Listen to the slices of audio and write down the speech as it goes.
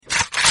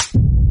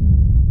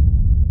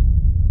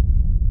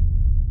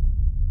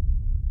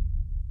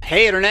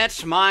Hey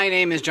Internet, my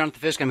name is Jonathan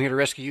Fisk. I'm here to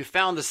rescue you.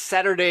 Found the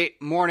Saturday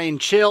morning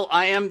chill.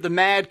 I am the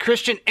mad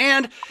Christian,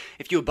 and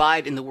if you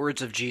abide in the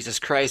words of Jesus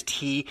Christ,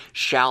 he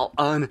shall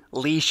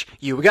unleash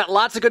you. We got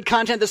lots of good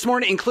content this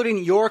morning,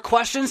 including your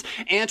questions,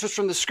 answers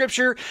from the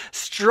scripture,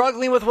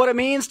 struggling with what it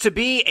means to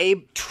be a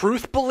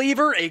truth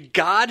believer, a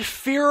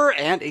God-fearer,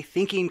 and a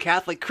thinking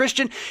Catholic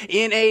Christian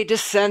in a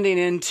descending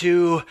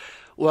into,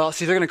 well,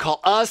 see, they're going to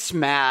call us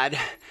mad.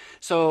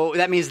 So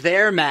that means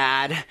they're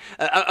mad,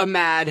 a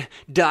mad,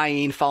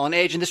 dying, fallen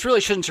age. And this really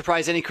shouldn't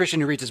surprise any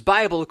Christian who reads his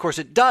Bible. Of course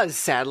it does,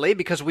 sadly,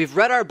 because we've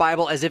read our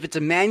Bible as if it's a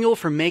manual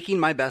for making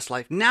my best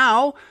life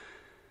now,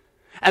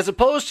 as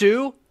opposed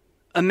to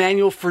a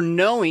manual for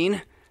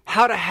knowing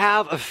how to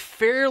have a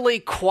fairly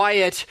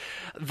quiet,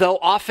 though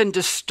often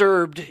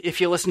disturbed,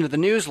 if you listen to the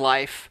news,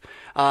 life,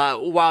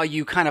 while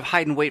you kind of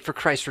hide and wait for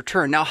Christ's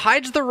return. Now,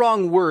 hide's the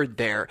wrong word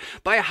there.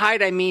 By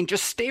hide, I mean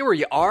just stay where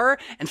you are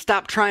and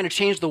stop trying to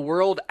change the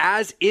world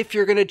as if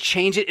you're going to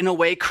change it in a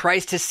way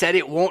Christ has said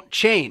it won't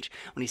change.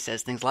 When he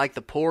says things like,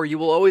 the poor you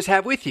will always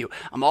have with you.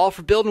 I'm all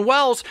for building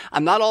wells.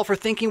 I'm not all for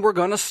thinking we're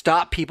going to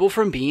stop people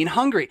from being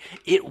hungry.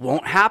 It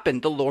won't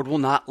happen. The Lord will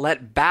not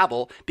let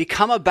Babel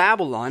become a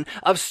Babylon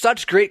of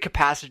such great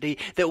capacity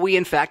that we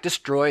in fact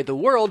destroy the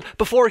world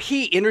before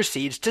he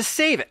intercedes to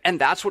save it.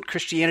 And that's what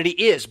Christianity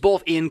is,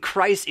 both in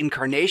Christ's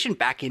incarnation,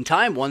 back in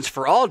time, once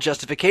for all,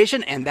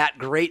 justification, and that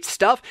great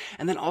stuff.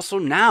 And then also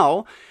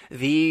now,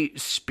 the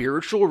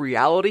spiritual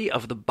reality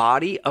of the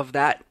body of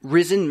that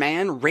risen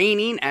man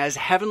reigning as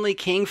heavenly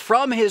king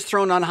from his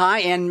throne on high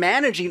and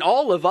managing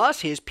all of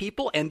us, his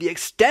people, and the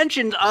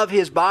extensions of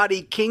his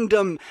body,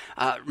 kingdom,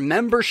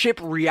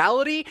 membership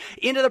reality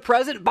into the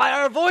present by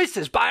our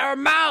voices, by our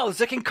mouths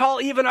that can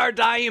call even our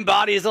dying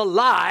bodies a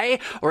lie,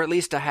 or at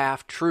least a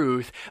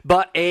half-truth,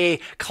 but a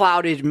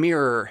clouded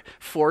mirror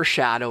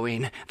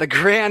foreshadowing the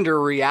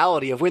grander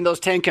reality of when those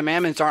 10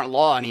 Commandments aren't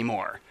law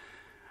anymore.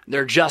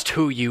 They're just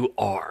who you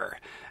are.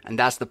 And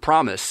that's the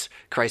promise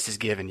Christ has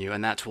given you.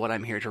 And that's what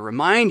I'm here to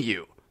remind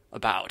you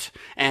about.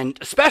 And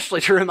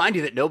especially to remind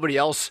you that nobody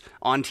else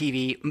on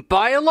TV,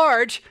 by and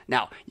large,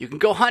 now you can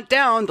go hunt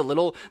down the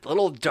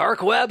little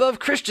dark web of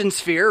Christian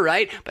sphere,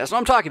 right? But that's what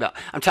I'm talking about.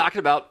 I'm talking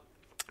about,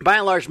 by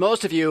and large,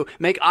 most of you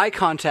make eye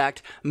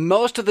contact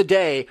most of the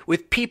day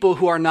with people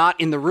who are not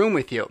in the room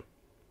with you.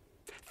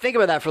 Think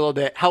about that for a little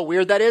bit, how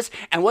weird that is.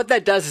 And what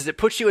that does is it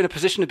puts you in a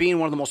position of being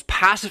one of the most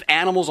passive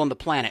animals on the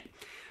planet.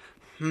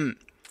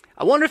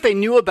 I wonder if they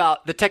knew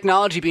about the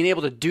technology being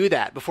able to do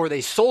that before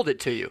they sold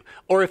it to you,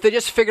 or if they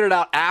just figured it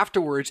out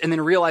afterwards and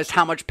then realized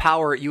how much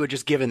power you had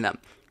just given them.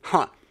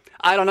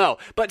 I don't know.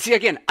 But see,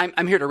 again,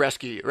 I'm here to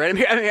rescue you, right?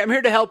 I'm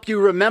here to help you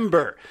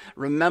remember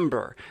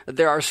that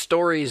there are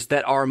stories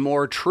that are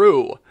more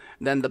true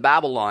than the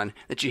Babylon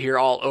that you hear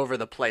all over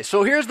the place.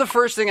 So here's the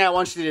first thing I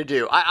want you to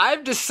do.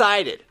 I've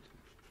decided.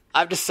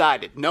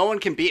 No one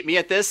can beat me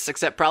at this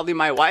except probably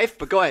my wife,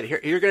 but go ahead. Here,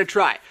 you're going to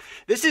try.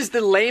 This is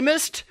the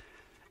lamest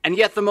and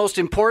yet the most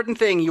important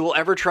thing you will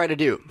ever try to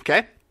do,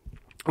 okay?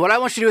 What I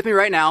want you to do with me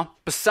right now,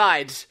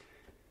 besides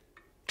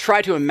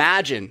try to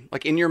imagine,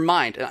 like in your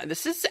mind,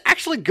 this is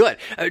actually good.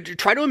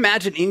 Try to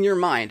imagine in your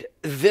mind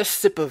this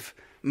sip of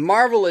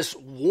marvelous,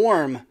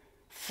 warm,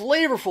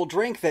 flavorful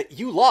drink that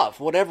you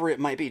love, whatever it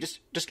might be.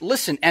 Just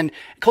listen and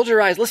close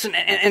your eyes, listen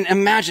and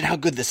imagine how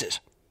good this is.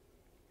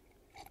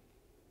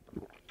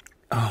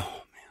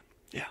 Oh,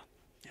 man.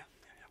 Yeah.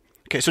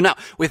 Okay, so now,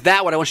 with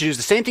that, what I want you to do is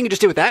the same thing you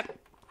just did with that.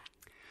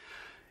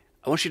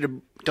 I want you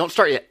to, don't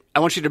start yet.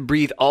 I want you to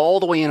breathe all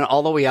the way in and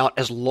all the way out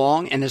as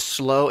long and as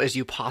slow as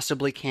you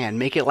possibly can.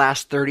 Make it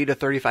last 30 to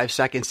 35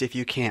 seconds if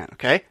you can,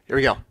 okay? Here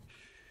we go.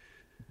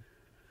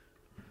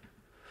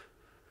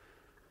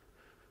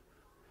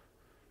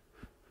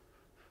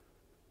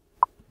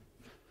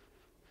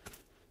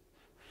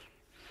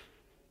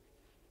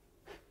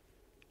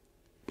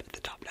 At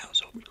the top now,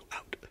 so we go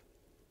out.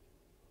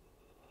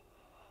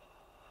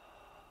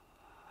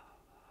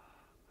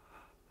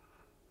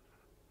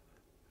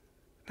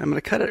 I'm going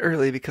to cut it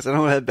early because I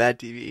don't have bad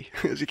TV.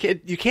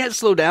 You can't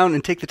slow down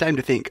and take the time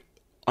to think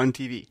on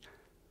TV.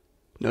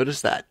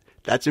 Notice that.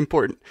 That's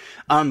important.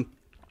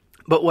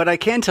 But what I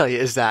can tell you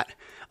is that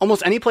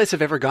almost any place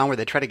I've ever gone where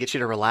they try to get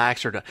you to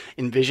relax or to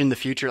envision the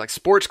future, like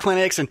sports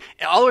clinics, and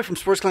all the way from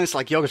sports clinics to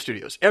like yoga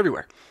studios,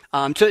 everywhere,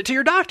 to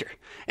your doctor.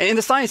 And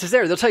the science is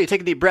there. They'll tell you,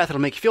 take a deep breath.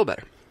 It'll make you feel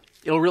better.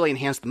 It'll really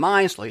enhance the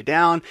mind, slow you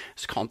down,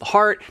 just calm the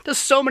heart. It does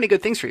so many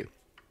good things for you.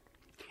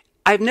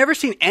 I've never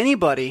seen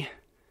anybody,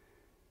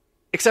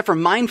 except for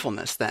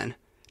mindfulness then,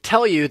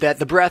 tell you that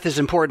the breath is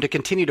important to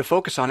continue to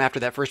focus on after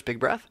that first big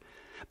breath.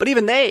 But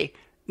even they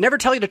never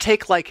tell you to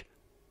take like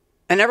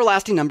an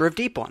everlasting number of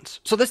deep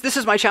ones. So this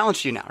is my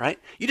challenge to you now, right?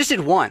 You just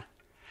did one.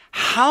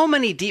 How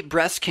many deep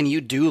breaths can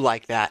you do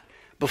like that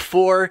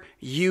before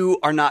you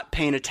are not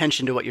paying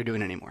attention to what you're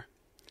doing anymore?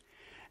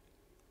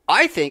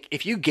 I think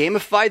if you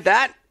gamified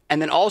that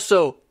and then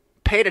also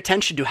paid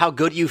attention to how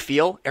good you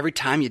feel every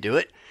time you do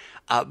it,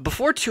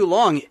 before too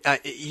long,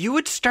 you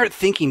would start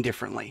thinking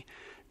differently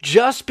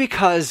just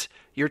because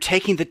you're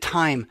taking the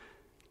time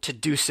to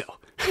do so.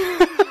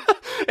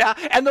 Yeah,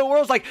 and the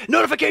world's like,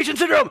 notification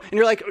syndrome. And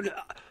you're like,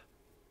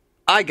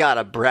 I got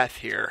a breath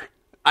here.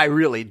 I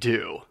really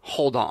do.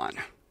 Hold on.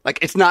 Like,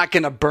 it's not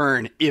going to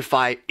burn if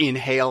I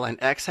inhale and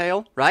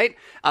exhale, right?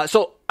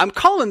 So I'm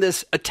calling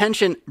this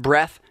attention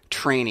breath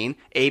training,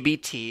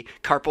 ABT,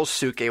 carpal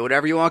suke,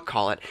 whatever you want to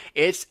call it.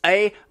 It's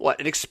an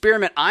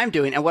experiment I'm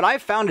doing. And what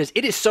I've found is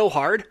it is so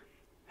hard.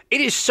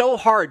 It is so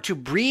hard to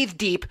breathe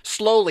deep,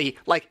 slowly,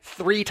 like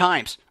 3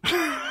 times.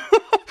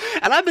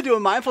 And I've been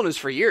doing mindfulness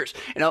for years,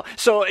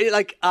 So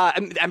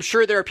I'm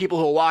sure there are people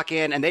who will walk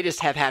in and they just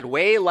have had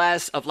way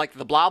less of like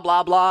the blah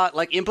blah blah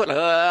like input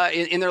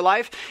in their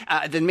life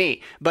than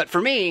me. But for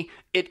me,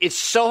 it's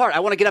so hard. I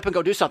want to get up and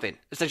go do something.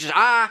 It's like just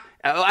I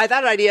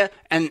thought an idea,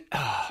 and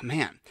oh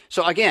man.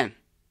 So again,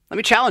 let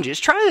me challenge you.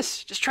 Just try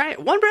this. Just try it.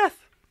 1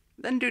 breath,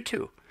 then do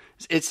 2.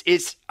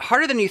 It's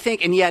harder than you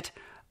think, and yet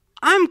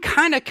I'm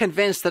kind of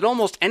convinced that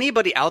almost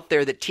anybody out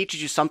there that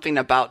teaches you something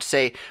about,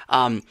 say,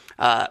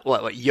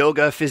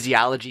 yoga,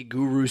 physiology,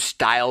 guru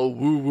style,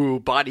 woo-woo,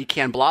 body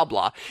can, blah,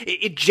 blah,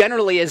 it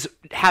generally is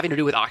having to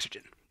do with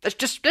oxygen. That's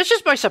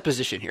just my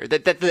supposition here.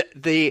 That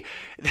the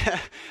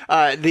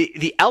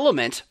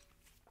element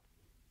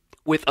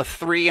with a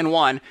 3 and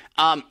 1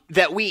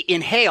 that we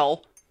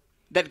inhale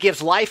that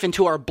gives life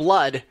into our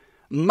blood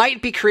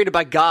might be created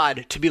by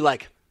God to be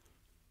like,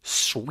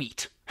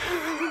 sweet.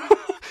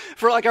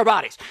 For like our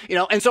bodies,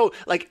 and so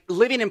like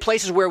living in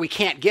places where we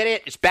can't get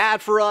it, it's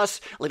bad for us.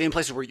 Living in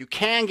places where you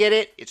can get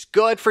it, it's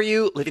good for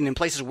you. Living in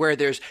places where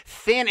there's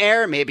thin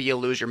air, maybe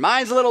you'll lose your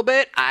minds a little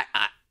bit.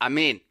 I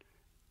mean,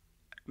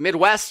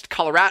 Midwest,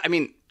 Colorado. I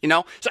mean,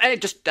 So I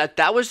just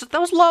that was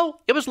low.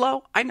 It was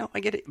low. I know,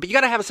 I get it, but you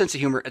got to have a sense of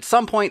humor at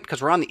some point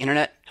because we're on the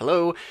internet.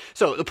 Hello.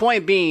 So the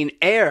point being,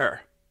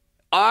 air,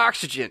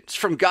 oxygen, it's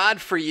from God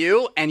for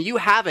you, and you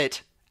have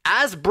it.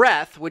 As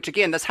breath, which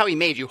again, that's how he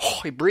made you.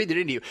 He breathed it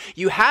into you.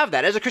 You have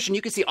that. As a Christian,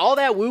 you can see all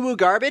that woo-woo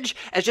garbage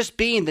as just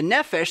being the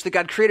nephesh that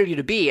God created you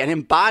to be, an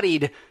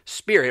embodied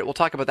spirit. We'll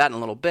talk about that in a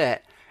little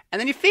bit. And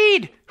then you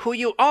feed who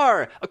you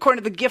are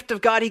according to the gift of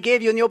God he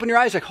gave you, and you open your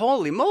eyes like,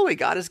 holy moly,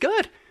 God is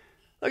good.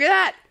 Look at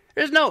that.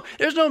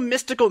 There's no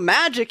mystical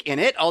magic in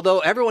it, although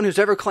everyone who's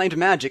ever claimed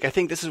magic, I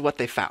think this is what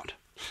they found,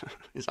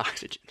 is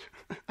oxygen.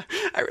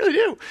 I really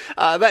do.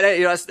 But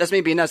that's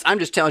me being nuts. I'm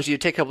just telling you to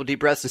take a couple of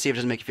deep breaths and see if it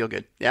doesn't make you feel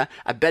good. Yeah,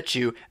 I bet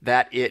you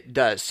that it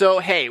does. So,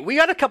 hey, we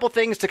got a couple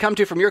things to come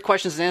to from your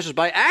questions and answers,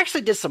 but I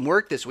actually did some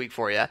work this week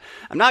for you.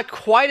 I'm not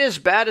quite as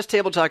bad as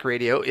Table Talk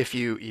Radio, if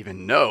you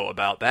even know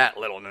about that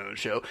little known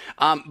show.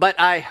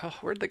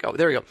 Where'd they go?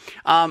 There we go.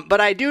 But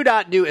I do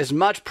not do as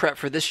much prep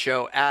for this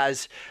show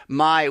as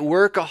my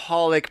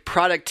workaholic,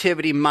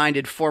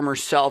 productivity-minded former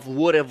self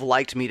would have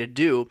liked me to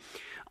do.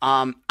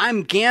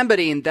 I'm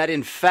gambiting that,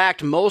 in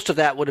fact, most of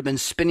that would have been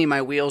spinning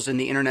my wheels in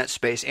the internet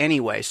space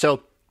anyway.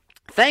 So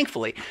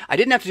thankfully, I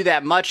didn't have to do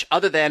that much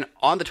other than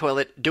on the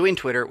toilet doing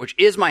Twitter, which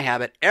is my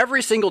habit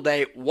every single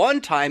day, one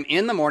time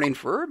in the morning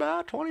for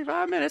about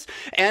 25 minutes.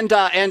 And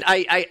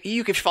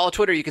you can follow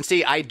Twitter. You can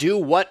see I do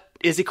what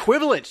is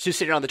equivalent to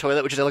sitting on the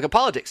toilet, which is I look at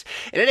politics.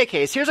 In any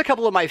case, here's a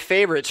couple of my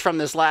favorites from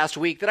this last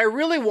week that I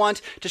really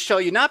want to show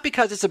you, not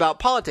because it's about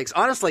politics.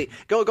 Honestly,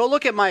 go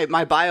look at my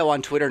bio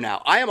on Twitter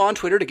now. I am on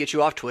Twitter to get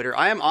you off Twitter.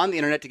 I am on the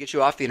internet to get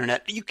you off the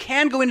internet. You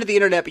can go into the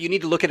internet, but you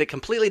need to look at it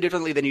completely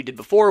differently than you did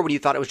before when you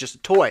thought it was just a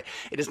toy.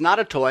 It is not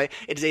a toy.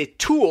 It is a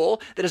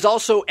tool that is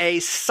also a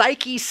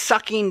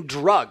psyche-sucking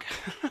drug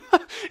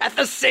at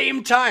the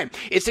same time.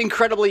 It's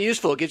incredibly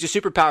useful. It gives you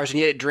superpowers, and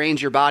yet it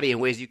drains your body in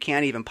ways you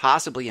can't even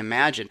possibly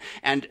imagine.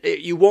 And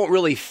you won't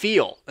really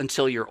feel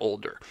until you're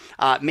older.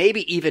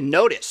 Maybe even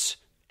notice,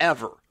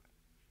 ever.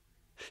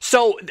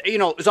 So,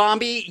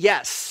 zombie,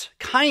 yes,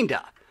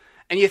 kinda.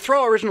 And you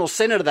throw original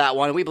sin into that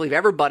one, and we believe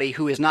everybody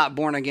who is not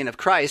born again of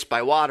Christ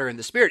by water and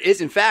the Spirit is,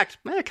 in fact,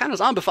 kind of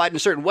zombified in a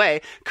certain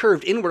way,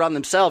 curved inward on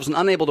themselves and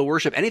unable to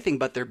worship anything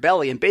but their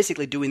belly, and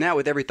basically doing that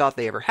with every thought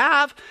they ever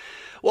have.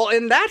 Well,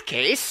 in that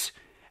case,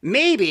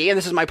 maybe, and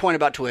this is my point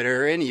about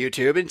Twitter and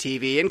YouTube and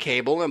TV and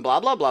cable and blah,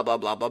 blah, blah, blah,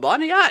 blah, blah, blah.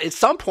 And yeah, at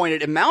some point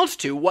it amounts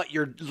to what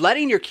you're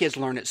letting your kids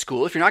learn at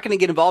school. If you're not going to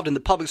get involved in the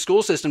public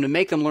school system to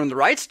make them learn the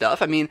right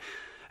stuff, I mean,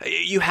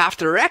 you have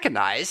to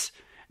recognize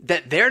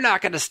that they're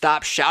not going to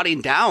stop shouting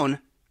down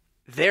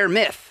their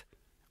myth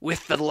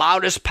with the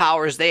loudest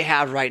powers they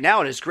have right now.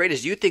 And as great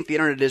as you think the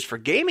internet is for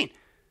gaming,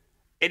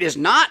 it is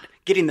not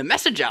getting the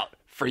message out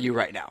for you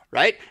right now,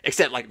 right?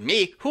 Except like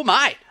me, who am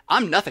I?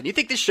 I'm nothing. You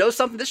think this show's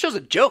something? This show's a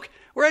joke.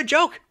 We're a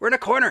joke. We're in a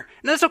corner.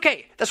 And that's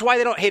okay. That's why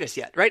they don't hate us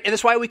yet, right? And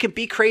that's why we can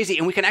be crazy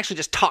and we can actually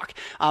just talk.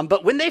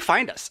 But when they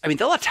find us, I mean,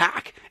 they'll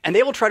attack and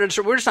they will try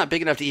to, we're just not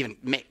big enough to even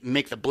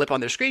make the blip on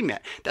their screen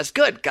yet. That's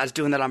good. God's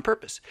doing that on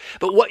purpose.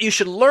 But what you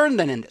should learn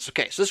then in this,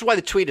 okay, so this is why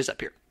the tweet is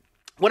up here.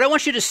 What I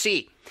want you to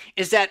see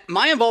is that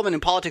my involvement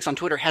in politics on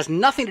Twitter has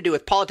nothing to do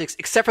with politics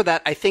except for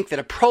that I think that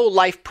a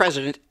pro-life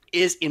president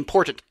is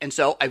important. And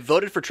so I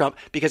voted for Trump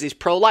because he's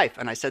pro-life.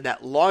 And I said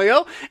that long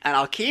ago, and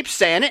I'll keep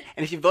saying it.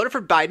 And if you voted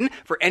for Biden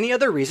for any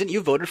other reason,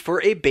 you voted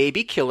for a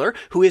baby killer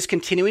who is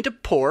continuing to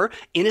pour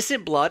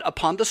innocent blood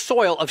upon the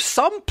soil of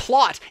some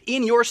plot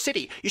in your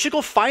city. You should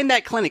go find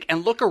that clinic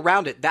and look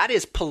around it. That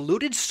is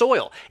polluted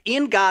soil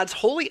in God's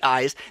holy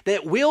eyes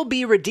that will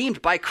be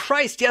redeemed by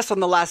Christ, yes, on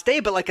the last day.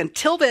 But like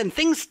until then,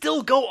 things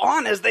still go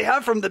on as they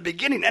have from the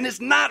beginning. And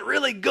it's not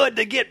really good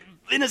to get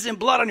innocent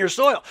blood on your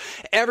soil.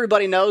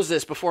 Everybody knows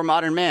this before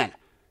modern man.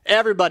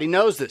 Everybody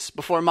knows this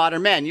before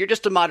modern man. You're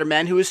just a modern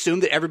man who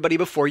assumed that everybody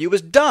before you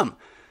was dumb.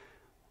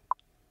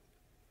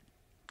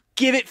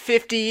 Give it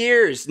 50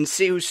 years and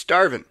see who's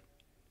starving.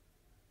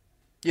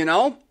 You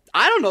know,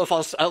 I don't know if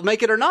I'll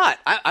make it or not.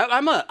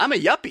 I'm a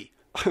yuppie.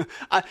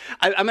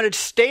 I'm going to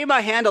stay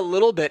my hand a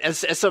little bit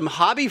as some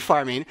hobby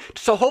farming,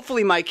 so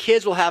hopefully my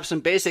kids will have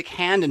some basic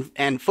hand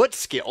and foot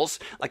skills.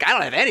 Like, I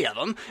don't have any of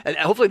them, and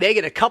hopefully they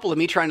get a couple of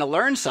me trying to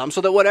learn some, so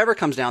that whatever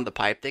comes down the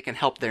pipe, they can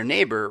help their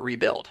neighbor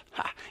rebuild.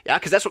 Yeah,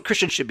 because that's what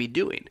Christians should be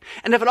doing.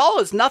 And if it all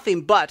is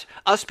nothing but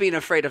us being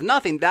afraid of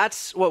nothing,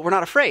 that's what we're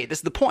not afraid. This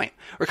is the point.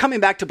 We're coming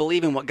back to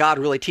believing what God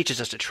really teaches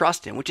us to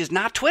trust in, which is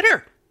not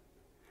Twitter.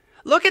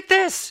 Look at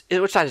this.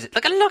 Which side is it?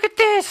 Look at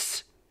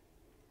this.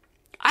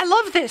 I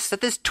love this,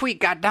 that this tweet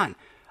got done.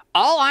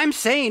 All I'm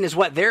saying is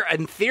what they're,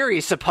 in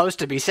theory, supposed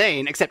to be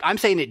saying, except I'm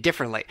saying it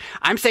differently.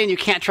 I'm saying you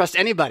can't trust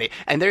anybody.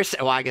 And they're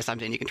saying, well, I guess I'm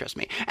saying you can trust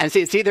me. And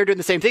see, they're doing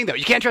the same thing, though.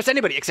 You can't trust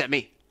anybody except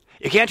me.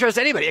 You can't trust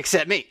anybody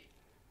except me.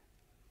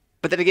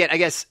 But then again, I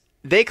guess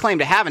they claim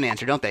to have an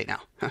answer, don't they,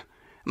 now?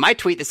 My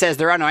tweet that says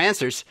there are no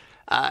answers,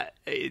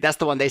 that's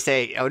the one they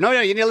say, oh, no,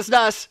 you need to listen to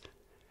us.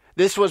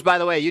 This was, by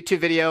the way, a YouTube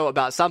video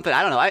about something.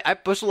 I don't know. I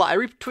post a lot. I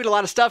retweet a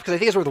lot of stuff because I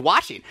think it's worth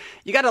watching.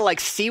 You got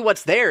to see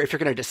what's there if you're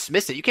going to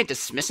dismiss it. You can't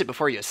dismiss it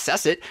before you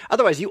assess it.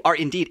 Otherwise, you are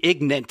indeed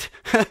ignorant.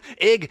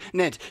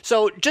 Ignorant.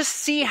 So just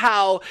see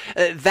how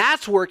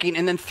that's working,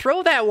 and then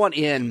throw that one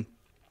in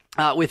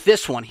with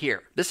this one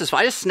here. I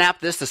just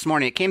snapped this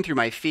morning. It came through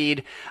my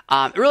feed.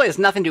 It really has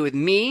nothing to do with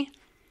me.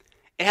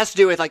 It has to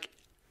do with I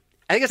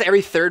think it's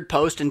every third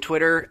post in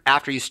Twitter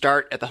after you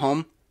start at the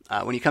home.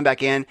 When you come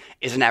back in,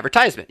 is an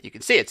advertisement. You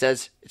can see it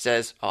says,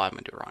 oh, I'm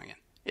going to do it wrong again.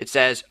 It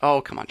says,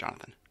 oh, come on,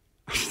 Jonathan.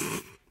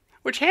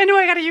 Which hand do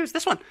I got to use?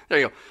 This one. There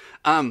you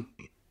go.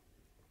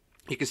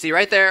 You can see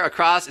right there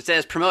across, it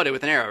says promoted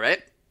with an arrow,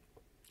 right?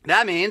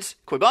 That means,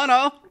 cui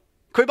bono,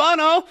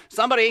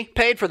 somebody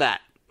paid for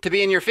that to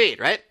be in your feed,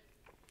 right?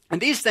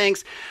 And these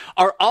things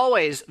are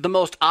always the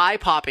most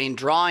eye-popping,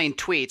 drawing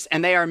tweets,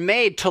 and they are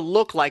made to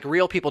look like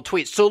real people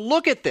tweets. So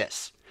look at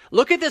this.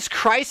 Look at this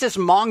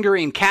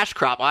crisis-mongering cash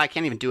crop. Oh, I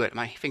can't even do it.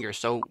 My finger is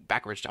so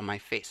backwards on my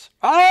face.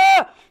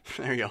 Ah!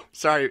 There you go.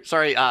 Sorry,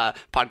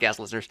 podcast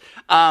listeners.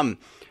 I'm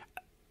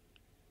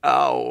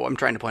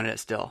trying to point at it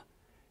still.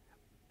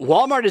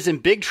 Walmart is in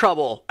big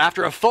trouble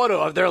after a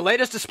photo of their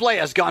latest display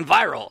has gone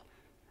viral.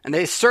 And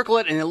they circle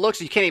it, and it looks,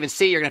 you can't even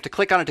see. You're going to have to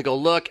click on it to go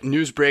look.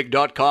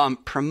 Newsbreak.com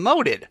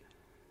promoted.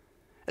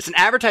 It's an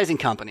advertising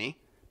company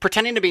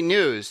pretending to be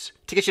news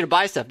to get you to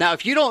buy stuff. Now,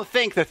 if you don't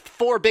think the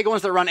four big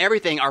ones that run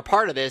everything are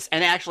part of this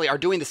and actually are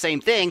doing the same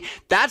thing,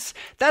 that's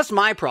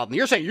my problem.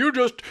 You're saying you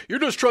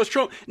just trust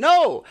Trump.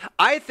 No,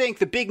 I think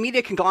the big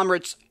media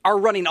conglomerates are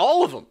running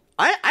all of them.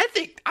 I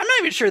think I'm not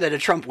even sure that a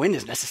Trump win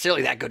is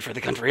necessarily that good for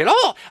the country at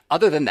all.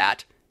 Other than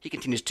that, he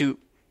continues to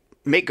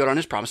make good on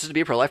his promises to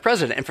be a pro-life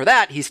president. And for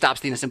that, he stops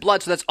the innocent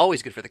blood. So that's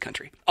always good for the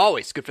country.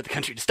 Always good for the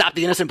country to stop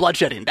the innocent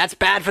bloodshedding. That's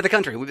bad for the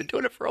country. We've been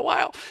doing it for a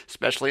while,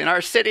 especially in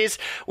our cities,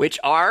 which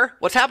are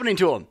what's happening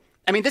to them.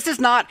 I mean, this is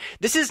not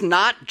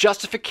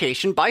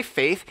justification by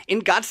faith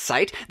in God's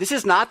sight. This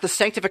is not the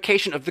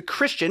sanctification of the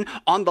Christian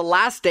on the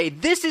last day.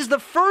 This is the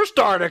first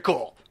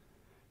article.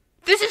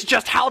 This is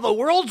just how the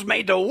world's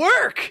made to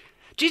work.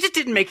 Jesus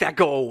didn't make that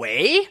go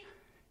away.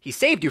 He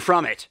saved you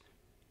from it.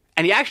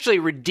 And he actually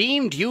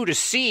redeemed you to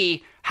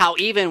see how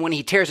even when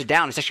he tears it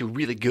down, it's actually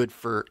really good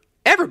for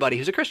everybody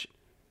who's a Christian.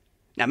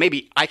 Now,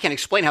 maybe I can't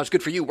explain how it's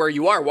good for you where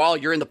you are while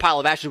you're in the pile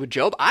of ashes with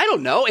Job. I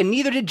don't know, and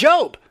neither did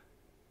Job.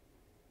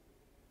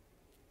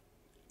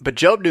 But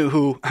Job knew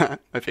who,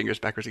 my finger's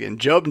backwards again,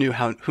 Job knew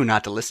who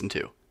not to listen to.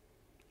 Hear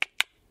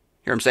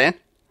what I'm saying?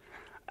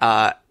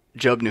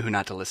 Job knew who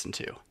not to listen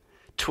to.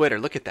 Twitter,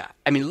 look at that.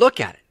 I mean, look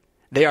at it.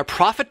 They are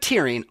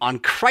profiteering on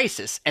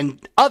crisis,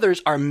 and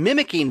others are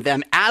mimicking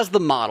them as the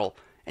model.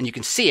 And you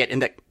can see it in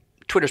that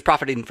Twitter's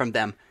profiting from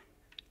them,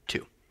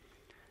 too.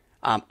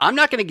 I'm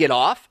not going to get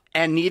off,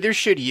 and neither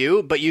should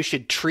you, but you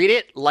should treat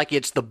it like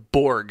it's the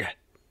Borg.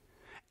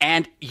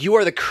 And you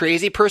are the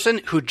crazy person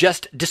who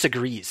just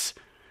disagrees.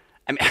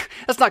 I mean,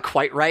 that's not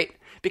quite right.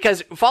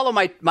 Because follow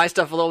my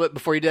stuff a little bit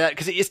before you do that,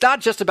 because it's not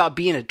just about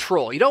being a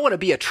troll. You don't want to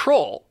be a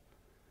troll.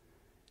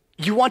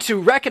 You want to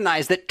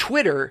recognize that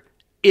Twitter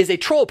is a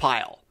troll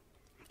pile.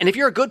 And if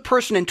you're a good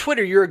person in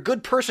Twitter, you're a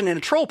good person in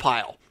a troll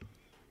pile.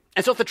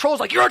 And so if the troll's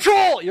like, you're a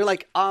troll, you're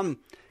like,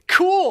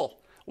 cool.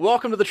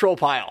 Welcome to the troll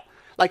pile.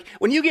 Like,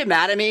 when you get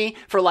mad at me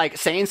for, like,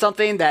 saying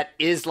something that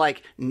is,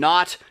 like,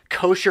 not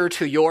kosher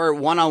to your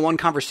one-on-one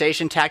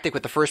conversation tactic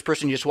with the first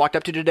person you just walked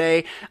up to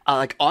today,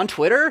 like, on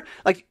Twitter,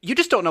 like, you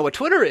just don't know what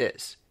Twitter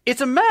is.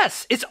 It's a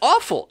mess. It's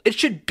awful. It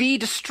should be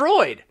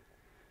destroyed.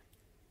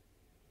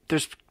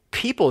 There's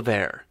people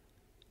there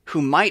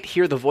who might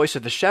hear the voice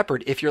of the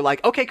shepherd if you're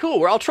like, okay, cool,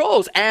 we're all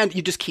trolls, and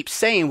you just keep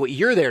saying what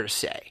you're there to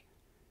say,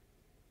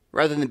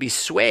 rather than be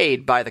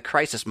swayed by the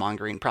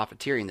crisis-mongering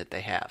profiteering that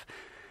they have.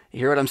 You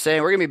hear what I'm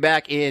saying? We're going to be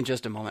back in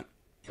just a moment.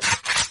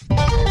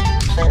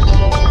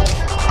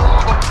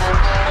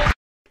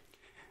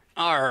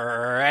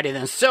 Alrighty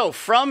then. So,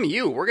 from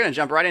you, we're going to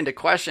jump right into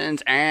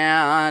questions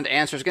and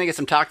answers. Going to get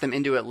some talk them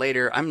into it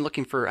later. I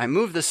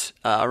moved this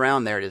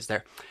around. There it is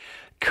there.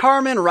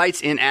 Carmen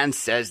writes in and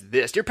says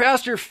this: Dear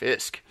Pastor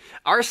Fisk,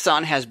 our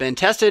son has been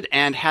tested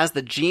and has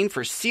the gene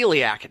for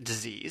celiac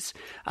disease.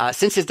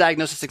 Since his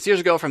diagnosis 6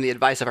 years ago, from the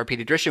advice of our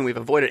pediatrician, we've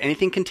avoided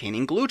anything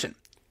containing gluten.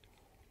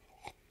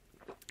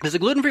 Does a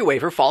gluten-free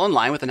wafer fall in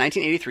line with the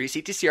 1983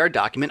 CTCR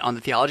document on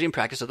the theology and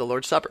practice of the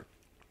Lord's Supper?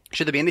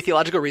 Should there be any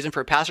theological reason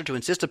for a pastor to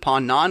insist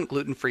upon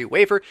non-gluten-free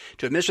wafer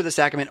to administer the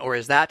sacrament, or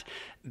is that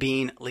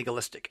being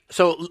legalistic?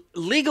 So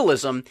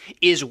legalism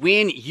is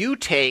when you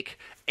take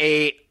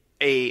a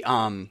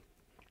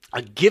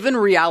given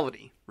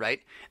reality,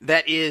 right,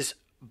 that is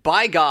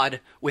by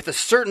God with a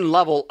certain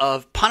level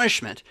of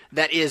punishment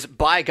that is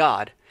by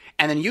God,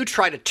 and then you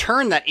try to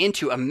turn that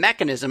into a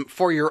mechanism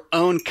for your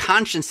own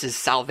conscience's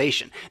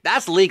salvation.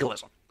 That's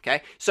legalism,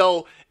 okay?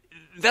 So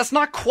that's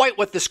not quite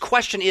what this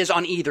question is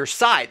on either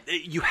side.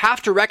 You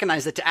have to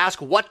recognize that to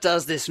ask, what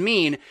does this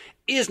mean,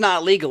 is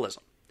not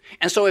legalism.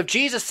 And so if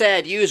Jesus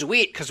said use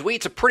wheat, because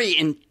wheat's a pretty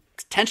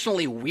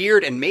intentionally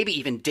weird and maybe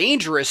even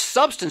dangerous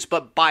substance,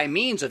 but by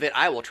means of it,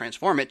 I will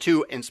transform it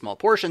to, in small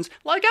portions,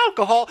 like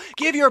alcohol,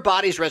 give your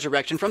body's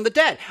resurrection from the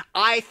dead.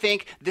 I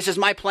think this is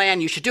my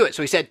plan. You should do it.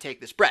 So he said, take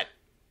this bread,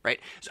 right?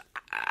 So,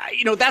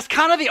 that's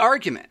kind of the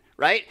argument,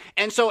 right?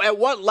 And so at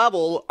what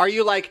level are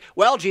you like,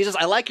 well, Jesus,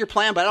 I like your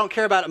plan, but I don't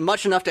care about it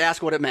much enough to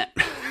ask what it meant,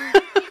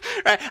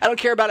 right? I don't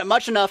care about it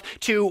much enough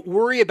to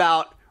worry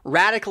about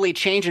radically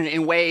changing it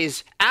in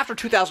ways after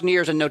 2,000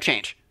 years and no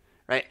change.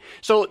 Right?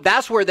 So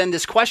that's where then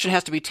this question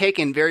has to be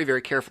taken very,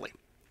 very carefully.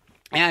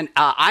 And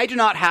I do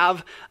not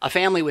have a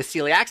family with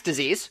celiac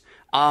disease,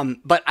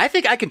 but I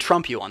think I can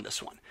trump you on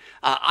this one.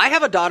 I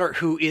have a daughter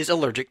who is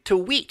allergic to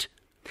wheat.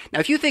 Now,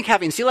 if you think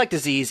having celiac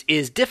disease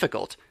is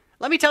difficult,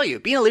 let me tell you,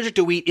 being allergic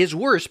to wheat is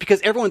worse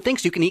because everyone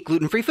thinks you can eat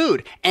gluten-free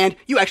food, and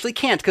you actually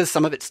can't because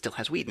some of it still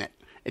has wheat in it.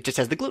 It just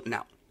has the gluten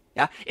out.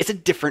 Yeah, it's a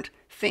different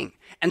thing.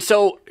 And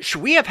so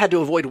we have had to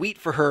avoid wheat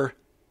for her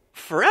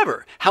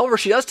forever. However,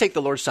 she does take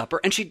the Lord's Supper,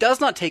 and she does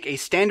not take a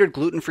standard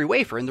gluten-free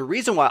wafer. And the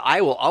reason why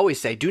I will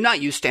always say do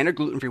not use standard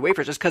gluten-free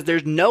wafers is because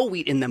there's no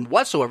wheat in them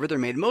whatsoever. They're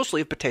made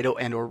mostly of potato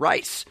and or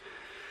rice,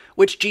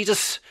 which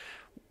Jesus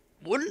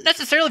wouldn't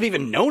necessarily have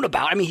even known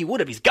about. I mean, he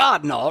would have. He's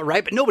God and all,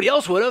 right? But nobody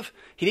else would have.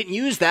 He didn't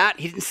use that.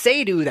 He didn't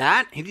say do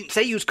that. He didn't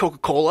say use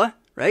Coca-Cola,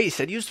 right? He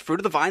said use fruit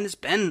of the vine that's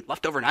been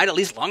left overnight, at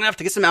least long enough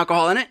to get some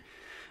alcohol in it.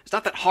 It's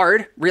not that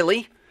hard,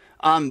 really.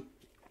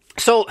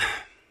 So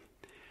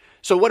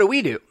what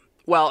do?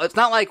 Well, it's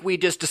not like we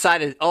just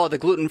decided, oh, the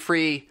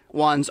gluten-free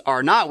ones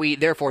are not wheat,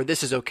 therefore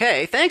this is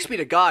okay. Thanks be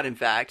to God, in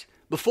fact,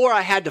 before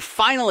I had to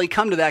finally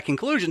come to that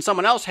conclusion,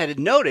 someone else had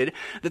noted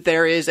that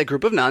there is a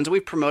group of nuns.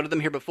 We've promoted them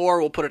here before.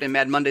 We'll put it in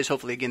Mad Mondays,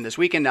 hopefully again this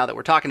weekend, now that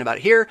we're talking about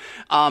it here.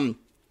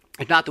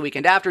 If not the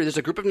weekend after, there's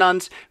a group of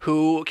nuns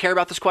who care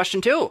about this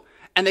question too.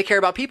 And they care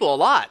about people a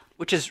lot,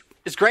 which is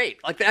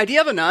great. Like the idea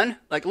of a nun,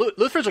 like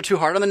Lutherans are too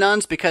hard on the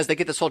nuns because they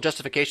get this whole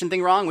justification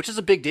thing wrong, which is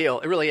a big deal.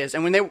 It really is.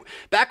 And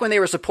back when they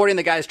were supporting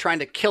the guys trying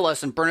to kill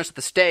us and burn us at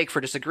the stake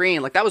for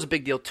disagreeing, like that was a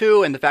big deal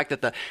too. And the fact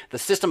that the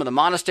system of the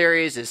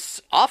monasteries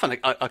is often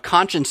a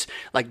conscience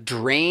like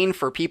drain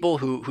for people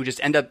who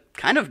just end up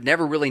kind of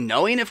never really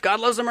knowing if God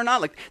loves them or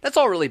not. Like that's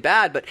all really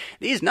bad. But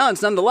these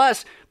nuns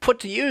nonetheless put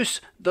to use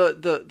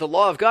the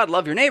law of God,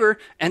 love your neighbor,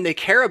 and they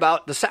care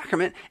about the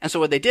sacrament. And so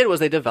what they did was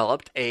they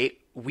developed a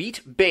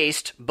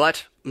wheat-based,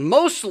 but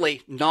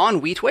mostly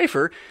non-wheat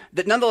wafer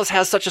that nonetheless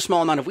has such a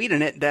small amount of wheat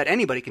in it that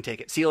anybody can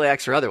take it,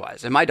 celiacs or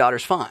otherwise. And my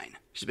daughter's fine.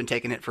 She's been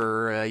taking it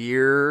for a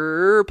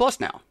year plus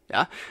now.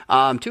 Yeah,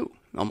 2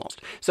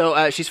 almost.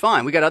 So she's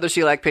fine. We got other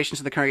celiac patients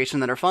in the congregation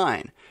that are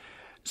fine.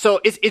 So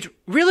it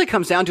really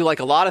comes down to like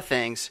a lot of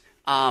things.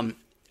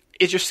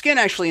 Is your skin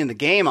actually in the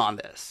game on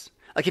this?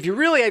 Like if you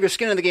really have your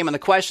skin in the game on the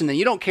question, then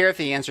you don't care if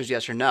the answer is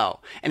yes or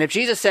no. And if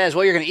Jesus says,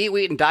 well, you're going to eat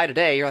wheat and die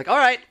today, you're like, all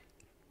right.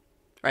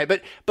 Right,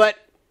 but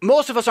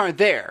most of us aren't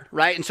there,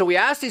 right? And so we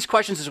ask these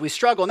questions as we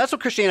struggle, and that's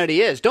what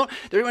Christianity is. They're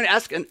going to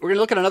ask, and we're going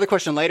to look at another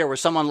question later where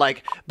someone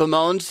like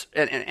bemoans,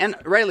 and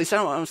rightly so, I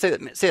don't want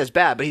to say that's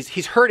bad, but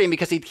he's hurting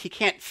because he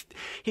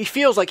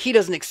feels like he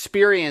doesn't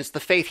experience the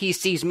faith he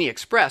sees me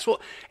express.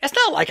 Well, it's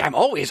not like I'm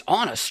always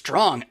on a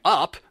strong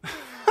up.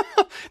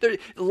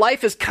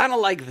 Life is kind of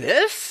like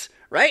this,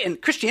 right?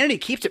 And Christianity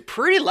keeps it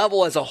pretty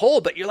level as a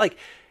whole, but you're like,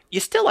 you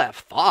still have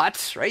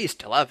thoughts, right? You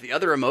still have the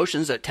other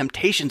emotions,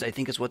 temptations, I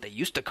think is what they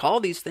used to call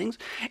these things.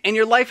 And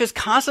your life is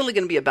constantly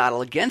going to be a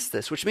battle against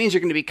this, which means you're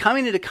going to be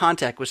coming into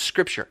contact with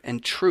Scripture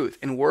and truth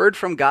and word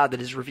from God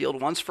that is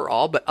revealed once for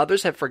all, but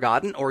others have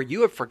forgotten, or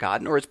you have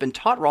forgotten, or it's been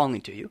taught wrongly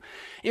to you.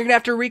 You're going to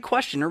have to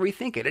re-question or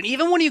rethink it. And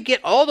even when you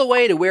get all the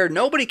way to where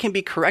nobody can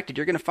be corrected,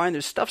 you're going to find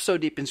there's stuff so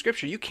deep in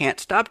Scripture, you can't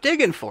stop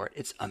digging for it.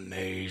 It's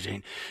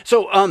amazing.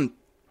 So,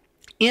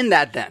 in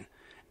that then,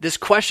 this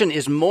question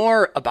is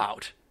more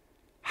about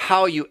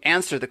how you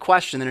answer the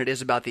question than it is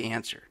about the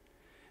answer.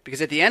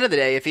 Because at the end of the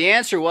day, if the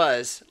answer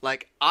was,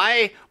 like,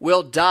 I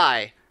will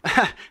die,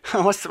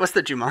 what's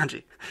the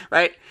Jumanji,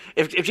 right?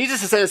 If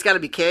Jesus has said it's got to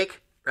be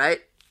cake, right?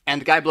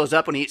 And the guy blows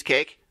up when he eats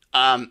cake,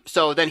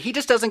 so then he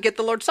just doesn't get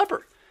the Lord's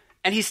Supper.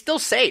 And he's still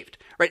saved,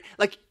 right?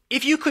 Like,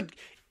 if you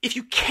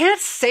can't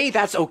say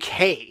that's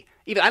okay,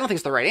 even I don't think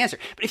it's the right answer,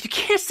 but if you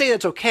can't say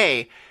that's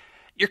okay,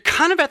 you're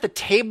kind of at the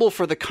table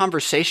for the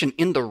conversation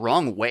in the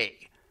wrong way.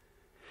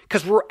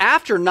 Because we're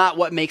after not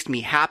what makes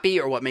me happy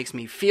or what makes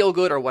me feel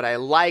good or what I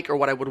like or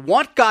what I would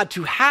want God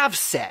to have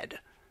said.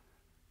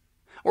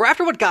 We're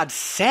after what God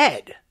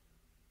said.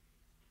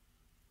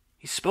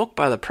 He spoke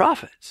by the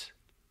prophets.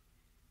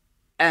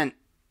 And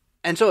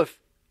so if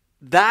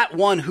that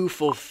one who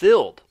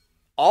fulfilled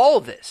all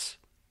this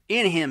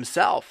in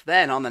himself,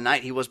 then on the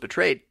night he was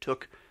betrayed,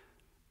 took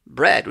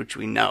bread, which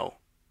we know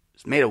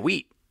is made of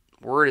wheat.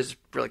 The word is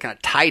really kind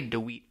of tied to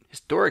wheat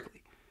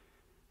historically.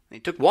 And he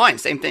took wine,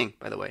 same thing,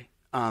 by the way.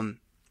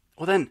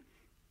 Well then,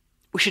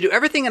 we should do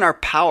everything in our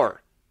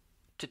power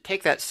to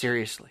take that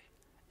seriously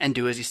and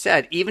do as he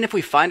said, even if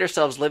we find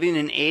ourselves living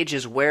in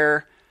ages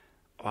where,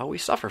 well, we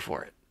suffer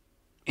for it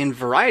in a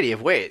variety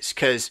of ways.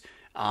 Because,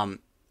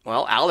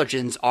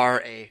 allergens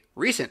are a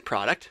recent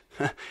product.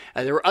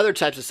 There were other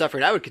types of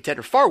suffering I would contend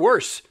are far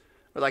worse,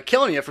 or like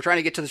killing you for trying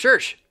to get to the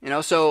church.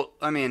 So,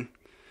 I mean,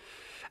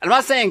 and I'm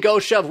not saying go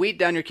shove wheat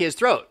down your kid's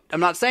throat. I'm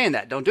not saying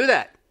that. Don't do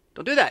that.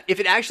 Don't do that. If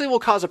it actually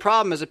will cause a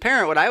problem as a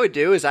parent, what I would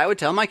do is I would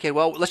tell my kid,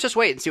 well, let's just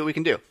wait and see what we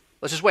can do.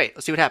 Let's just wait.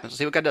 Let's see what happens. Let's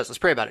see what God does. Let's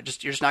pray about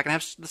it. You're just not going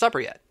to have the supper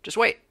yet. Just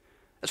wait.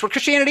 That's what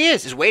Christianity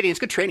is waiting. It's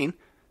good training.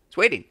 It's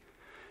waiting.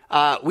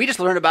 We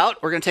just learned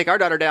about, we're going to take our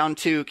daughter down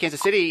to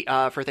Kansas City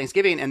for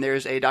Thanksgiving, and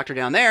there's a doctor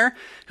down there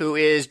who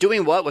is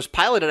doing what was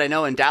piloted, I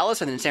know, in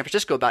Dallas and in San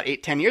Francisco about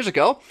 10 years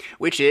ago,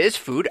 which is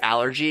food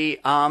allergy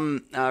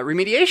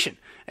remediation.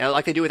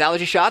 Like they do with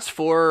allergy shots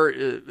for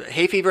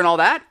hay fever and all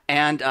that,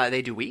 and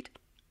they do wheat.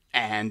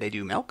 And they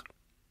do milk,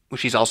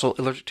 which he's also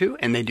allergic to,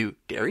 and they do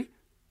dairy,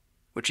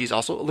 which he's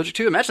also allergic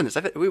to. Imagine this.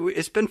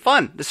 It's been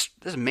fun. This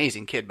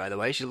amazing kid, by the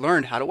way. She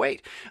learned how to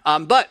wait.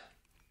 But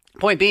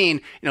point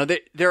being,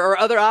 there are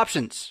other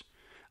options.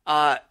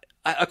 A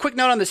quick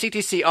note on the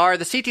CTCR.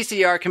 The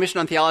CTCR, Commission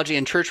on Theology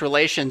and Church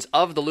Relations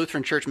of the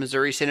Lutheran Church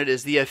Missouri Synod,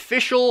 is the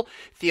official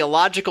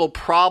theological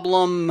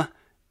problem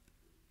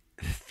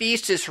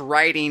thesis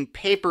writing,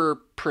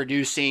 paper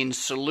producing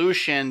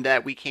solution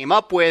that we came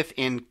up with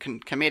in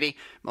committee,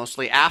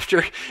 mostly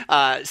after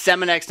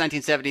Seminex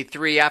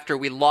 1973, after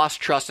we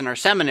lost trust in our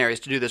seminaries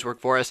to do this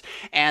work for us.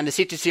 And the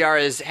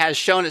CTCR has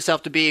shown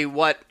itself to be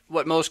what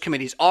most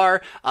committees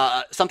are,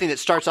 something that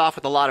starts off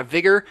with a lot of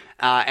vigor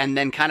and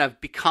then kind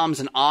of becomes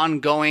an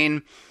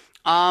ongoing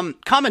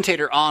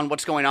commentator on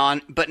what's going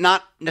on, but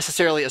not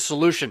necessarily a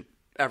solution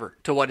ever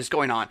to what is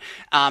going on.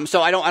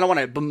 So I don't want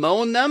to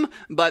bemoan them,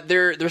 but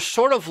they're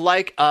sort of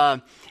like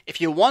if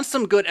you want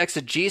some good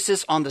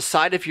exegesis on the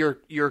side of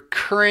your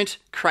current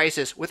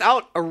crisis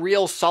without a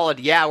real solid,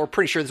 we're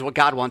pretty sure this is what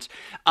God wants.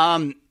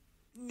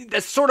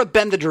 That's sort of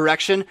been the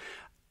direction.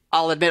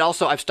 I'll admit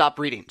also I've stopped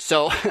reading.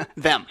 So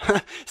them.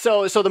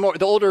 So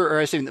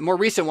the more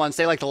recent ones,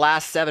 say like the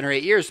last 7 or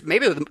 8 years,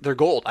 maybe they're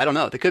gold. I don't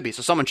know. They could be.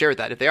 So someone share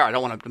that if they are. I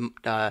don't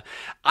want to.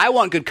 I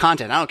want good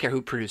content. I don't care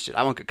who produced it.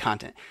 I want good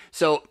content.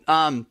 So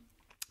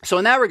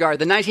in that regard,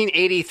 the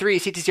 1983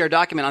 CTCR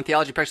document on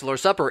theology, practice of the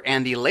Lord's Supper,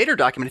 and the later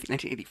document, I think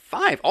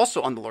 1985,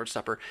 also on the Lord's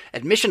Supper,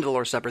 admission to the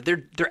Lord's Supper,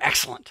 they're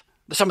excellent.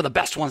 They're some of the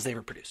best ones they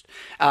ever produced.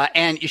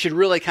 And you should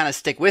really kind of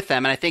stick with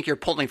them. And I think you're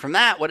pulling from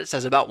that what it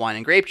says about wine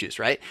and grape juice,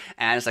 right?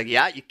 And it's like,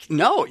 you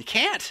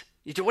can't.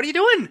 What are you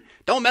doing?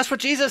 Don't mess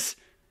with Jesus.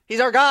 He's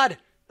our God.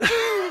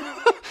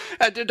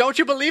 Don't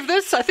you believe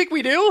this? I think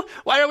we do.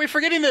 Why are we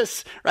forgetting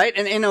this, right?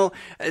 And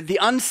the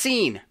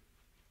unseen.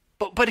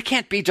 But it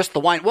can't be just the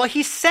wine. Well,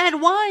 he said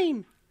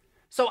wine.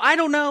 So I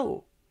don't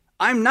know.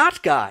 I'm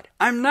not God.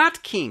 I'm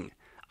not king.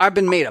 I've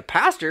been made a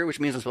pastor, which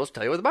means I'm supposed to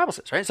tell you what the Bible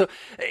says, right? So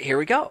here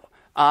we go.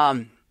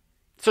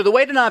 So the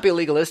way to not be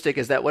legalistic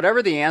is that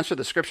whatever the answer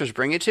the scriptures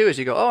bring you to is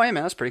you go, oh, hey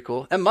man, that's pretty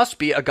cool. It must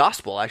be a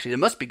gospel, actually. It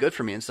must be good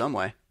for me in some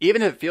way.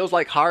 Even if it feels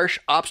like harsh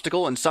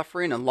obstacle and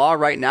suffering and law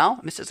right now.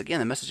 This is, again,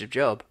 the message of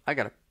Job. I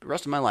got the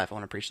rest of my life I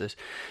want to preach this.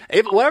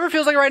 Whatever it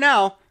feels like right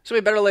now, it's going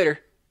to be better later.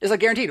 It's like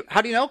guaranteed.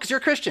 How do you know? Because you're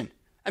a Christian.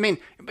 I mean,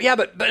 yeah,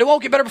 but it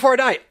won't get better before I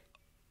die.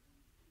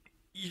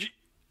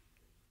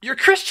 You're a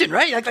Christian,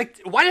 right? Like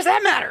why does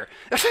that matter?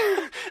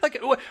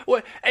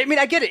 What? I mean,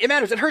 I get it. It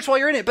matters. It hurts while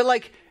you're in it. But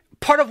like,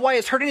 part of why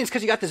it's hurting is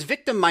because you got this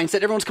victim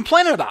mindset everyone's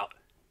complaining about.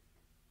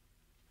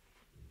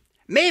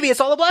 Maybe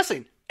it's all a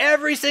blessing.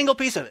 Every single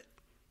piece of it.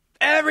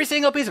 Every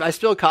single piece of it. I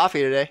spilled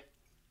coffee today.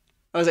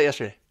 What was that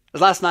yesterday? It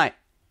was last night.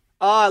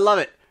 Oh, I love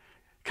it.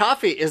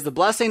 Coffee is the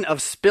blessing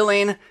of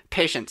spilling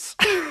patience.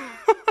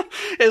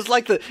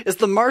 It's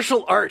the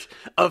martial art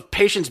of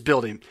patience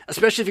building,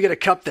 especially if you get a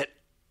cup that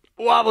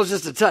wobbles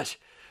just a touch.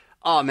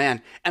 Oh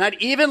man. And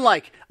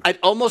I'd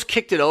almost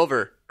kicked it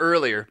over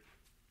earlier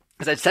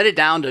because I'd set it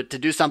down to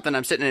do something.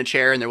 I'm sitting in a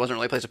chair and there wasn't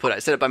really a place to put it. I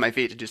set it by my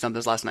feet to do something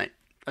this last night.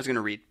 I was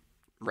going to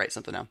write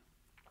something down.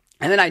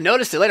 And then I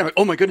noticed it later. I'm like,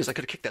 oh my goodness, I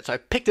could have kicked that. So I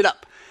picked it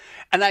up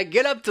and I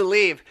get up to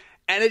leave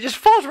and it just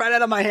falls right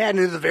out of my hand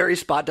into the very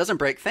spot. Doesn't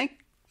break.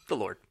 Thank the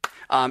Lord.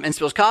 And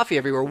spills coffee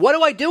everywhere. What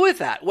do I do with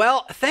that?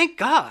 Well, thank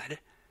God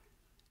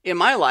in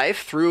my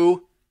life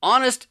through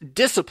honest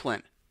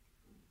discipline,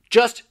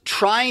 just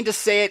trying to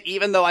say it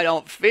even though I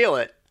don't feel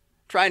it,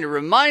 trying to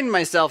remind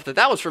myself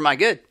that was for my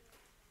good.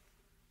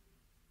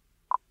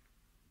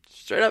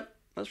 Straight up,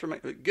 that's for my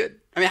good.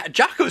 I mean,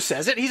 Jocko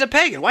says it. He's a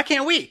pagan. Why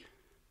can't we?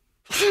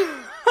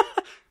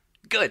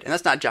 Good. And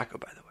that's not Jocko,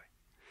 by the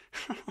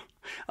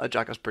way.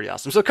 Jocko's pretty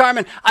awesome. So,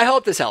 Carmen, I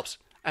hope this helps.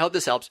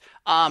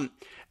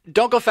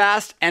 Don't go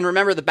fast. And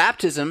remember, the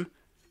baptism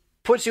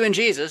puts you in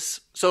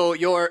Jesus. So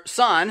your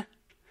son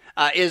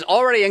is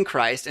already in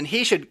Christ, and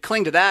he should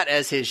cling to that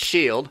as his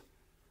shield.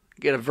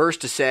 Get a verse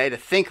to say, to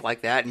think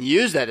like that, and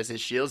use that as his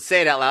shield.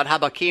 Say it out loud.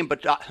 Habakim,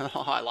 but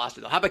I lost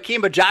it.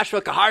 Habakim, but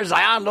Joshua, Kahar,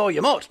 Zion, Lo,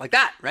 Yemot. Like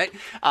that, right?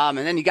 And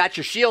then you got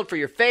your shield for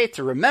your faith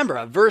to remember,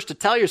 a verse to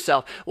tell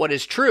yourself what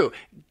is true.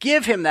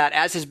 Give him that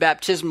as his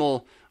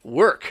baptismal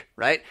work,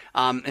 right?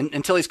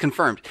 Until he's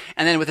confirmed.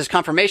 And then with his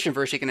confirmation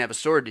verse, he can have a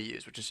sword to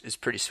use, which is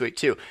pretty sweet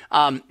too.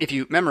 If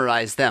you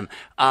memorize them.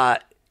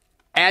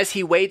 As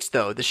he waits,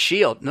 though, the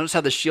shield, notice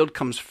how the shield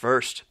comes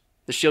first.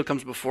 The shield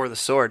comes before the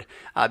sword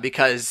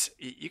because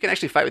you can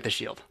actually fight with the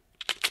shield.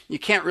 You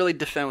can't really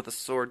defend with a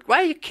sword.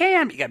 Well, you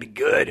can, but you got to be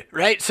good,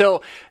 right?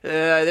 So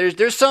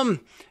there's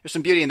some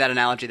beauty in that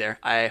analogy there.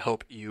 I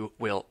hope you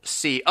will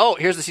see. Oh,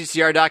 here's the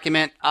CCR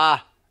document.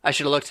 I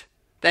should have looked.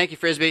 Thank you,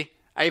 Frisbee.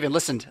 I even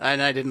listened,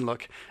 and I didn't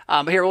look.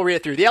 But here, we'll read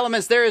it through. The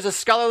elements, there is a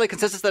scholarly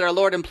consensus that our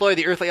Lord employed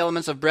the earthly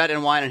elements of bread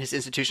and wine in his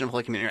institution of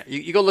Holy Communion.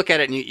 You go look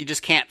at it, and you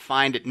just can't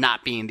find it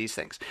not being these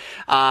things.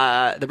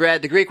 The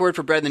bread, the Greek word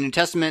for bread in the New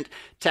Testament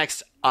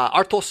text,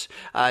 artos,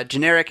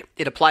 generic.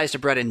 It applies to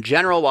bread in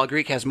general, while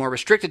Greek has more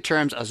restricted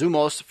terms,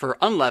 azumos, for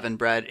unleavened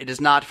bread. It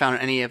is not found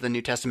in any of the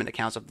New Testament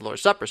accounts of the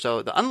Lord's Supper.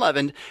 So the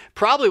unleavened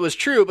probably was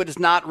true, but is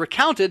not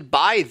recounted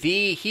by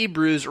the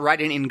Hebrews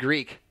writing in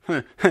Greek.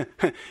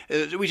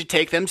 We should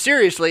take them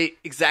seriously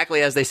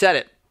exactly as they said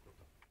it.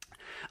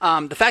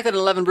 The fact that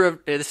unleavened bread,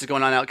 this is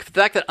going on now, the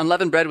fact that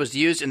unleavened bread was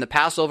used in the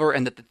Passover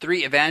and that the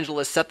three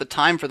evangelists set the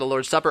time for the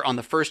Lord's Supper on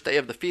the first day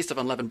of the Feast of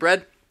Unleavened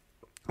Bread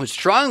would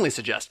strongly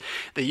suggest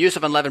the use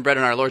of unleavened bread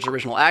in our Lord's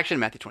original action,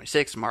 Matthew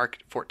 26, Mark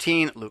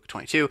 14, Luke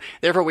 22.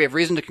 Therefore, we have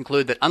reason to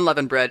conclude that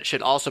unleavened bread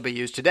should also be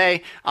used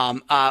today.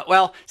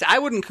 Well, I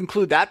wouldn't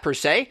conclude that per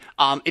se.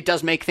 It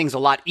does make things a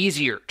lot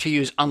easier to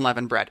use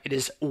unleavened bread. It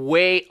is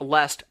way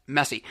less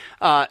messy.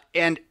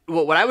 And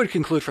what I would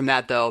conclude from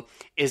that, though,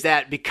 is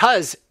that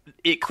because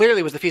it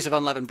clearly was the Feast of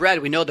Unleavened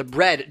Bread, we know the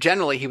bread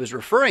generally he was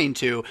referring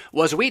to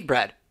was wheat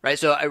bread. Right,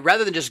 so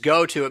rather than just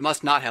go to it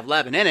must not have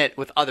leaven in it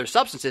with other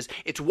substances,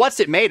 it's what's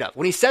it made of.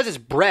 When he says it's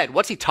bread,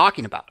 what's he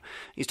talking about?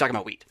 He's talking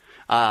about wheat.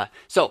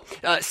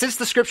 Since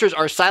the scriptures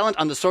are silent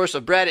on the source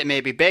of bread, it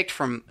may be baked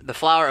from the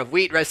flour of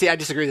wheat. Right? See, I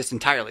disagree with this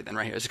entirely then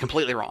right here. This is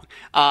completely wrong.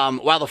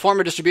 While the form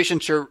of distribution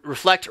should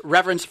reflect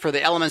reverence for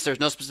the elements,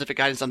 there's no specific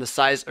guidance on the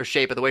size or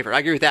shape of the wafer. I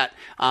agree with that.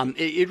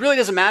 It really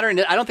doesn't matter,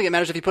 and I don't think it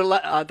matters if you put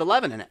the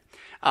leaven in it.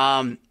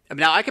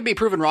 Now, I could be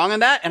proven wrong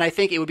on that, and I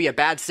think it would be a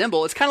bad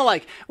symbol. It's kind of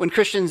like when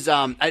Christians,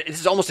 this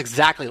is almost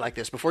exactly like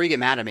this, before you get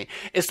mad at me.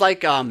 It's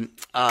like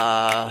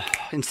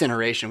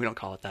incineration. We don't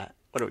call it that.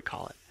 What do we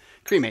call it?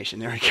 Cremation.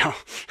 There we go.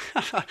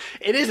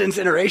 It is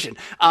incineration.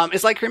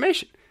 It's like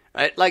cremation,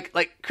 right?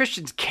 Like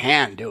Christians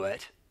can do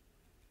it.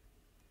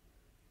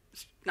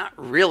 It's not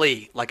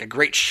really like a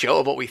great show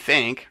of what we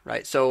think,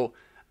 right? So,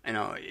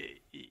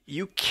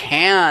 you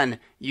can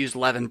use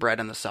leavened bread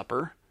in the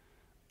supper.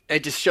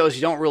 It just shows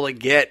you don't really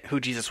get who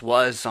Jesus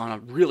was on a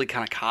really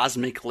kind of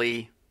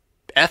cosmically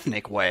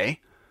ethnic way.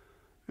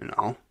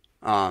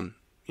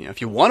 If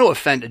you want to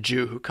offend a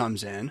Jew who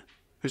comes in,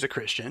 who's a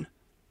Christian,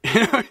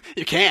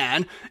 you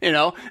can,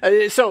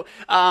 So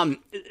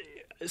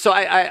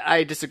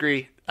I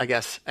disagree, I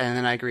guess, and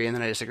then I agree, and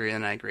then I disagree,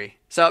 and then I agree.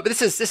 So, but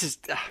this is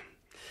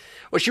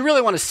what you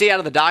really want to see out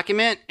of the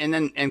document,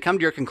 and come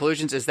to your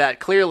conclusions is that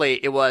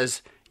clearly it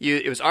was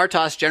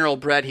artos, general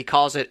bread, he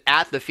calls it,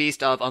 at the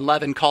feast of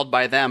unleavened, called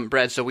by them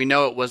bread. So we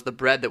know it was the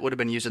bread that would have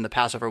been used in the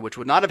Passover, which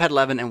would not have had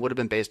leaven and would have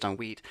been based on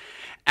wheat.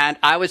 And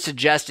I would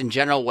suggest in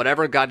general,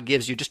 whatever God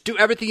gives you, just do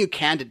everything you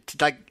can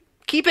to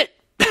keep it.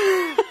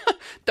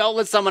 Don't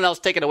let someone else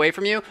take it away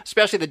from you,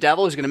 especially the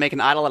devil who's going to make an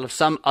idol out of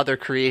some other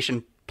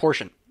creation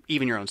portion,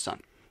 even your own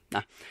son.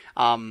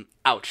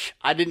 Ouch.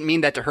 I didn't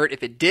mean that to hurt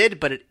if it did,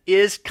 but it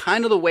is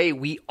kind of the way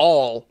we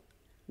all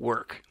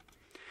work.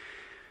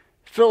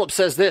 Philip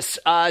says this,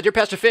 Dear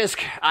Pastor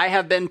Fisk, I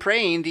have been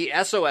praying the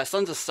SOS,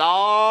 Sons of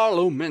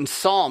Solomon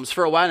Psalms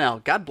for a while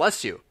now. God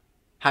bless you.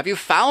 Have you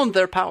found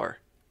their power?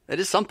 It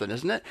is something,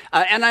 isn't it?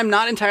 And I'm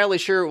not entirely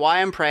sure what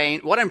I'm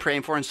praying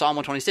for in Psalm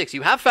 126.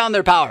 You have found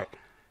their power,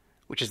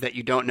 which is that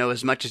you don't know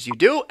as much as you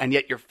do, and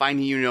yet you're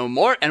finding you know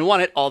more and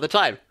want it all the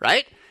time,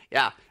 right?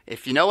 Yeah.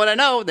 If you know what I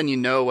know, then you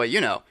know what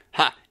you know.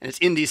 Ha! And it's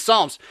in these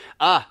Psalms.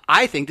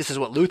 I think this is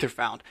what Luther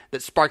found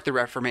that sparked the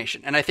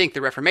Reformation. And I think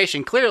the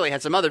Reformation clearly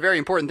had some other very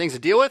important things to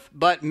deal with,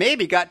 but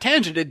maybe got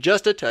tangented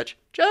just a touch.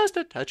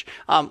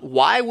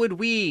 Why would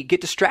we get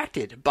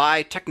distracted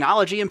by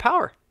technology and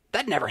power?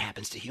 That never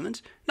happens to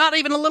humans. Not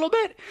even a little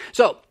bit.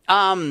 So,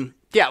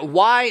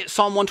 why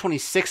Psalm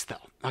 126 though?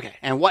 Okay,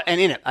 and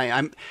in it,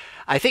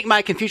 I think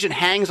my confusion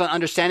hangs on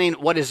understanding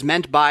what is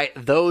meant by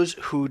those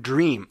who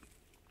dream.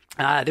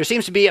 There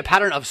seems to be a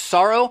pattern of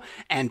sorrow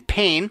and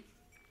pain.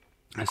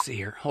 Let's see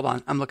here. Hold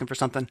on. I'm looking for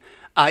something.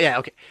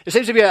 Okay. There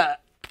seems to be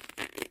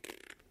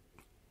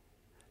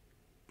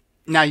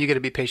Now you got to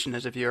be patient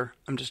as a viewer.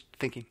 I'm just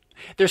thinking.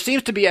 There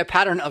seems to be a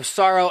pattern of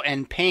sorrow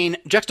and pain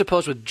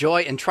juxtaposed with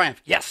joy and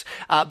triumph. Yes,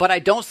 but I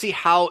don't see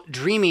how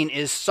dreaming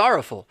is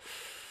sorrowful.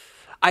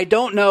 I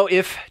don't know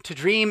if to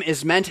dream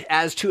is meant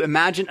as to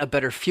imagine a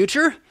better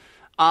future.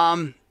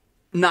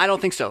 No, I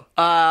don't think so.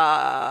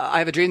 I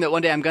have a dream that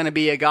one day I'm going to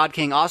be a God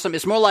King awesome.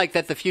 It's more like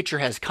that the future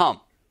has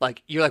come.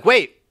 Like, you're like,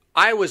 wait,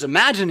 I was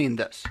imagining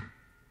this.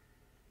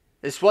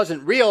 This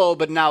wasn't real,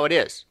 but now it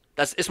is.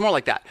 It's more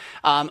like that.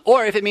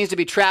 Or if it means to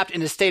be trapped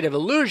in a state of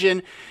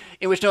illusion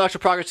in which no actual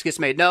progress gets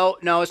made. No,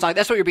 it's not.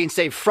 That's what you're being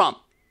saved from.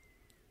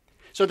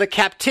 So the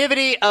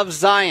captivity of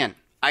Zion,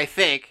 I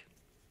think,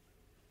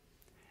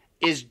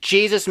 is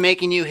Jesus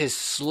making you his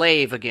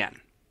slave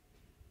again.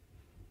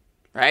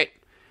 Right?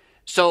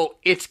 So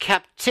it's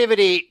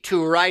captivity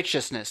to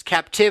righteousness,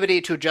 captivity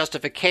to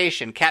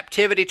justification,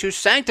 captivity to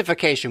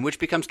sanctification, which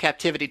becomes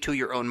captivity to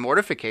your own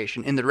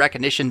mortification in the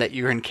recognition that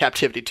you're in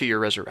captivity to your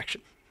resurrection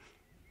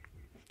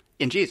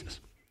in Jesus.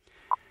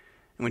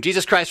 And when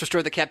Jesus Christ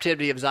restored the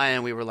captivity of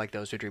Zion, we were like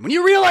those who dream. When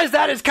you realize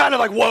that, it's kind of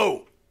like,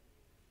 whoa,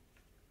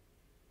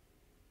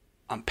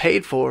 I'm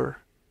paid for.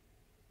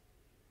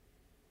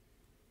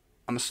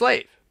 I'm a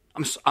slave.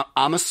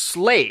 I'm a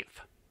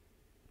slave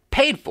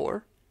paid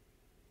for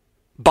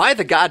by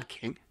the God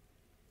King,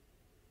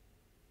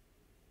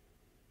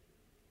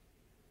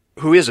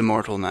 who is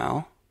immortal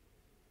now,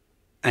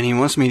 and he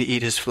wants me to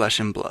eat his flesh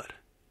and blood.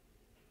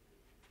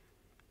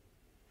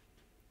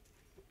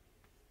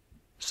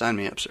 Sign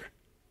me up, sir.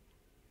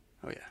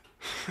 Oh,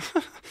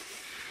 yeah.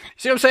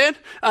 See what I'm saying?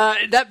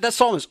 That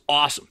psalm is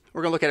awesome.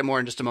 We're going to look at it more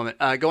in just a moment.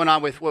 Going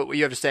on with what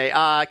you have to say.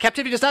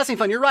 Captivity does not seem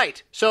fun. You're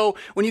right. So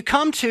when you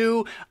come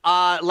to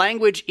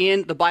language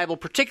in the Bible,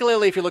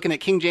 particularly if you're looking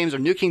at King James or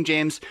New King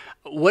James,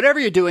 whatever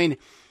you're doing,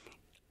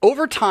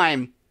 over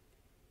time,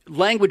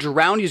 language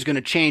around you is going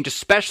to change,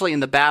 especially in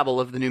the babble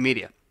of the new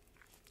media.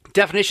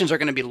 Definitions are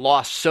going to be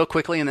lost so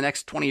quickly in the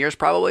next 20 years,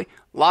 probably.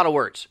 A lot of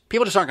words.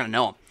 People just aren't going to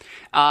know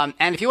them.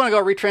 And if you want to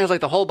go retranslate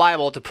the whole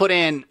Bible to put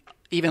in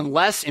even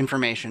less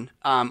information,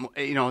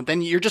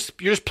 then you're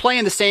just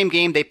playing the same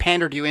game they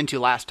pandered you into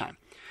last time.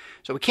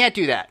 So we can't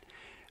do that.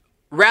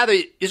 Rather,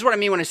 this is what I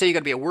mean when I say you got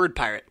to be a word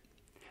pirate.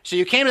 So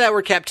you came to that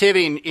word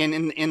captivity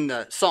in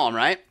the psalm,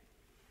 right?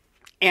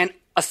 And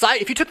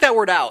if you took that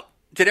word out,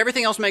 did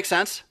everything else make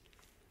sense?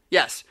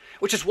 Yes.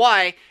 Which is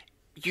why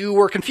you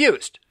were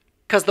confused,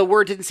 because the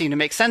word didn't seem to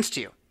make sense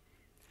to you.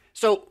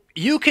 So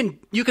you can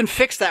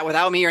fix that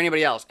without me or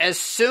anybody else. As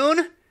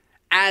soon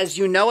as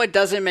you know it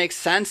doesn't make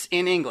sense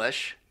in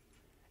English,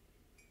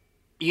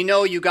 you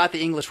know you got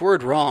the English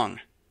word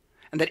wrong.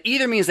 And that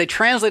either means they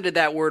translated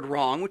that word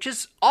wrong, which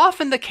is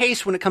often the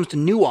case when it comes to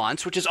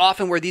nuance, which is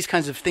often where these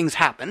kinds of things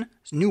happen.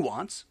 It's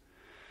nuance.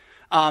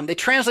 They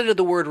translated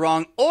the word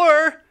wrong,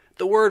 or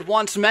the word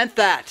once meant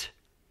that,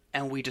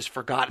 and we just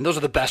forgot. And those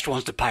are the best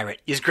ones to pirate.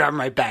 You just grab them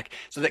right back.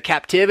 So the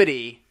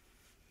captivity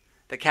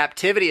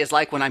is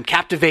like when I'm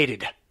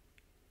captivated.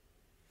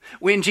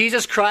 When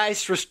Jesus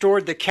Christ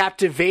restored the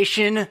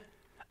captivation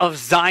of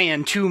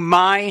Zion to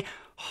my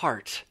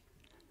heart,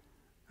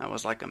 I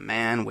was like a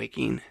man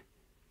waking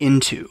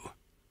into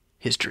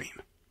his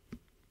dream.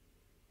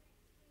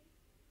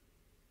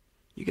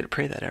 You got to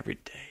pray that every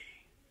day.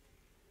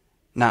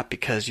 Not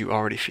because you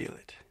already feel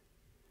it,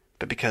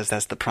 but because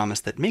that's the promise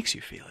that makes you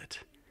feel it.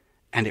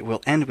 And it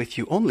will end with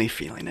you only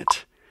feeling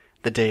it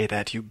the day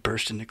that you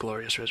burst into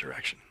glorious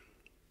resurrection.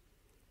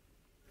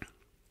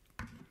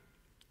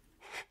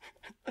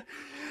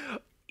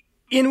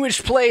 In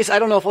which place, I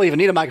don't know if I'll even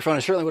need a microphone. I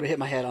certainly would have hit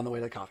my head on the way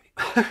to the coffee.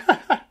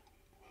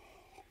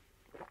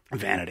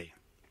 Vanity.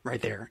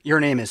 Right there. Your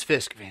name is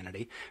Fisk,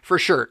 vanity. For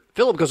sure.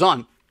 Philip goes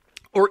on.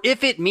 Or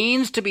if it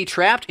means to be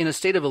trapped in a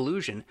state of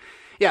illusion.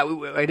 Yeah,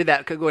 I did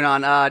that going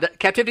on.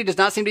 Captivity does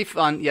not seem to be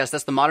fun. Yes,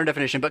 that's the modern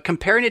definition. But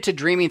comparing it to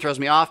dreaming throws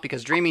me off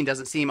because dreaming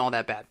doesn't seem all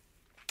that bad.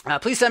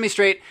 Please set me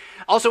straight.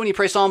 Also, when you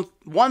pray Psalm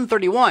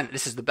 131,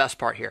 this is the best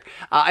part here.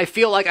 I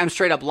feel like I'm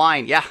straight up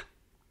lying. Yeah.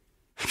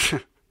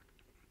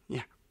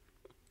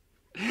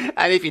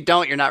 And if you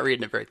don't, you're not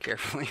reading it very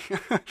carefully.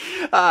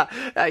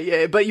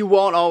 Yeah, but you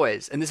won't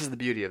always. And this is the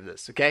beauty of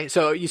this, okay?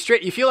 So you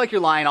feel like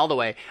you're lying all the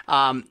way.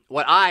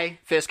 What I,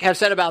 Fisk, have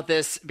said about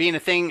this being a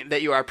thing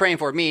that you are praying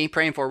for,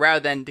 rather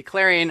than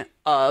declaring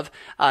of,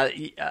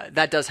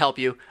 that does help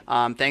you.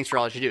 Thanks for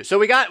all that you do. So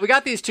we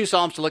got these two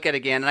Psalms to look at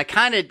again, and I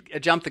kind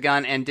of jumped the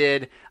gun and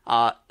did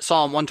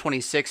Psalm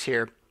 126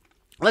 here.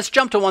 Let's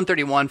jump to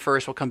 131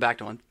 first. We'll come back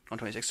to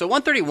 126. So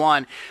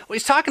 131, well,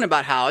 he's talking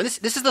about how, and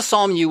this is the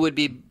psalm you would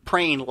be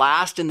praying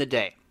last in the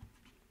day.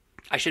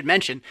 I should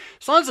mention,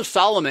 Sons of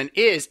Solomon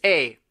is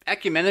a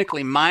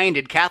ecumenically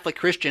minded Catholic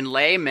Christian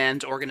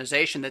laymen's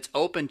organization that's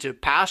open to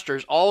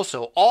pastors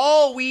also.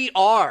 All we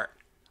are,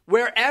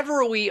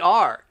 wherever we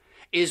are,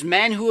 is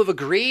men who have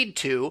agreed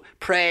to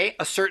pray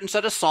a certain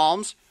set of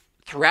psalms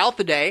throughout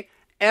the day,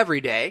 every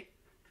day,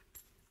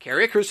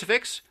 carry a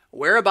crucifix,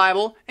 wear a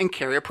Bible, and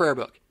carry a prayer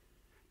book.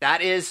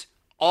 That is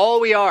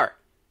all we are.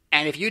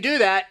 And if you do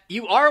that,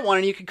 you are one,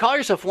 and you can call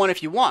yourself one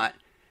if you want.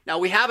 Now,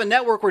 we have a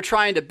network we're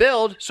trying to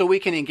build so we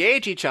can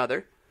engage each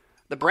other.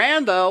 The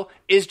brand, though,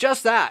 is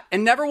just that,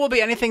 and never will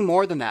be anything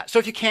more than that. So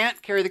if you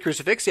can't carry the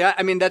crucifix, yeah,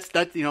 I mean, that's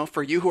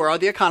for you who are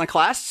the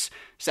iconoclasts,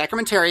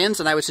 sacramentarians,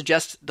 and I would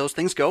suggest those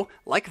things go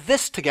like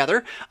this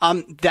together.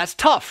 That's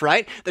tough,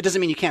 right? That doesn't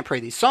mean you can't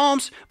pray these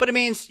psalms, but it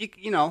means,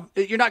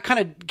 you're not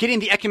kind of getting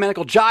the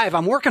ecumenical jive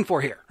I'm working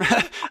for here.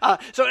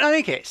 So in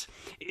any case,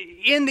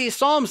 in these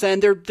psalms,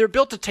 then, they're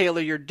built to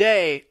tailor your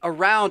day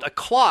around a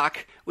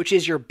clock, which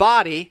is your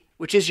body,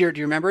 which is do you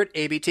remember it?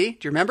 ABT?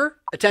 Do you remember?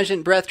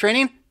 Attention, breath,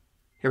 training.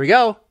 Here we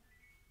go.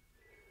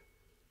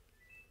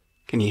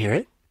 Can you hear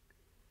it?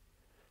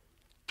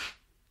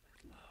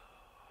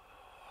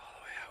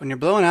 When you're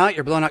blowing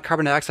out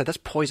carbon dioxide. That's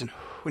poison.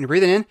 When you're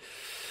breathing in,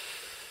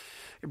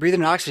 you're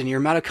breathing in oxygen. Your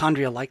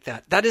mitochondria like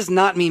that. That is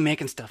not me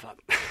making stuff up.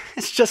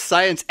 It's just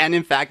science. And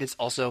in fact, it's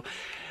also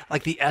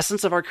like the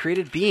essence of our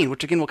created being,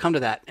 which again, we'll come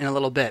to that in a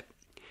little bit.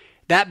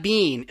 That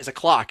being is a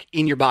clock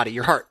in your body,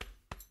 your heart,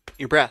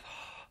 your breath.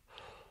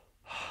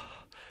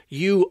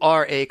 You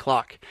are a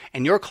clock,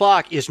 and your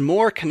clock is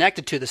more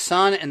connected to the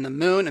sun and the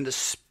moon and the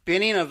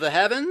spinning of the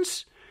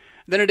heavens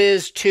than it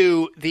is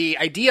to the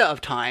idea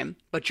of time,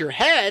 but your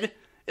head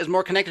is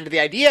more connected to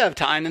the idea of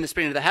time than the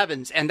spinning of the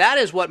heavens, and that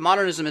is what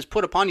modernism has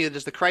put upon you. That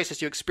is the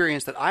crisis you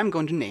experience that I'm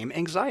going to name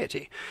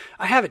anxiety.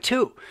 I have it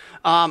too.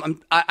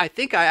 I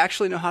think I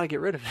actually know how to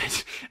get rid of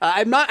it.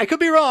 I could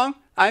be wrong.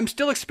 I'm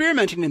still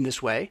experimenting in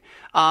this way,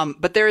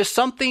 but there is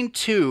something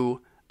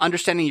to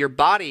understanding your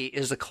body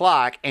is a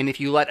clock, and if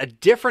you let a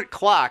different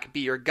clock be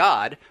your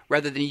God,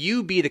 rather than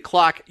you be the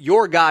clock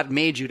your God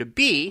made you to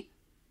be,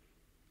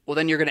 well,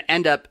 then you're going to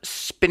end up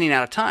spinning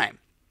out of time.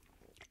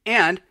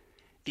 And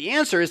the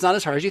answer is not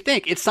as hard as you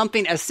think. It's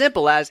something as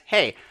simple as,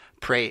 hey,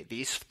 pray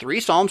these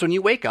 3 psalms when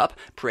you wake up,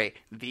 pray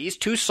these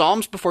 2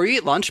 psalms before you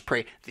eat lunch,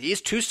 pray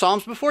these 2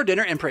 psalms before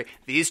dinner, and pray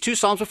these 2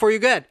 psalms before you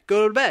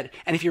go to bed.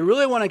 And if you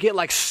really want to get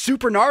like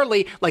super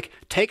gnarly, like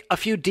take a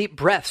few deep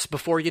breaths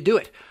before you do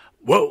it.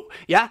 Whoa,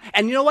 yeah?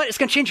 And you know what? It's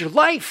going to change your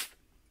life.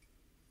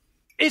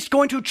 It's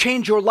going to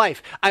change your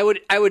life.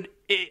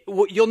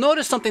 You'll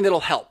notice something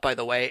that'll help, by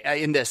the way,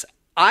 in this.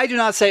 I do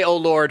not say, oh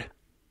Lord,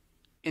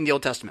 in the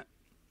Old Testament.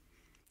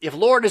 If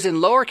Lord is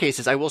in lower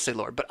cases, I will say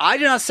Lord. But I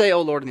do not say,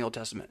 oh Lord, in the Old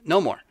Testament. No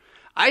more.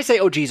 I say,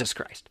 oh Jesus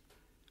Christ.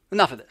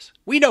 Enough of this.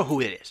 We know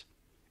who it is.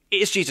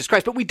 It's Jesus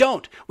Christ, but we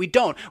don't. We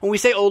don't. When we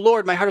say, oh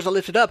Lord, my heart is not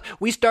lifted up,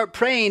 we start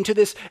praying to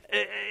this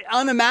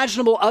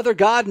unimaginable other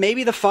God,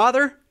 maybe the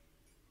Father.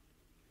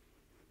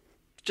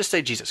 Just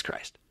say Jesus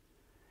Christ.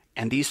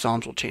 And these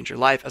psalms will change your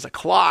life as a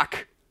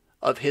clock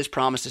of his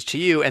promises to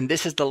you. And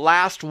this is the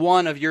last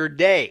one of your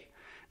day.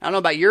 I don't know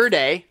about your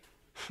day.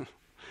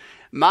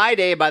 My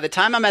day, by the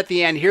time I'm at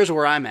the end, here's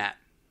where I'm at.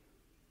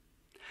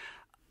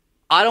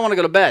 I don't want to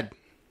go to bed.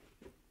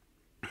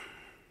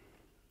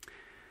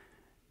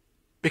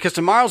 Because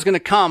tomorrow's going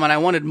to come and I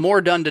wanted more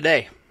done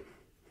today.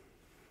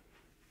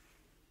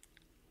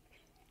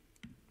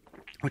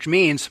 Which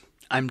means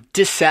I'm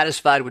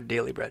dissatisfied with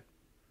daily bread.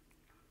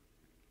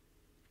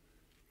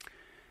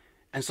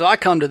 And so I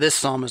come to this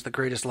psalm as the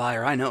greatest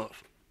liar I know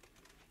of.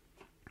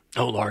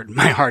 Oh Lord,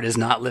 my heart is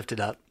not lifted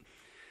up.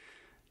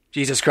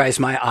 Jesus Christ,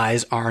 my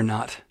eyes are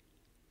not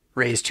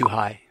raised too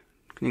high.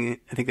 I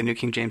think the New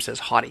King James says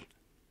haughty.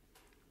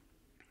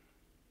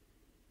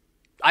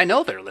 I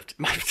know they're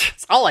lifted.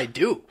 All I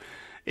do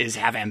is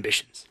have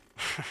ambitions.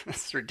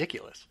 It's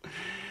ridiculous.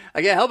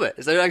 I can't help it.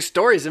 They're like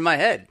stories in my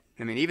head.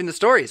 I mean, even the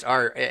stories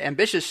are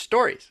ambitious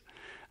stories.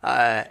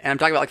 And I'm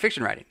talking about like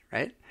fiction writing,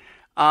 right?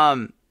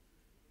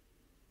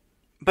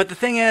 But the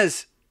thing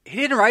is, he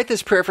didn't write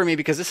this prayer for me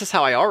because this is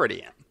how I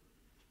already am.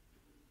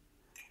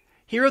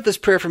 He wrote this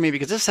prayer for me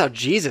because this is how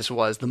Jesus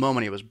was the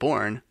moment he was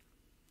born.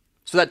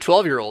 So that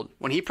 12-year-old,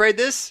 when he prayed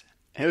this,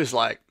 it was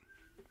like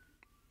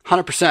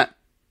 100%.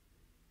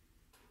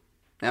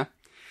 Yeah?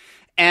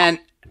 And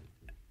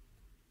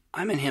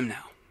I'm in him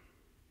now.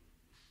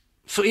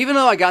 So even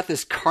though I got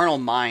this carnal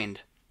mind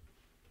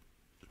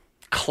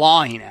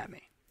clawing at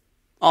me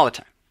all the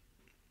time,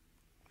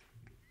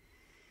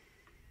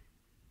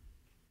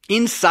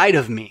 inside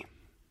of me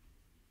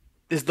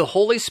is the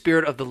Holy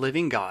Spirit of the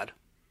living God,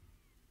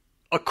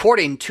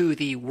 according to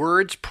the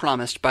words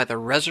promised by the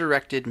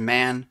resurrected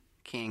man,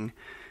 King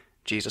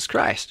Jesus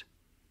Christ,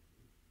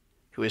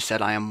 who has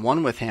said, I am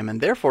one with him, and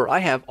therefore I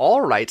have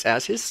all rights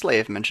as his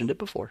slave, mentioned it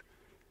before,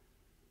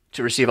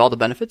 to receive all the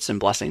benefits and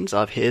blessings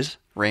of his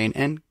reign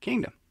and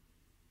kingdom,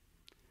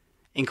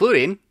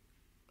 including,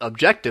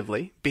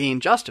 objectively, being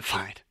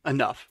justified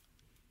enough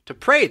to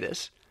pray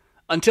this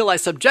until I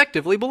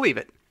subjectively believe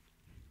it.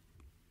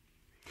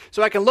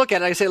 So I can look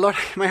at it, I say, Lord,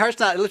 my heart's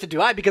not lifted too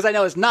high because I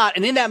know it's not.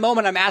 And in that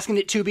moment, I'm asking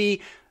it to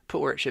be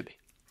put where it should be.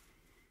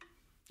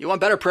 You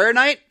want better prayer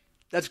night?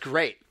 That's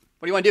great.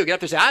 What do you want to do? Get up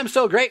there and say, I'm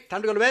so great.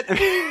 Time to go to bed?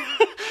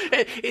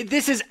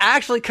 This is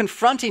actually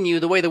confronting you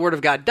the way the Word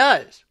of God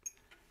does.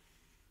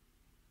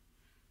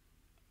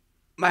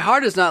 My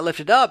heart is not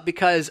lifted up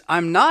because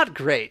I'm not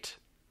great.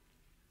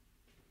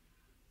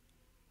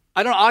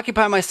 I don't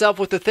occupy myself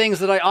with the things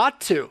that I ought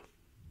to.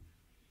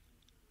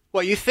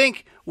 What, you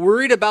think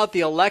worried about the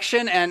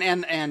election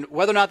and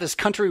whether or not this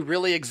country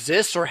really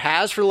exists or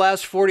has for the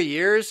last 40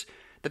 years,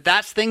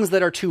 that's things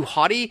that are too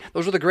haughty?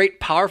 Those are the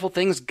great, powerful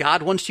things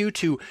God wants you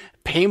to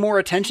pay more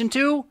attention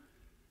to?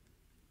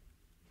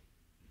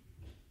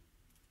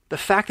 The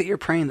fact that you're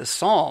praying the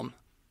psalm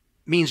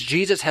means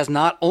Jesus has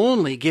not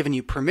only given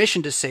you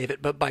permission to say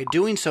it, but by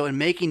doing so and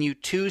making you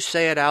to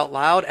say it out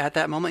loud, at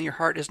that moment your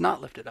heart is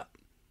not lifted up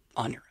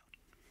on your own.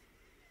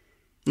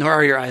 Nor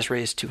are your eyes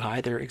raised too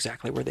high. They're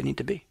exactly where they need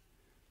to be.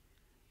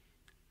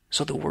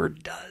 So the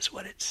Word does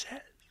what it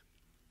says.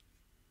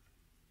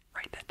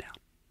 Write that down.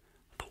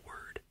 The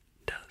Word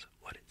does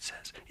what it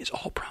says. It's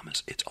all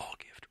promise. It's all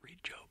gift. Read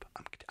Job.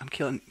 I'm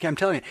telling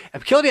you.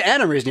 I'm killing you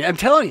and I'm raising you. I'm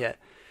telling you.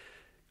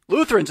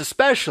 Lutherans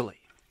especially.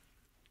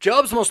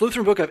 Job's the most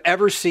Lutheran book I've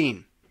ever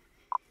seen.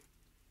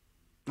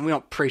 And we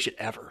don't preach it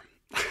ever.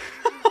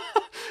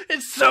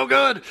 It's so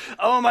good.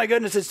 Oh my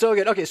goodness, it's so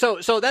good. Okay, so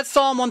that's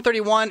Psalm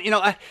 131.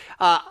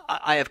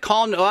 I have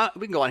calmed.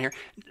 We can go on here.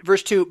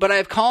 Verse 2. But I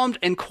have calmed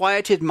and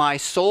quieted my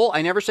soul.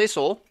 I never say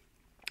soul.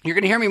 You're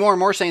going to hear me more and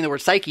more saying the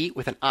word psyche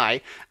with an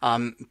I,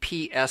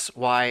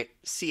 P-S-Y-C-H-I,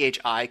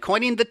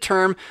 coining the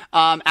term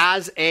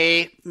as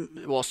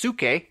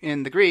suke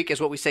in the Greek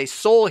is what we say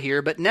soul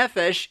here, but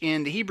nephesh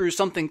in the Hebrew is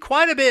something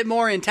quite a bit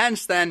more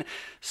intense than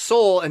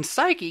soul, and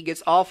psyche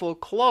gets awful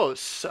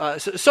close.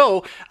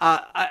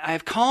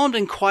 I've calmed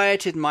and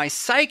quieted my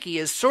psyche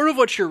is sort of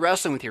what you're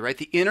wrestling with here, right?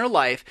 The inner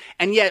life,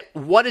 and yet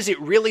what is it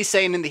really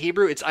saying in the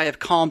Hebrew? It's I have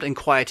calmed and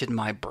quieted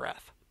my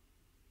breath.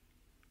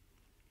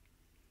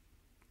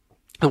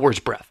 The word's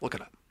breath. Look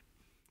it up.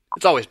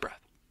 It's always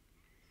breath.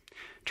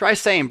 Try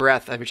saying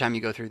breath every time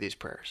you go through these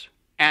prayers.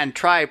 And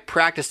try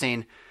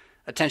practicing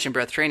attention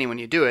breath training when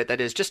you do it. That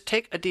is, just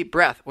take a deep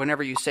breath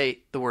whenever you say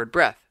the word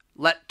breath.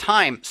 Let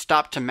time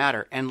stop to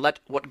matter and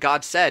let what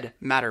God said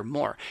matter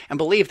more. And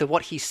believe that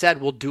what he said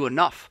will do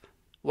enough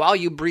while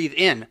you breathe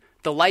in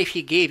the life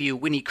he gave you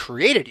when he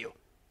created you.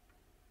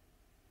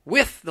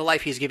 With the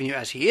life he's given you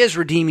as he is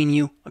redeeming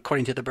you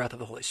according to the breath of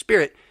the Holy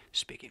Spirit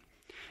speaking.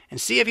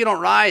 And see if you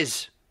don't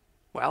rise,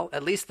 well,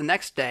 at least the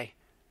next day,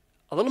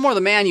 a little more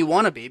the man you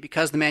want to be,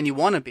 because the man you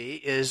want to be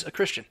is a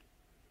Christian.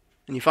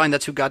 And you find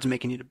that's who God's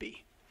making you to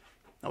be.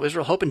 Now,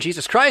 Israel, hope in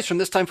Jesus Christ from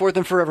this time forth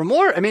and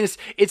forevermore. I mean,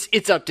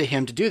 it's up to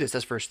him to do this.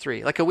 That's verse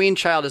 3. Like a weaned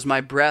child is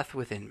my breath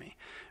within me.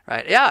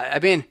 Right? Yeah, I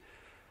mean,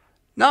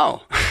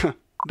 no.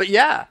 But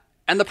yeah,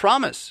 and the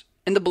promise,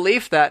 and the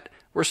belief that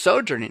we're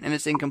sojourning and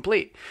it's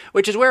incomplete,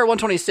 which is where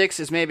 126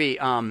 is maybe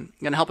going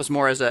to help us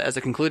more as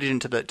a conclusion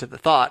to the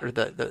thought or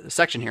the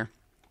section here.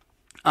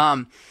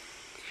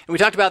 And we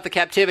talked about the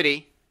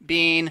captivity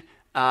being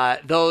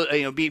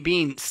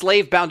being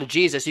slave bound to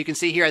Jesus. You can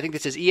see here, I think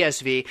this is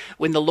ESV,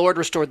 when the Lord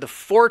restored the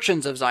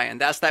fortunes of Zion.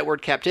 That's that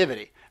word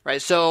captivity,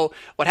 right? So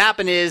what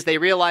happened is they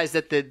realized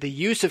that the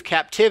use of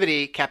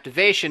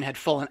captivation had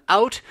fallen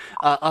out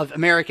of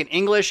American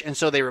English, and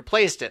so they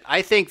replaced it.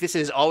 I think this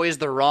is always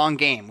the wrong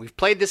game. We've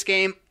played this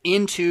game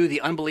into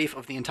the unbelief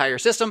of the entire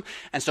system,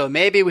 and so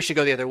maybe we should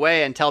go the other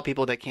way and tell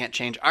people they can't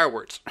change our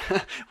words.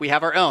 We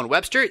have our own.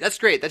 Webster, that's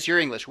great. That's your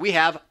English. We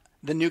have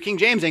the New King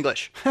James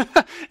English.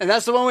 And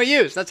that's the one we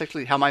use. That's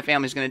actually how my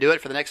family's going to do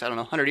it for the next,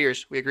 100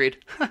 years. We agreed.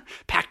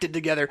 Packed it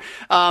together.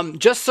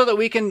 Just so that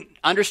we can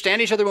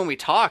understand each other when we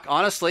talk,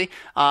 honestly.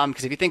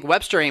 Because if you think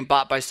Webster ain't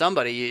bought by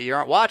somebody, you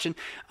aren't watching.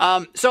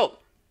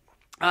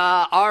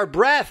 Our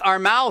breath, our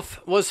mouth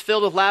was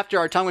filled with laughter.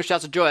 Our tongue with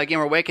shouts of joy. Again,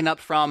 we're waking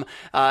up from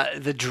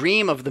the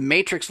dream of the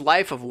Matrix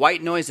life of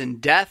white noise and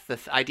death. The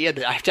idea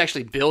that I have to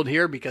actually build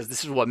here because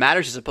this is what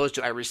matters, as opposed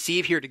to I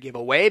receive here to give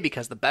away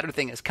because the better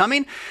thing is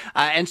coming.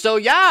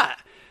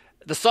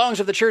 The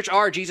songs of the church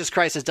are Jesus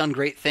Christ has done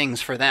great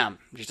things for them.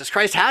 Jesus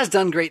Christ has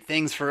done great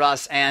things for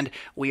us, and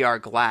we are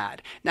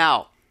glad.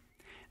 Now,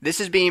 this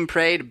is being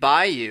prayed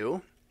by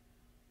you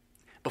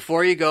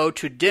before you go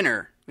to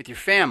dinner with your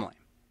family.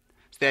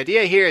 The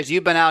idea here is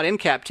you've been out in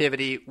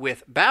captivity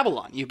with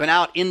Babylon. You've been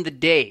out in the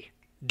day,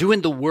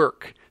 doing the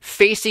work,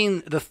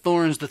 facing the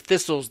thorns, the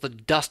thistles, the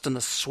dust and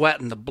the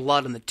sweat and the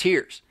blood and the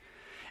tears.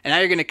 And now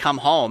you're going to come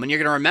home, and you're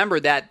going to remember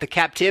that the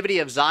captivity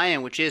of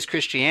Zion, which is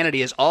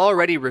Christianity, is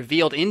already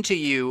revealed into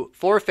you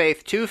for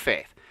faith to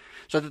faith.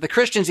 So that the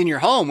Christians in your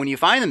home, when you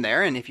find them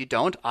there, and if you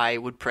don't, I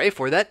would pray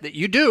for that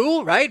you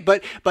do, right?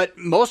 But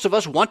most of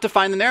us want to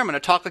find them there. I'm going to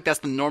talk like that's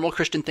the normal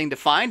Christian thing to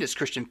find, is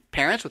Christian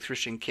parents with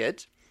Christian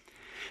kids.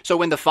 So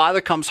when the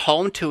father comes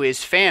home to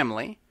his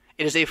family,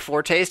 it is a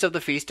foretaste of the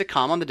feast to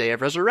come on the day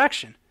of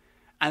resurrection.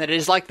 And it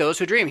is like those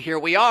who dream. Here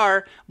we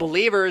are,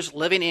 believers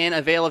living in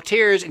a veil of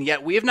tears, and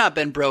yet we have not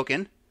been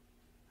broken.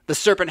 The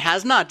serpent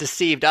has not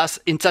deceived us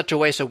in such a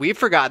way so we've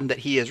forgotten that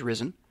he is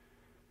risen.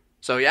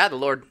 So yeah, the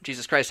Lord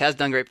Jesus Christ has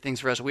done great things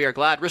for us. We are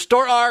glad.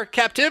 Restore our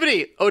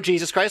captivity, O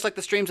Jesus Christ, like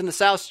the streams in the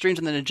south, streams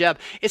in the Negeb.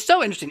 It's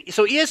so interesting.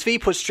 So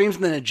ESV puts streams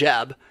in the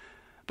Negeb,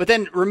 but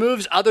then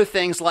removes other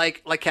things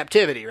like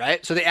captivity,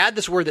 right? So they add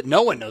this word that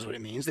no one knows what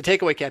it means. They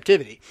take away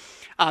captivity.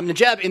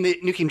 Negeb in the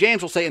New King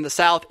James will say in the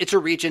south, it's a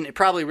region. It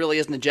probably really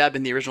is Negeb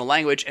in the original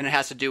language, and it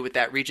has to do with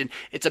that region.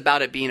 It's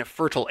about it being a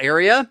fertile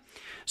area.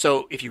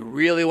 So if you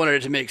really wanted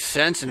it to make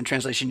sense in a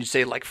translation, you'd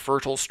say like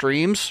fertile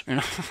streams.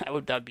 That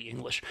would be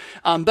English.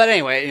 But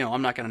anyway,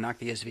 I'm not going to knock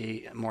the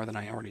ESV more than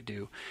I already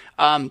do.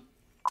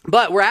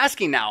 But we're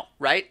asking now,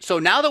 right? So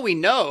now that we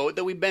know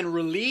that we've been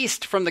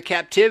released from the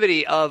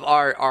captivity of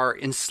our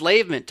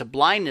enslavement to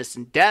blindness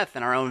and death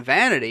and our own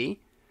vanity,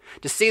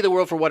 to see the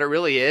world for what it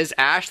really is,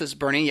 ash that's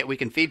burning, yet we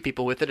can feed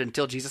people with it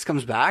until Jesus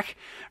comes back,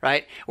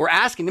 right? We're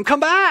asking them, come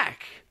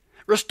back.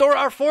 Restore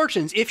our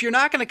fortunes. If you're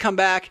not going to come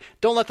back,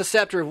 don't let the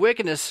scepter of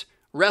wickedness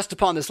rest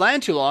upon this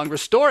land too long.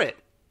 Restore it.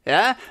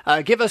 Yeah?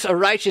 Give us a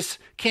righteous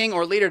king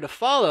or leader to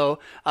follow.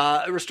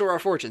 Restore our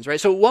fortunes, right?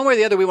 So one way or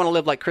the other, we want to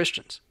live like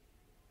Christians.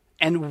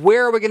 And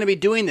where are we going to be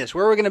doing this?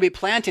 Where are we going to be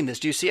planting this?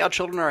 Do you see how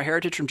children are a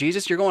heritage from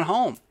Jesus? You're going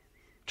home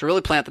to really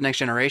plant the next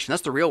generation.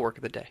 That's the real work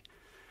of the day.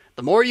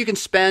 The more you can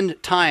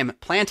spend time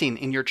planting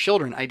in your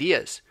children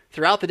ideas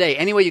throughout the day,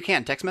 any way you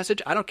can, text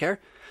message, I don't care.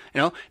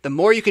 The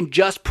more you can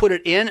just put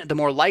it in, the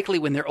more likely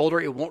when they're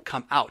older, it won't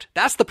come out.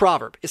 That's the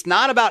proverb. It's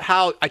not about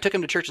how I took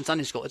them to church and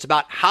Sunday school. It's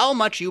about how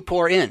much you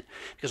pour in,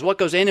 because what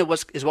goes in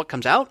is what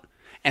comes out,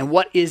 and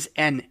what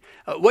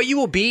you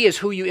will be is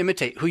who you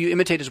imitate. Who you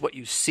imitate is what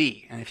you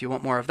see. And if you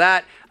want more of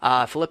that,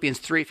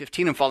 Philippians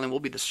 3:15 and following will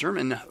be the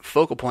sermon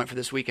focal point for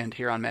this weekend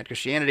here on Mad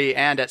Christianity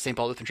and at St.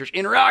 Paul Lutheran Church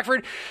in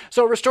Rockford.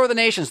 So restore the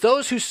nations.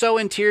 Those who sow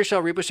in tears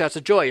shall reap with shouts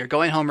of joy. You're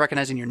going home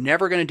recognizing you're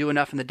never going to do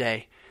enough in the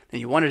day than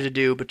you wanted to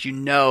do, but you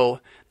know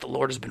the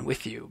Lord has been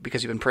with you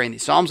because you've been praying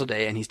these Psalms all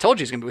day, and he's told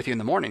you he's going to be with you in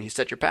the morning. He's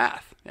set your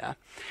path. Yeah.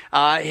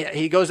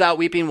 He goes out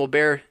weeping, will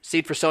bear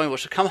seed for sowing, will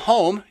come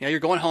home. You're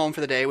going home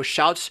for the day with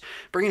shouts,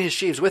 bringing his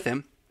sheaves with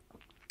him.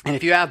 And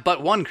if you have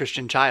but one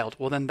Christian child,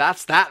 well, then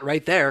that's that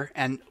right there.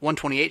 And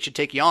 128 should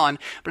take you on.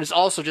 But it's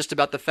also just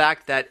about the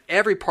fact that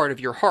every part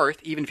of your hearth,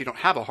 even if you don't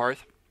have a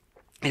hearth,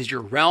 is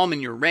your realm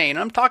and your reign.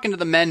 I'm talking to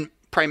the men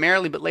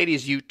primarily, but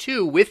ladies, you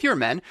too, with your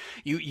men.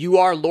 You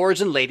are lords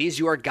and ladies.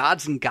 You are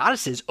gods and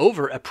goddesses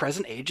over a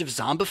present age of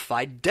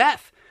zombified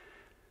death.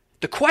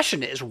 The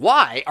question is,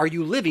 why are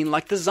you living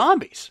like the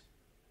zombies?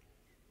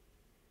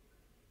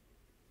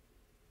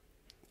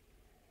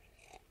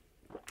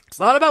 It's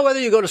not about whether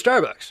you go to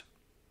Starbucks.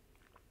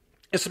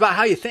 It's about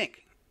how you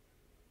think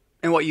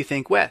and what you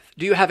think with.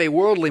 Do you have a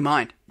worldly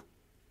mind?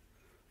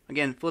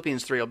 Again,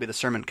 Philippians 3 will be the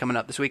sermon coming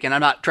up this weekend. I'm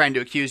not trying to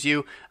accuse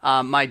you,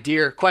 my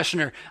dear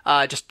questioner,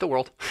 just the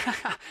world.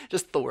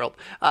 Just the world.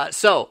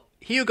 So,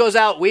 he who goes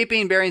out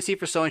weeping, bearing seed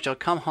for sowing, shall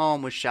come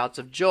home with shouts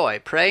of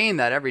joy, praying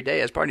that every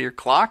day as part of your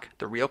clock,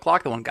 the real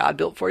clock, the one God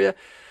built for you, it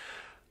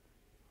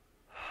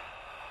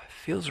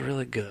feels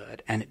really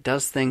good. And it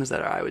does things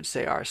that I would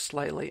say are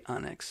slightly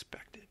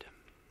unexpected.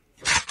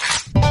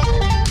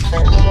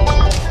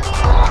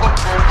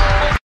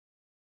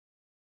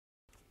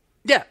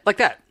 Yeah, like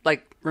that.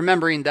 Like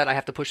remembering that I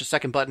have to push a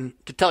second button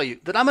to tell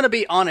you that I'm going to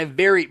be on a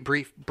very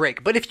brief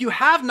break. But if you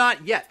have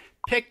not yet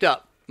picked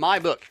up my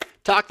book,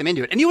 Talk Them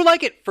Into It, and you would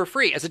like it for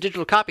free as a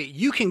digital copy,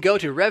 you can go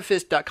to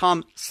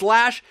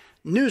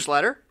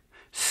revfist.com/newsletter,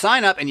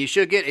 sign up, and you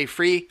should get a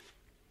free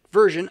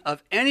version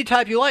of any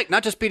type you like,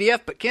 not just PDF,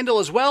 but Kindle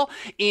as well,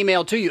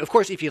 emailed to you. Of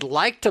course, if you'd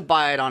like to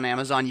buy it on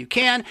Amazon, you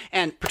can,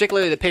 and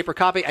particularly the paper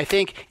copy, I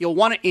think you'll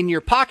want it in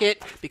your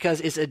pocket because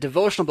it's a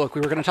devotional book.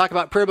 We were going to talk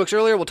about prayer books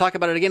earlier. We'll talk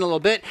about it again in a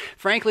little bit.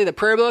 Frankly, the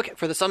prayer book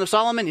for the Son of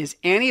Solomon is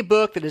any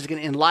book that is going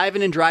to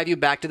enliven and drive you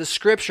back to the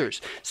scriptures.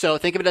 So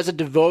think of it as a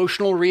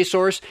devotional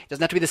resource. It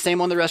doesn't have to be the same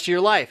one the rest of your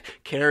life.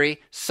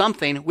 Carry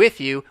something with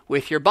you,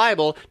 with your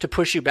Bible, to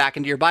push you back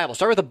into your Bible.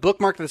 Start with a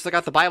bookmark that's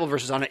got the Bible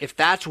verses on it. If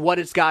that's what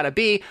it's got to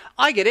be,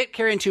 I get it.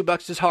 Carrying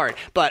 $2 is hard,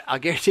 but I'll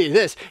guarantee you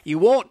this, you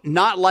won't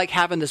not like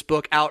having this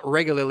book out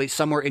regularly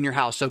somewhere in your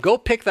house. So go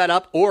pick that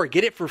up or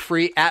get it for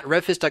free at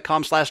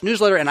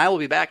revfist.com/newsletter, and I will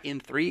be back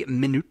in 3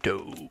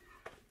 minutos.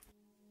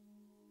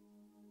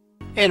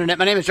 Hey, Internet,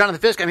 my name is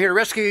Jonathan Fisk. I'm here to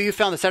rescue you. You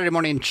found the Saturday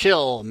morning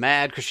chill.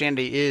 Mad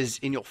Christianity is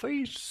in your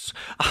face.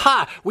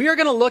 Aha! We are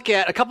going to look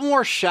at a couple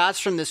more shots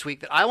from this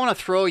week that I want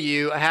to throw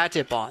you a hat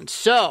tip on.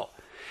 So,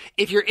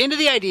 if you're into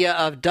the idea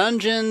of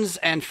Dungeons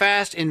and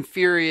Fast and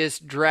Furious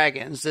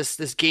Dragons,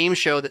 this game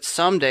show that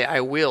someday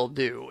I will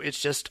do, it's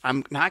just,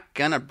 I'm not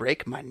going to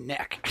break my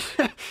neck.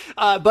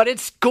 But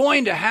it's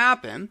going to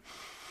happen.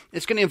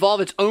 It's going to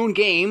involve its own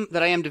game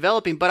that I am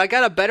developing, but I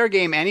got a better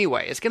game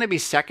anyway. It's going to be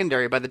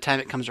secondary by the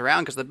time it comes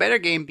around because the better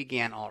game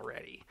began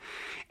already.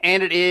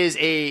 And it is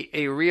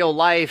a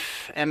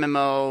real-life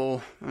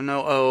MMO,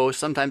 no O,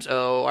 sometimes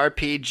O,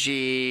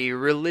 RPG,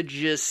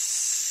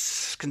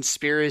 religious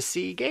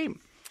conspiracy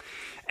game.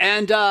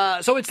 And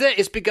so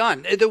it's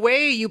begun. The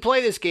way you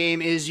play this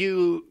game is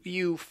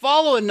you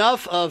follow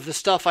enough of the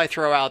stuff I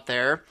throw out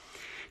there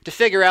to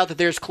figure out that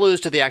there's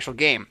clues to the actual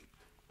game.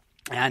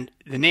 And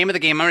the name of the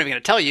game I'm not even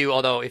going to tell you,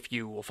 although if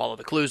you will follow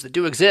the clues that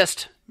do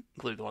exist,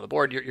 including the one on the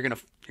board, you're going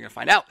to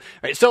find out.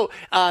 Right? So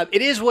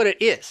it is what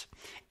it is.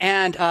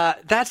 And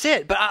that's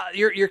it. But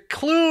your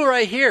clue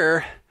right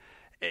here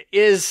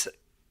is,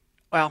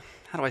 well,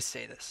 how do I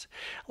say this?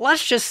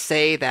 Let's just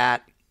say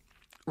that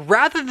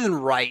rather than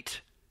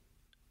write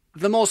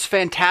the most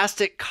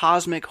fantastic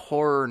cosmic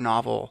horror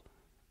novel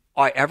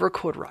I ever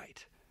could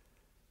write,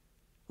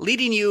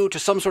 leading you to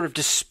some sort of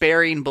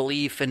despairing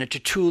belief in a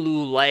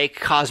Cthulhu-like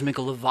cosmic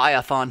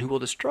leviathan who will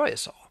destroy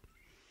us all,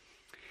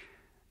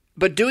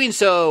 but doing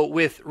so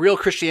with real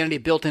Christianity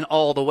built in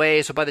all the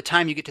way, so by the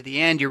time you get to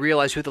the end, you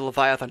realize who the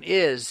Leviathan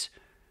is,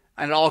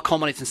 and it all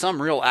culminates in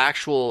some real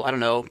actual, I don't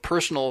know,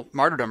 personal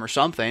martyrdom or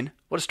something.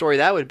 What a story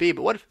that would be.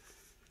 But what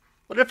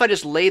if I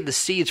just laid the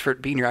seeds for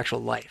it being your actual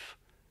life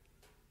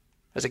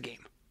as a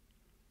game?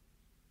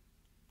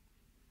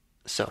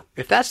 So,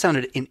 if that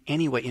sounded in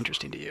any way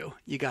interesting to you,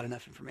 you got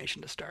enough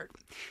information to start.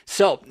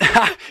 So,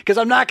 because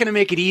I'm not going to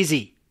make it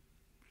easy.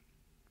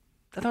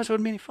 Otherwise it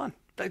wouldn't be any fun.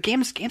 But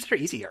games that are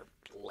easy are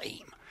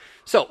lame.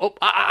 So,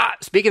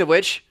 speaking of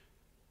which,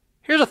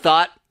 here's a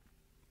thought.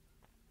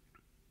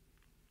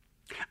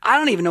 I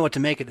don't even know what to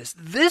make of this.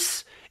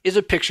 This is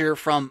a picture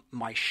from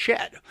my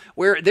shed,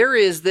 where there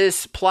is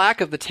this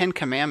plaque of the Ten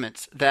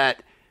Commandments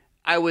that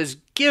I was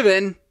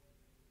given.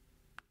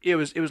 It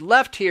was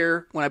left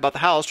here when I bought the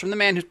house from the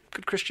man who's a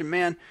good Christian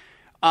man.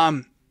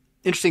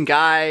 Interesting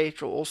guy,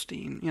 Joel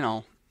Osteen, you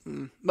know.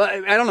 But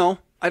I don't know.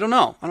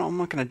 I'm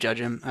not going to judge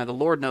him. The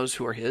Lord knows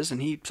who are his,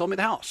 and he sold me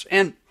the house.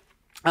 And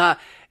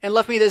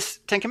left me this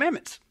Ten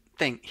Commandments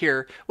thing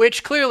here,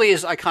 which clearly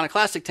is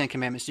iconoclastic Ten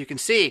Commandments. You can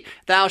see,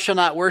 thou shalt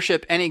not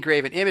worship any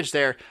graven image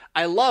there.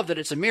 I love that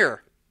it's a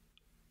mirror.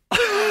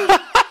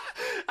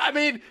 I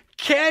mean,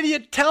 can you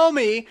tell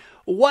me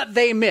what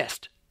they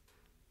missed?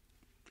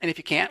 And if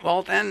you can't,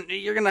 well, then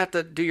you're going to have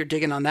to do your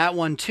digging on that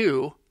one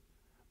too.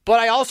 But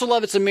I also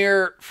love it's a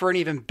mirror for an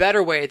even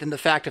better way than the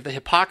fact of the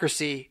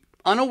hypocrisy,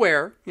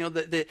 unaware, you know,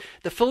 the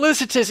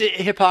felicitous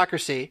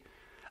hypocrisy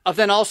of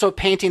then also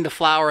painting the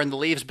flower and the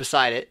leaves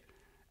beside it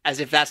as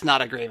if that's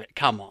not a graven.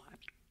 Come on.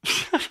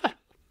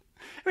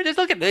 I mean, just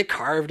look at it. They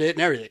carved it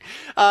and everything.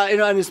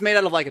 And it's made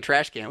out of like a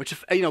trash can, which,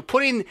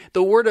 putting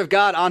the word of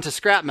God onto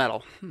scrap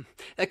metal.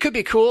 That could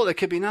be cool. That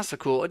could be not so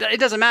cool. It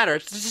doesn't matter.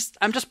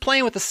 I'm just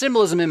playing with the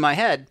symbolism in my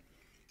head.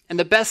 And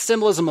the best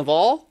symbolism of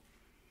all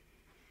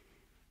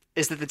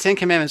is that the Ten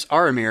Commandments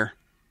are a mirror.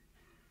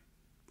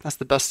 That's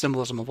the best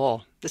symbolism of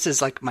all. This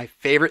is like my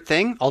favorite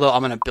thing, although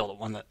I'm going to build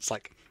one that's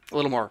like a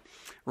little more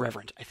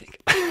reverent, I think.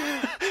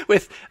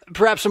 With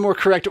perhaps some more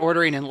correct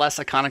ordering and less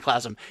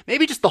iconoclasm.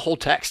 Maybe just the whole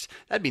text.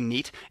 That'd be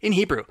neat. In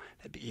Hebrew.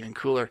 That'd be even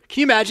cooler.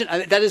 Can you imagine?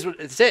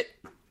 That's it.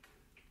 I'm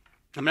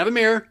going to have a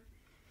mirror.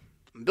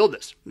 I'm going to build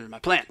this. This is my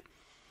plan.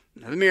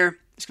 I'm going to have a mirror.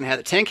 It's going to have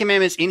the Ten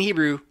Commandments in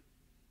Hebrew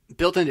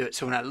built into it.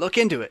 So when I look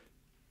into it,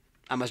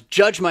 I must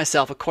judge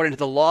myself according to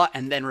the law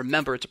and then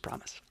remember it's a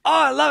promise. Oh,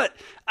 I love it.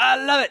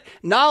 I love it.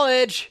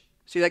 Knowledge.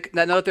 See that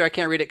note there? I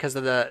can't read it because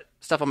of the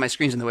stuff on my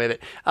screen's in the way of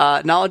it.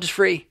 Knowledge is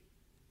free.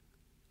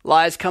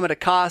 Lies come at a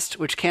cost,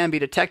 which can be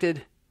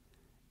detected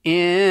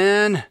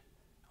in,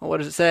 what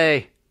does it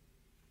say?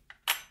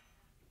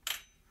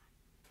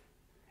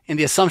 In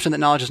the assumption that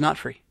knowledge is not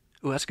free.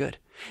 Ooh, that's good.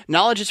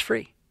 Knowledge is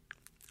free.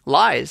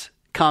 Lies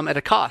come at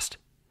a cost,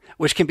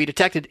 which can be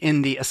detected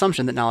in the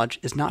assumption that knowledge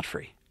is not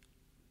free.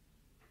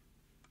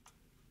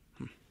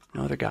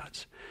 No other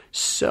gods.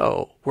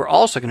 So, we're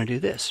also going to do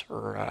this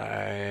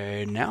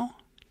right now.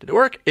 Did it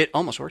work? It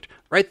almost worked.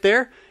 Right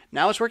there.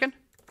 Now it's working.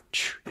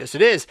 Yes,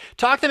 it is.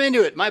 Talk them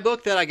into it. My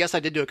book that I guess I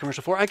did do a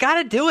commercial for. I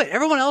got to do it.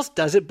 Everyone else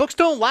does it. Books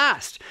don't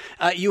last.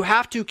 You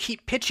have to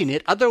keep pitching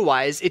it.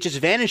 Otherwise, it just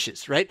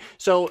vanishes, right?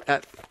 So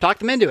talk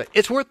them into it.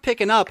 It's worth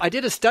picking up. I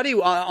did a study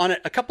on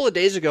it a couple of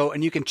days ago,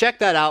 and you can check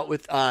that out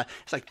with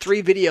it's like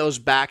 3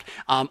 videos back.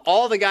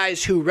 All the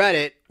guys who read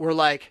it were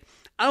like,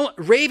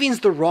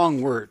 raving's the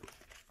wrong word.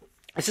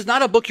 This is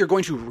not a book you're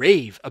going to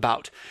rave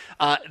about.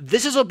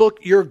 This is a book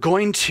you're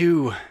going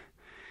to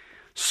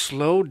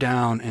slow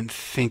down and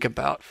think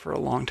about for a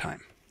long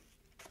time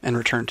and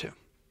return to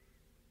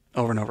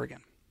over and over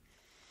again.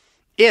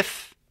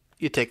 If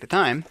you take the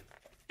time,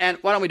 and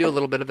why don't we do a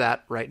little bit of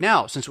that right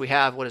now, since we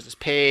have, what is this,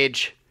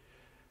 page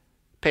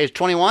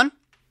 21?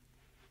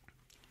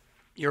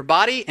 Your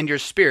body and your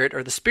spirit,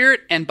 or the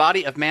spirit and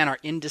body of man, are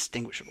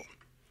indistinguishable.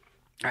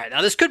 All right,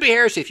 now this could be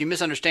heresy if you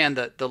misunderstand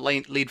the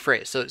lead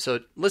phrase, so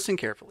listen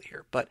carefully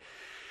here. But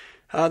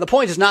the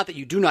point is not that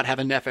you do not have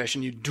a nephesh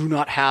and you do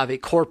not have a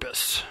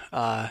corpus.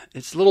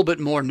 It's a little bit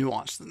more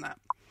nuanced than that.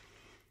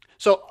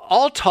 So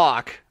all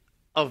talk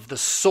of the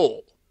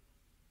soul,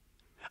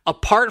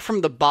 apart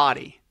from the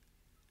body,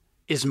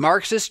 is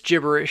Marxist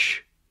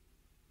gibberish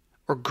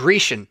or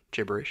Grecian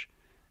gibberish,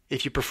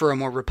 if you prefer a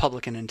more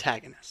Republican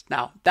antagonist.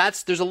 Now,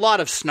 there's a lot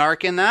of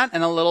snark in that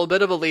and a little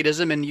bit of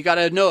elitism, and you got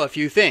to know a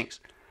few things.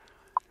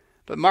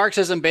 But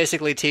Marxism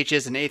basically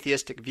teaches an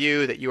atheistic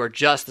view that you are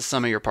just the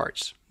sum of your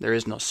parts. There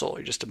is no soul.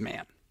 You're just a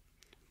man,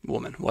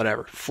 woman,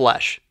 whatever,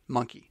 flesh,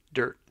 monkey,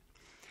 dirt.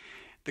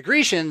 The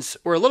Grecians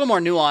were a little more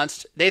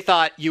nuanced. They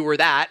thought you were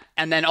that,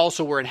 and then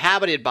also were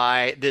inhabited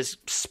by this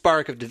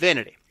spark of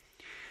divinity.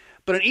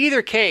 But in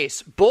either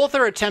case, both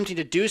are attempting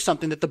to do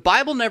something that the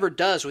Bible never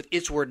does with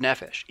its word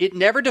nephesh. It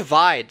never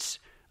divides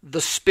the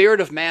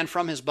spirit of man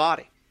from his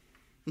body.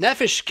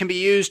 Nephesh can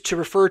be used to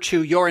refer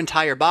to your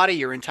entire body,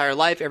 your entire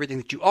life, everything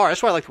that you are.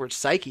 That's why I like the word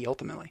psyche,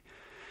 ultimately.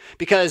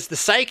 Because the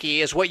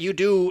psyche is what you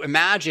do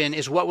imagine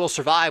is what will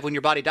survive when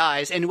your body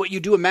dies, and what you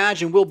do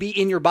imagine will be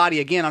in your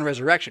body again on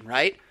resurrection,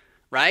 right?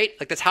 Right?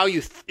 Like that's how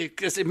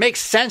it makes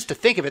sense to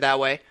think of it that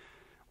way.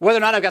 Whether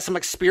or not I've got some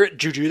like spirit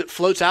juju that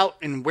floats out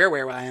and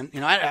where I am,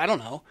 I don't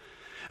know.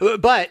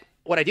 But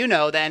what I do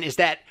know then is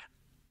that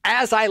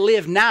as I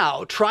live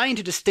now, trying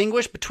to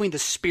distinguish between the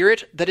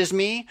spirit that is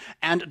me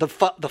and the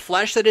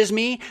flesh that is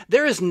me,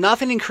 there is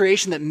nothing in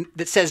creation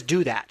that says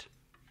do that.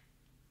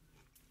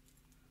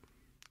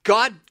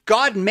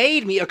 God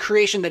made me a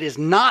creation that is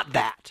not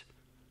that.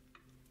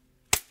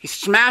 He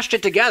smashed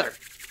it together.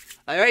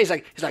 He's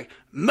like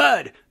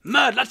mud,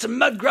 lots of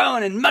mud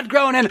growing and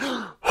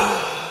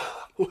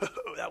whoa,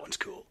 that one's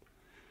cool.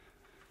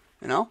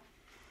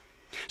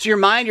 So your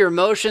mind, your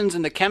emotions,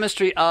 and the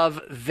chemistry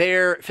of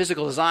their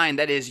physical design,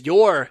 that is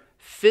your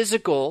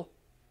physical,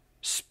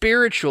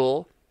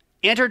 spiritual,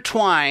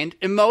 intertwined,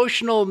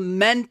 emotional,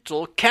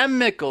 mental,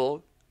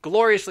 chemical,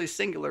 gloriously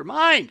singular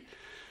mind.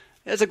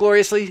 That's a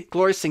glorious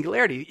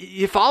singularity.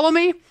 You follow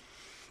me?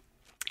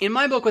 In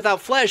my book,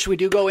 Without Flesh, we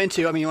do go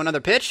into,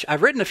 another pitch.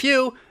 I've written a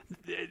few.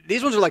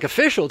 These ones are like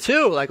official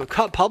too, like with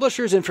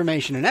publishers'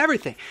 information and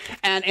everything.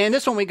 And in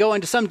this one, we go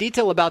into some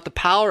detail about the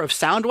power of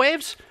sound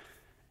waves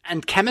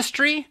and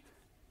chemistry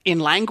in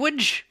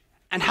language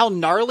and how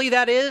gnarly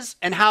that is,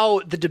 and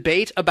how the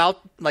debate about,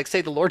 like,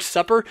 say, the Lord's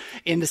Supper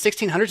in the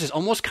 1600s is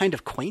almost kind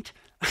of quaint.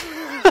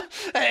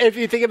 If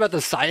you think about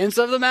the science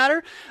of the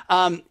matter.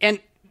 And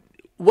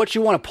what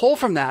you want to pull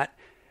from that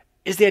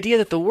is the idea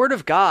that the Word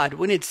of God,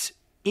 when it's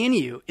in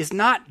you, is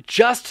not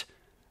just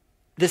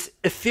this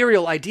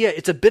ethereal idea.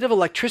 It's a bit of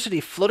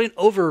electricity floating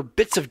over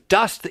bits of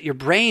dust that your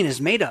brain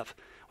is made of,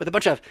 with a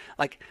bunch of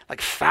like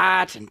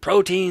fat and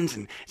proteins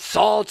and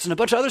salts and a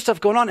bunch of other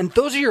stuff going on. And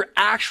those are your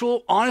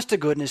actual, honest to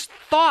goodness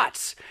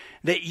thoughts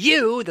that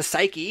you, the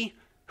psyche,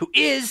 who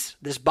is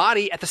this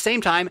body at the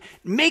same time,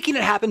 making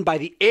it happen by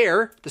the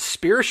air, the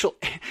spiritual,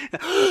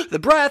 the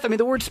breath.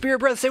 The word spirit,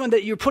 breath, the same one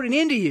that you're putting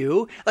into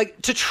you.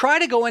 Like, to try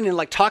to go in and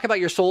like talk about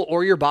your soul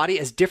or your body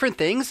as different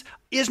things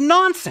is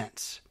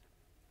nonsense.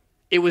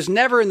 It was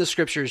never in the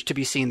scriptures to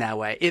be seen that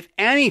way. If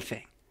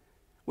anything,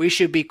 we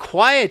should be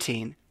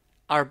quieting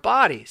our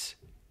bodies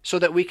so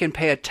that we can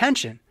pay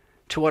attention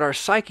to what our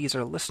psyches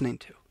are listening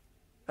to.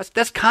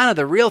 That's kind of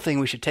the real thing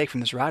we should take from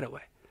this right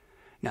away.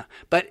 Now,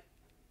 but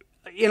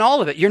in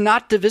all of it, you're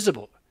not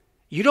divisible.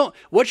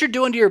 What you're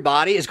doing to your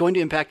body is going to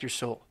impact your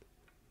soul.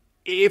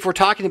 If we're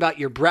talking about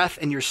your breath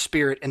and your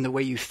spirit and the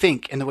way you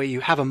think and the way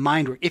you have a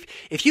mind work,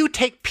 if you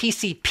take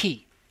PCP,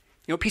 you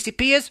know what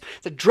PCP is?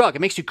 It's a drug.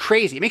 It makes you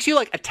crazy. It makes you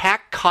like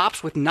attack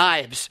cops with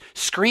knives,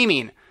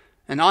 screaming,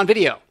 and on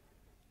video.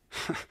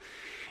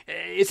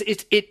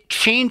 It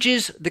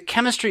changes the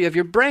chemistry of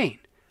your brain.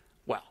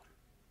 Well,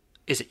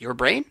 is it your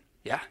brain?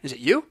 Yeah. Is it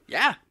you?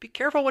 Yeah. Be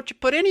careful what you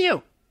put in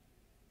you.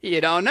 You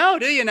don't know,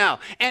 do you now?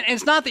 And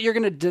it's not that you're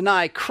going to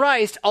deny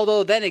Christ,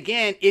 although then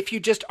again, if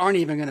you just aren't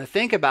even going to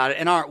think about it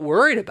and aren't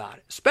worried about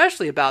it,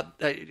 especially about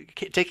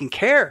taking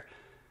care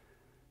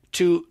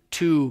to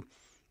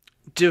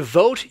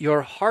devote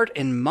your heart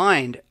and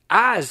mind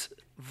as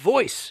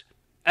voice,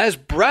 as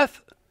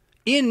breath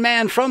in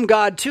man from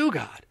God to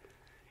God.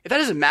 If that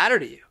doesn't matter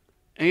to you,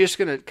 and you're just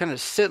going to kind of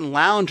sit and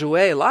lounge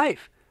away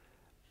life,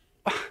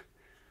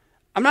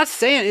 I'm not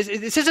saying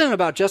this isn't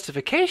about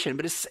justification,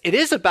 but it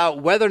is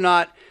about whether or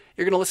not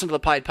you're going to listen to the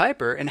Pied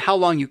Piper and how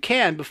long you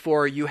can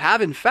before you have,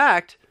 in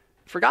fact,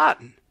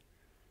 forgotten.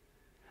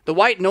 The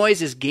white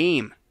noise's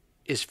game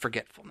is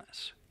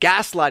forgetfulness.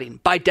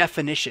 Gaslighting, by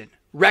definition,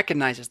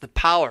 recognizes the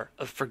power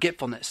of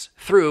forgetfulness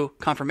through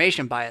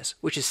confirmation bias,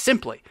 which is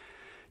simply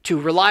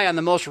to rely on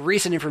the most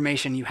recent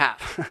information you have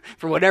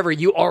for whatever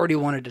you already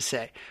wanted to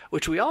say,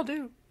 which we all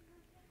do.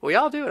 We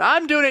all do it.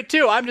 I'm doing it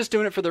too. I'm just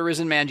doing it for the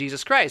risen man,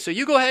 Jesus Christ. So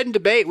you go ahead and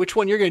debate which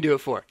one you're going to do it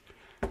for.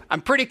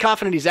 I'm pretty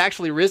confident he's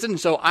actually risen,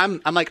 so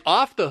I'm like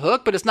off the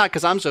hook, but it's not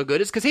because I'm so good.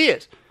 It's because he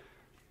is.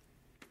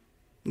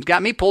 He's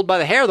got me pulled by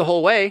the hair the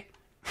whole way.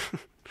 I'm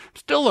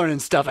still learning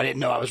stuff I didn't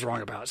know I was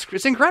wrong about.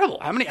 It's incredible.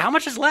 How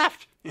much is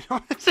left? You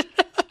know?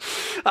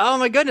 Oh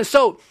my goodness.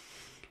 So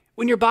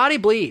when your body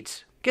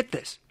bleeds, get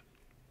this.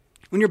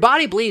 When your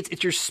body bleeds,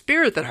 it's your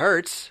spirit that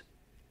hurts,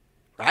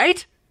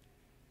 right?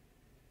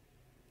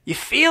 You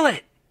feel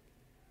it.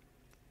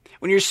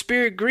 When your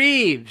spirit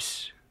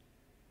grieves,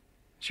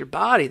 it's your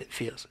body that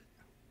feels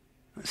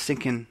it.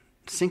 Sinking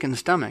the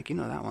stomach, you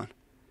know that one.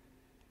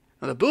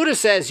 Now, the Buddha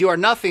says you are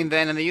nothing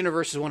then and the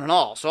universe is one and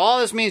all. So all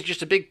this means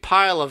just a big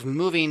pile of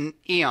moving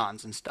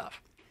eons and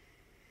stuff.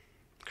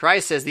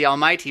 Christ says the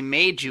Almighty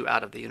made you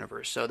out of the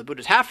universe. So the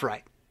Buddha's half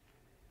right.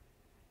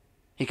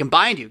 He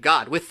combined you,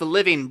 God, with the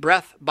living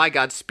breath by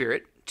God's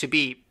Spirit to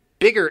be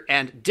bigger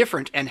and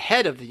different and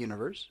head of the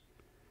universe,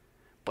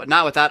 but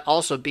not without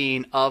also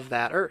being of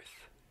that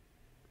earth.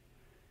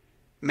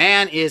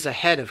 Man is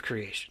ahead of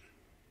creation,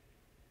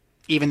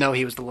 even though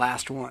he was the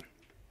last one.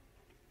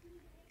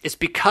 It's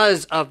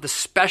because of the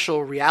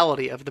special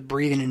reality of the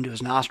breathing into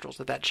his nostrils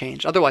that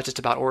changed. Otherwise, it's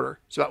about order.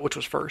 It's about which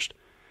was first,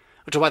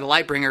 which is why the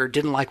Lightbringer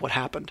didn't like what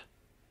happened.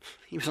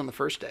 He was on the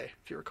first day,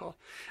 if you recall,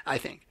 I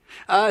think.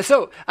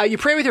 So you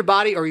pray with your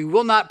body or you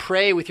will not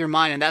pray with your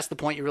mind, and that's the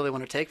point you really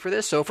want to take for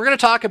this. So if we're going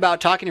to talk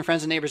about talking your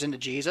friends and neighbors into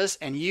Jesus,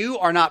 and you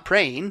are not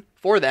praying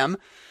for them,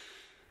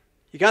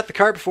 you got the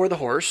cart before the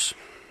horse.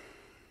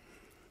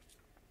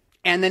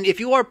 And then if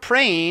you are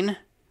praying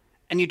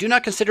and you do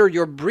not consider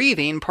your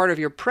breathing part of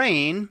your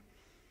praying,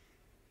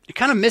 you're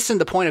kind of missing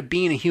the point of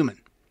being a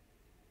human.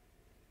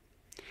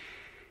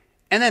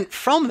 And then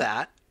from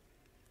that,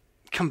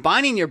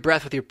 combining your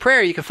breath with your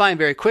prayer, you can find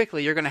very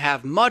quickly you're going to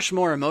have much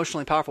more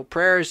emotionally powerful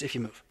prayers if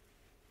you move.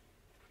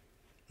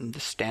 And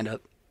just stand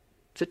up,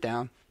 sit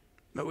down.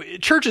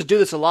 Churches do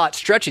this a lot.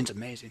 Stretching's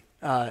amazing.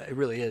 It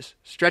really is.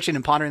 Stretching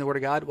and pondering the Word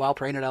of God while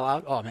praying it out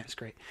loud. Oh man, it's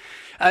great.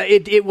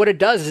 What it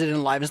does is it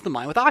enlivens the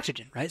mind with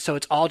oxygen, right? So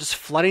it's all just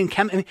flooding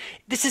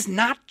this is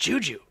not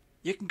juju.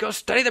 You can go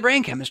study the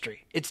brain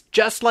chemistry. It's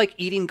just like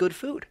eating good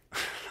food.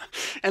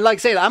 And like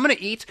saying, I'm going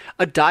to eat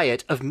a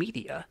diet of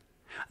media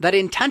that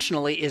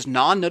intentionally is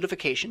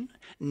non-notification,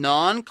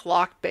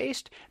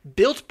 non-clock-based,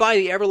 built by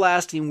the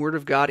everlasting Word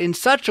of God in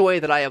such a way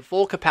that I have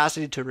full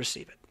capacity to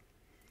receive it.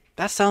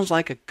 That sounds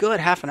like a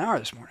good half an hour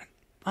this morning.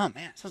 Oh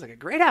man, it sounds like a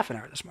great half an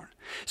hour this morning.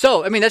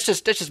 So, I mean, that's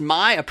just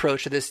my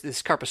approach to this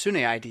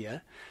Karpasuke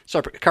idea.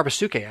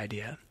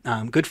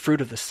 Good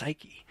fruit of the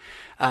psyche.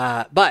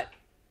 But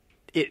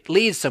it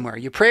leads somewhere.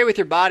 You pray with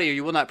your body or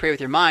you will not pray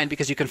with your mind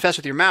because you confess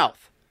with your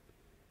mouth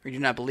or you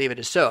do not believe it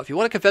is so. If you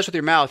want to confess with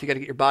your mouth, you got to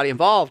get your body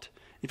involved.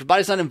 If your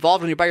body's not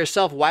involved when you're by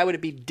yourself, why would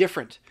it be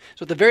different?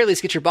 So at the very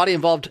least, get your body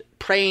involved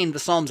praying the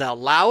Psalms out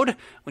loud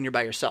when you're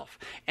by yourself.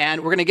 And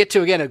we're going to get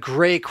to, again, a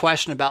great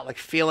question about like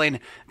feeling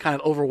kind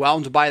of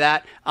overwhelmed by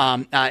that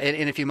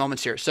in a few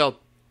moments here. So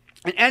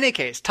in any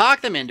case,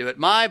 talk them into it.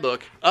 My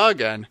book,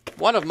 again,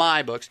 one of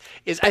my books,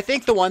 is I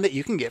think the one that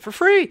you can get for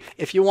free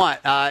if you want.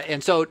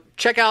 And so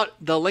check out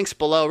the links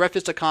below,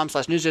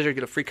 redfist.com/newsletter,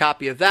 get a free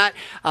copy of that,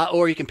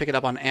 or you can pick it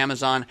up on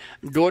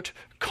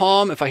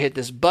Amazon.com. If I hit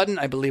this button,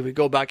 I believe we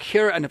go back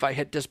here, and if I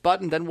hit this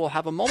button, then we'll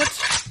have a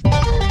moment.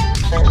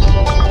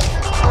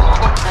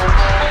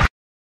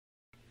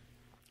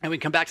 And we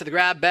come back to the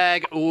grab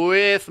bag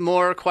with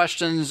more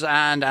questions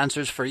and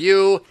answers for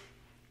you.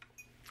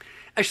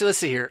 Actually, let's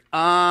see here.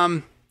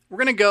 We're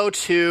going to go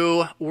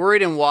to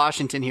Worried in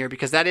Washington here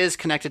because that is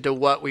connected to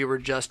what we were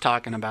just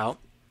talking about.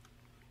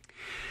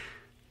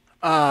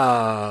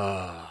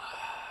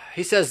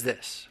 He says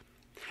this.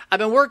 I've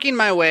been working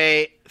my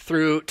way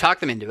through Talk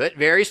Them Into It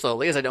very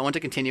slowly as I don't want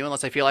to continue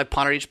unless I feel I've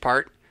pondered each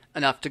part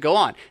enough to go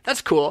on.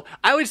 That's cool.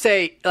 I would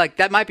say like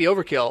that might be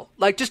overkill.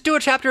 Like just do a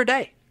chapter a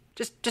day.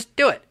 Just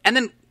do it. And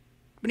then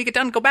when you get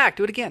done, go back,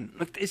 do it again.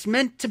 It's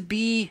meant to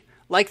be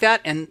like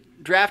that, and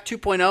draft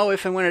 2.0,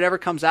 if and when it ever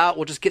comes out,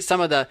 we'll just get some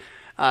of the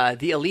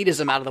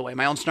elitism out of the way,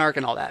 my own snark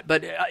and all that.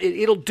 But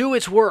it'll do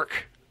its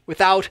work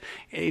without,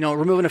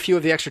 removing a few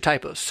of the extra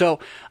typos. So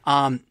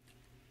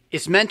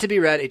it's meant to be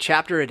read a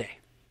chapter a day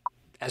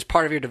as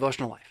part of your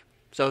devotional life.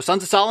 So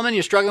Sons of Solomon,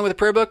 you're struggling with a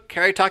prayer book,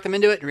 Carrie, talk them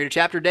into it and read a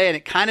chapter a day, and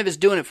it kind of is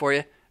doing it for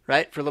you,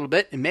 right, for a little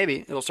bit, and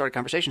maybe it'll start a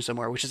conversation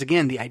somewhere, which is,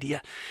 again, the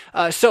idea.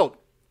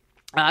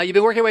 You've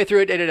been working your way through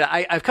it.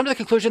 I've come to the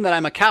conclusion that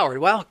I'm a coward.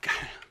 Well,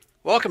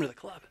 welcome to the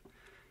club.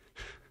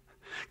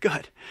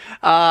 Good.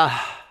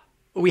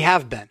 We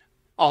have been,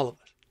 all of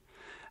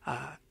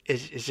us.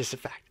 It's just a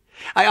fact.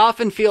 I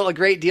often feel a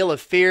great deal of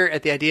fear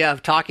at the idea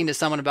of talking to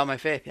someone about my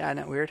faith. Yeah, isn't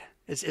that weird?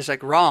 It's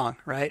like wrong,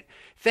 right?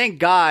 Thank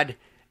God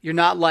you're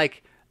not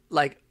like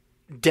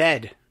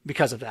dead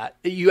because of that.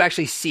 You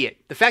actually see it.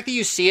 The fact that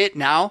you see it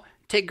now,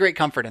 take great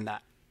comfort in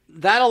that.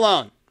 That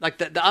alone. Like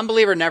the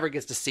unbeliever never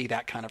gets to see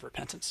that kind of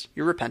repentance.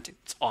 You're repenting.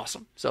 It's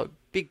awesome. So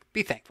be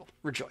thankful.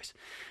 Rejoice.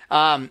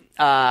 I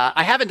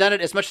haven't done it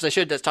as much as I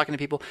should. That's talking to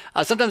people.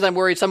 Sometimes I'm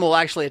worried someone will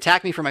actually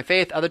attack me for my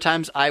faith. Other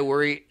times I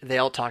worry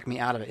they'll talk me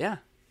out of it. Yeah.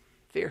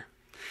 Fear.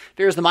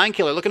 Fear is the mind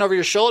killer. Looking over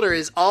your shoulder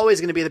is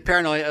always going to be the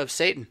paranoia of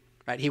Satan,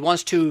 right? He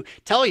wants to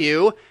tell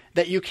you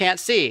that you can't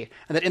see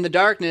and that in the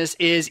darkness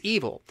is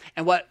evil.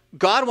 And what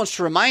God wants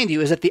to remind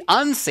you is that the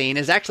unseen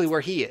is actually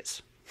where he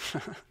is.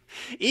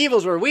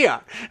 Evil's where we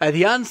are.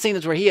 The unseen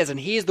is where he is, and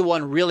he's the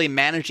one really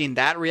managing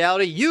that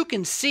reality. You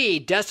can see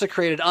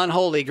desecrated,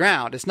 unholy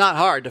ground. It's not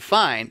hard to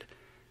find.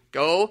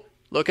 Go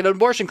look at an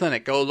abortion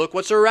clinic. Go look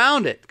what's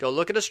around it. Go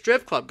look at a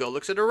strip club. Go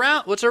look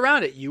at what's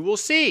around it. You will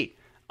see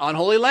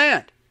unholy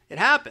land. It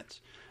happens.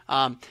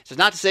 So it's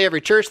not to say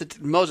every church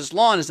that Moses'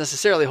 lawn is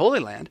necessarily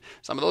holy land.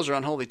 Some of those are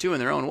unholy too in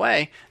their own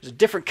way. There's a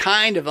different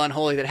kind of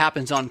unholy that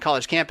happens on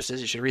college campuses.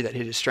 You should read that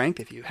Hidden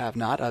Strength if you have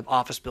not.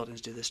 Office buildings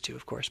do this too,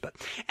 of course. But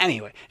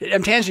anyway,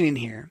 I'm tangenting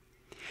here.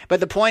 But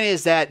the point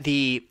is that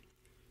the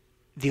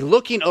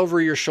looking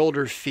over your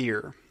shoulder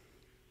fear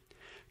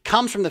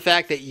comes from the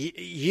fact that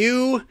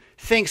you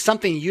think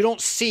something you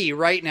don't see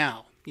right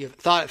now. You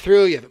haven't thought it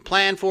through. You haven't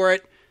planned for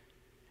it.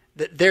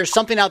 That there's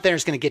something out there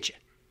that's going to get you.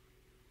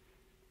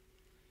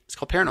 It's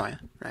called paranoia,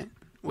 right?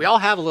 We all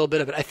have a little bit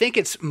of it. I think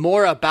it's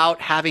more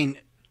about having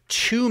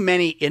too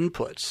many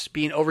inputs,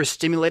 being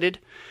overstimulated,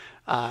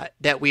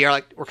 that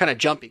we're kind of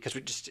jumpy because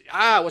we just,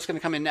 what's going to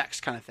come in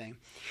next kind of thing.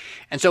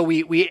 And so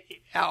we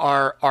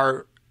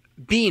are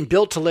being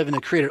built to live in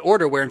a created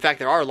order where, in fact,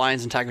 there are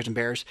lions and tigers and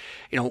bears.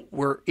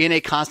 We're in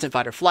a constant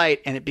fight or flight,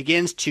 and it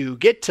begins to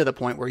get to the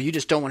point where you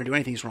just don't want to do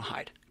anything. You just want to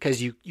hide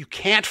because you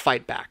can't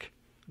fight back,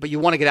 but you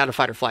want to get out of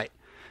fight or flight.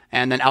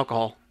 And then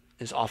alcohol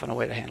is often a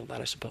way to handle that,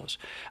 I suppose.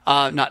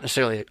 Not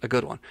necessarily a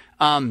good one.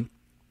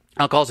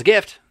 Alcohol's a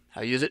gift.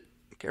 How you use it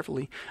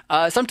carefully.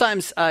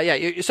 Sometimes,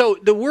 so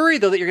the worry,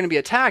 though, that you're going to be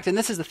attacked, and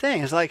this is the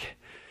thing, is like,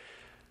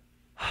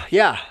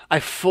 yeah, I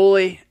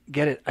fully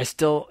get it. I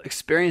still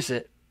experience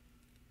it.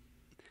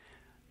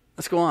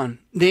 Let's go on.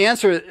 The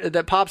answer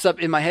that pops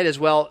up in my head is,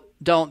 well,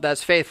 don't,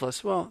 that's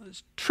faithless. Well,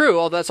 it's true,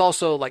 although that's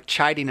also like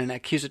chiding and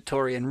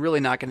accusatory and really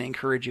not going to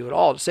encourage you at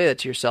all to say that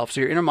to yourself.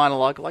 So your inner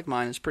monologue, like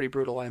mine, is pretty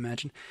brutal, I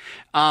imagine.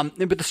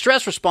 But the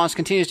stress response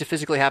continues to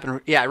physically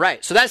happen. Yeah,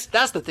 right. So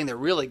that's the thing that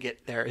really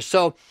get there.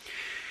 So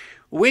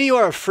when you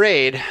are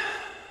afraid,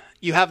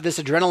 you have this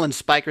adrenaline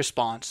spike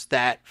response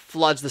that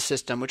floods the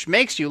system, which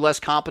makes you less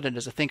competent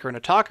as a thinker and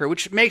a talker,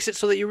 which makes it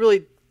so that you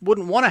really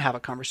wouldn't want to have a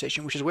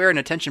conversation, which is where an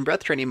attention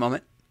breath training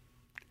moment,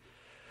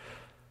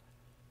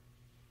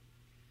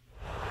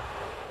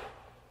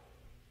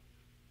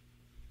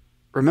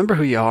 remember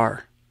who you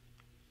are.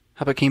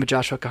 Habakim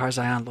Joshua Kahar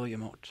Zion Lo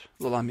Yamot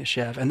Lolam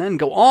Yeshev, and then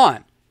go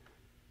on.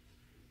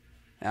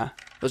 Yeah,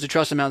 those who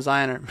trust in Mount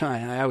Zion are.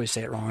 I always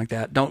say it wrong like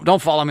that.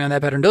 Don't follow me on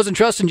that pattern. Those who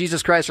trust in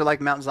Jesus Christ are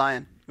like Mount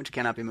Zion, which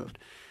cannot be moved,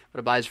 but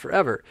abides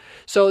forever.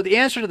 So the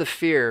answer to the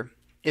fear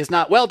is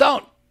not, well,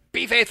 don't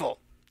be faithful.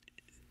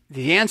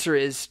 The answer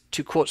is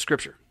to quote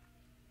Scripture,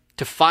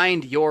 to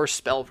find your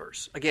spell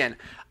verse. Again,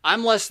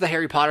 I'm less the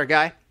Harry Potter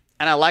guy.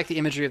 And I like the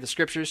imagery of the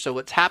Scriptures. So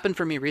what's happened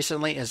for me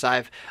recently is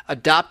I've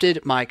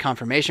adopted my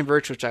confirmation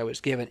verse, which I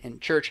was given in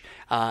church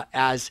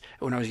as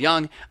when I was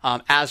young,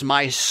 as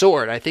my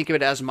sword. I think of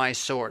it as my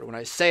sword. When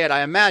I say it,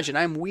 I imagine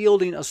I'm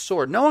wielding a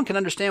sword. No one can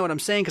understand what I'm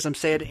saying because I'm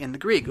saying it in the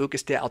Greek.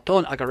 That's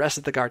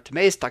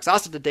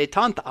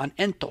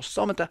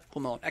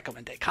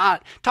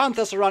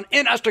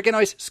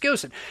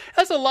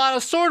a lot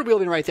of sword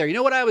wielding right there. You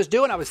know what I was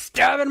doing? I was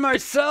stabbing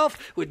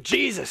myself with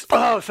Jesus.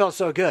 Oh, it felt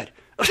so good.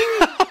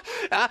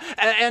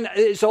 And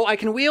so I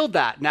can wield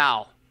that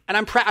now. And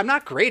I'm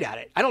not great at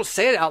it. I don't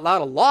say it out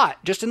loud a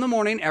lot. Just in the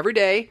morning, every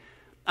day,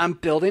 I'm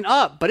building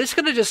up. But it's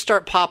going to just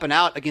start popping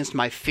out against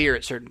my fear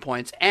at certain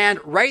points.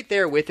 And right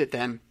there with it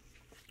then,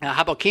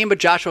 Habakim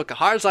Joshua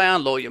Kahar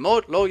Zion Lo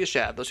Yamot Lo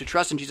Yeshev. Those who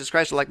trust in Jesus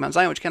Christ are like Mount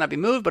Zion, which cannot be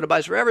moved, but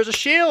abides forever as a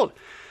shield.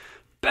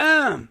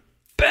 Bam!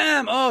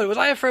 Bam! Oh, was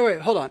I afraid? Wait,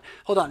 hold on.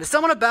 Is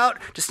someone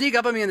about to sneak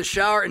up on me in the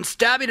shower and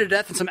stab me to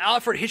death in some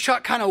Alfred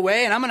Hitchcock kind of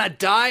way, and I'm going to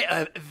die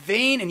a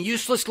vain and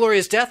useless,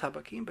 glorious death?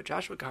 Habakim, but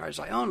Joshua Kahar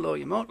Zion, Lo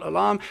Yamot, Lo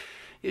Lam,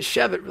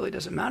 Yeshev, it really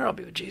doesn't matter. I'll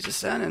be with Jesus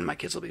then, and my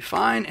kids will be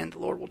fine, and the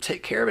Lord will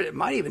take care of it. It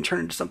might even turn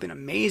into something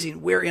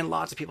amazing, wherein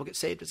lots of people get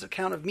saved as an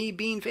account of me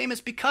being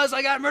famous because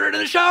I got murdered in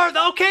the shower.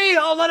 Okay,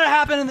 I'll let it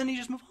happen, and then you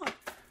just move on.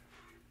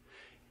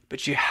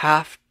 But you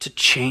have to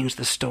change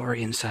the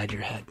story inside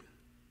your head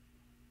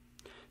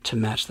to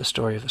match the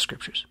story of the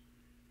Scriptures.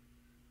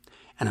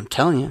 And I'm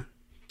telling you,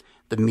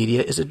 the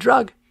media is a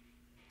drug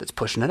that's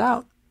pushing it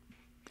out.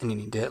 And you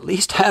need to at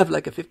least have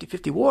like a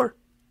 50-50 war.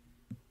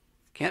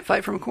 Can't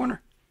fight from a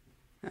corner.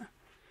 Yeah.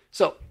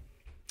 So,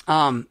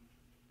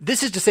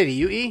 this is to say to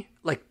you, E,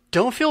 like,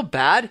 don't feel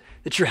bad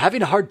that you're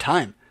having a hard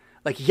time.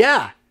 Like,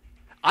 yeah,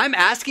 I'm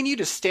asking you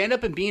to stand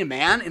up and be a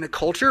man in a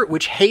culture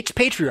which hates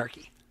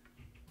patriarchy.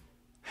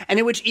 And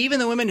in which even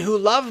the women who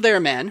love their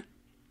men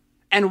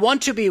and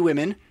want to be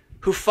women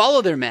who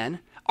follow their men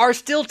are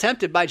still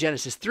tempted by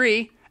Genesis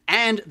 3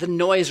 and the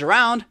noise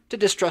around to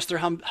distrust their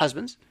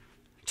husbands,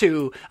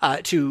 to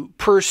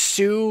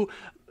pursue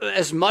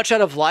as much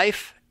out of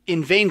life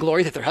in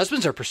vainglory that their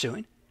husbands are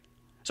pursuing.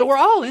 So we're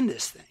all in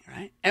this thing,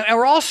 right? And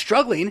we're all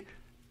struggling.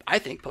 I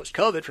think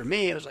post-COVID, for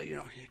me, it was like,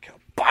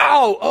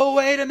 bow! Oh,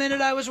 wait a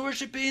minute, I was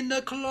worshiping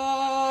the clock.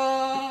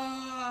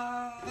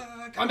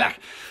 I'm back.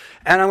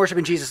 And I'm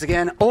worshiping Jesus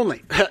again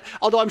only.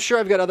 Although I'm sure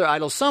I've got other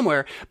idols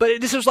somewhere.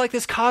 But this was like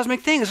this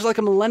cosmic thing. This was like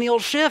a millennial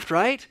shift,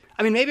 right?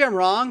 I mean, maybe I'm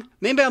wrong.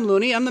 Maybe I'm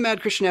loony. I'm the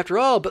mad Christian after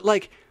all. But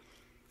like,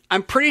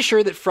 I'm pretty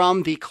sure that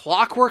from the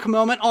clockwork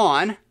moment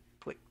on,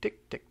 click,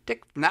 tick, tick,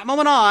 tick, from that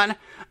moment on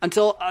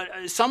until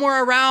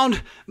somewhere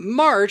around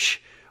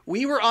March,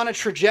 we were on a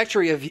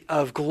trajectory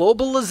of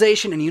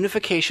globalization and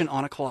unification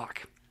on a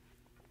clock.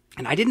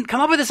 And I didn't come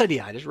up with this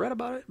idea. I just read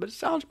about it, but it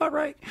sounds about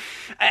right.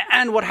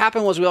 And what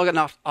happened was we all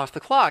got off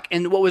the clock.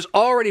 And what was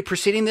already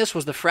preceding this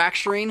was the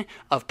fracturing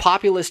of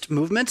populist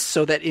movements,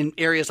 so that in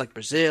areas like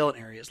Brazil and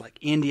areas like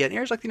India and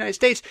areas like the United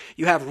States,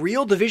 you have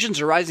real divisions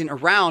arising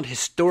around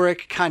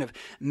historic kind of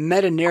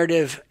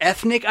meta-narrative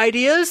ethnic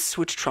ideas,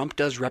 which Trump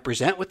does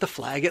represent with the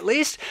flag at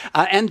least,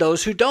 and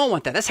those who don't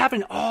want that. That's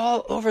happening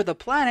all over the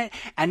planet.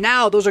 And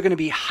now those are going to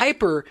be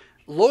hyper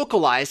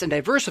localized and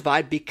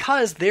diversified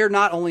because they're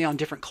not only on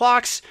different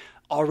clocks,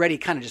 already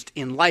kind of just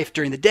in life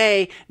during the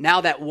day.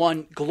 Now that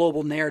one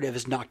global narrative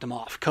has knocked them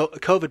off.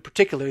 COVID,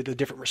 particularly the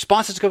different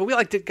responses to COVID.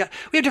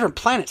 We have different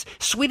planets.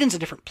 Sweden's a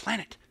different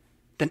planet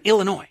than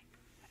Illinois.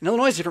 And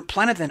Illinois is a different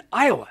planet than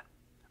Iowa,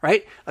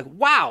 right? Like,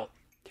 wow.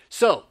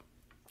 So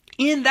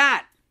in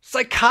that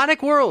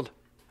psychotic world,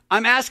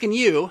 I'm asking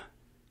you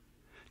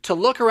to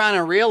look around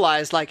and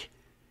realize, like,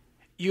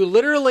 you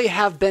literally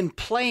have been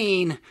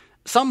playing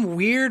some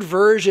weird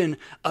version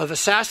of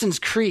Assassin's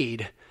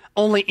Creed,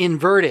 only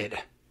inverted.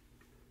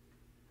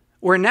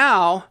 Where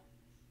now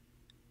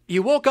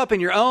you woke up in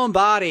your own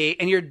body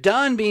and you're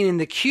done being in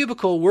the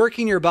cubicle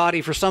working your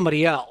body for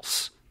somebody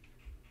else.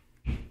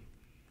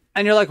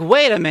 And you're like,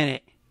 wait a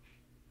minute.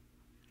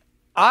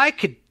 I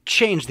could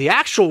change the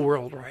actual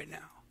world right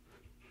now.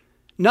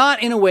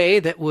 Not in a way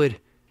that would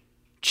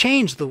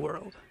change the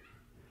world,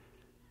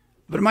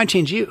 but it might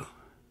change you.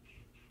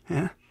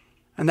 Yeah.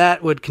 And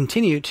that would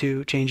continue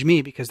to change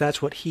me because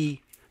that's what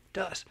he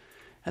does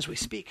as we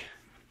speak.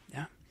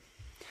 Yeah.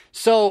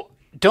 So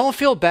don't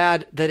feel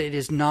bad that it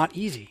is not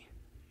easy.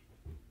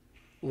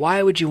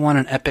 Why would you want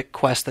an epic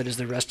quest that is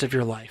the rest of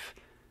your life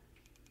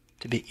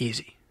to be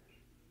easy?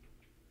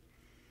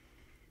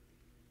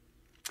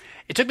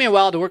 It took me a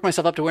while to work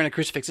myself up to wearing a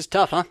crucifix. It's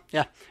tough, huh?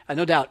 Yeah,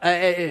 no doubt.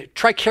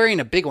 Try carrying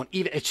a big one.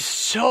 It's just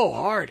so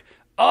hard.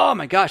 Oh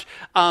my gosh.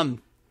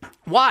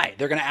 Why?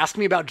 They're going to ask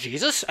me about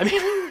Jesus? I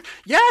mean,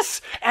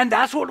 yes. And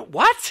that's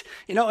what?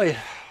 You know,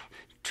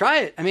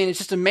 try it. I mean, it's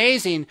just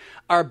amazing.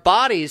 Our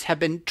bodies have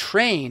been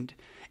trained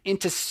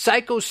into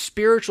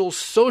psycho-spiritual,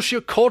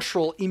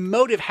 socio-cultural,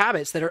 emotive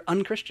habits that are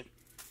unchristian.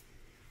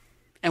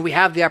 And we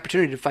have the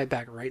opportunity to fight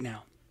back right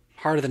now.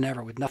 Harder than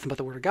ever with nothing but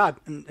the Word of God.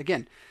 And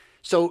again,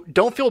 so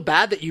don't feel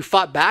bad that you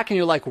fought back and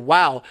you're like,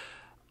 wow,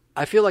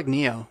 I feel like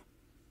Neo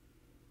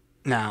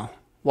now,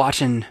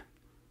 watching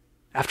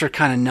after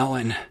kind of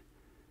knowing,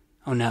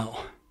 oh no,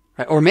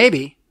 right? Or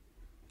maybe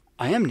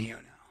I am Neo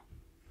now.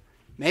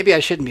 Maybe I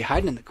shouldn't be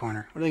hiding in the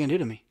corner. What are they going to do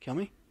to me? Kill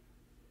me?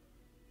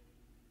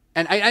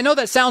 And I know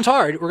that sounds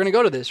hard. We're going to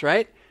go to this,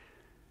 right?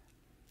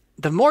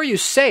 The more you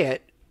say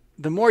it,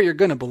 the more you're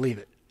going to believe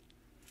it.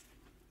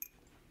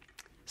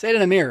 Say it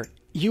in a mirror.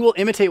 You will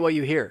imitate what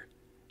you hear.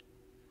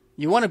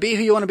 You want to be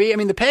who you want to be? I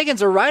mean, the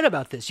pagans are right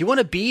about this. You want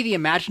to be the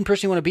imagined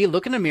person you want to be,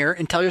 look in a mirror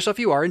and tell yourself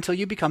you are until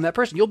you become that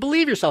person. You'll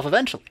believe yourself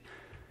eventually.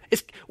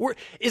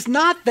 It's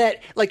not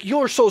that, like,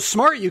 you're so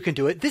smart you can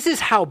do it. This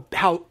is how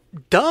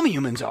dumb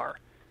humans are.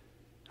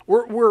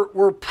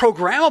 We're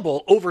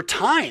programmable over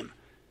time.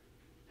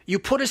 You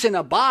put us in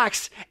a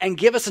box and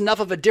give us enough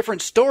of a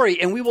different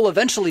story and we will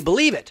eventually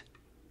believe it.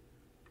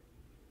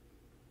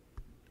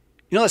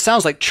 You know, that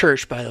sounds like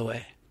church, by the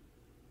way.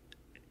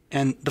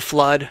 And the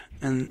flood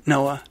and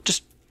Noah.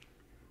 Just,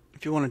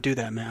 if you want to do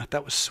that math,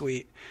 that was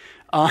sweet.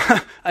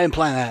 I didn't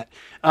plan that.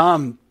 I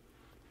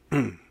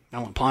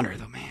want to ponder it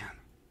though, man.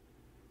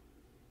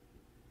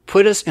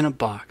 Put us in a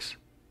box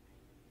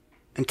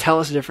and tell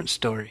us a different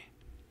story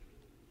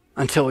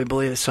until we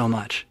believe it so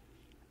much.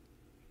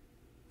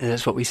 And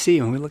that's what we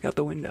see when we look out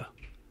the window.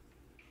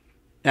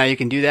 Now, you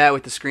can do that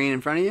with the screen in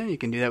front of you. You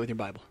can do that with your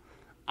Bible.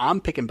 I'm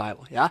picking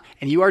Bible, yeah?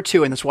 And you are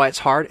too, and that's why it's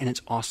hard and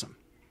it's awesome.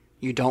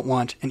 You don't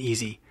want an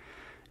easy,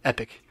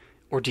 epic,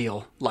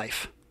 ordeal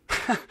life.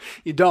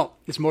 You don't.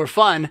 It's more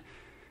fun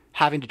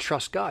having to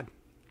trust God.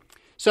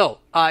 So,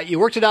 you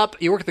worked it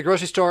up. You work at the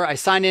grocery store. I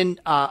signed in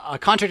a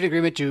contract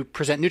agreement to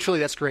present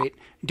neutrally. That's great.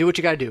 Do what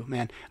you got to do,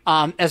 man.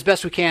 As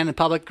best we can in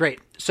public,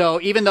 great.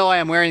 So even though I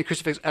am wearing a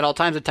crucifix at all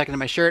times, I'm tucking in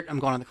my shirt, I'm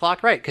going on the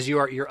clock, right? Because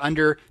you're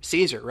under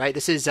Caesar, right?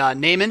 This is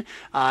Naaman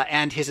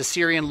and his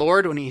Assyrian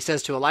lord when he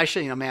says to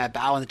Elisha, may I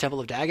bow in the temple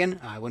of Dagon?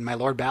 When my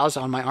lord bows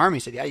on my arm, he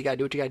said, yeah, you got to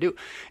do what you got to do.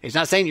 He's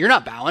not saying you're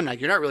not bowing,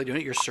 like you're not really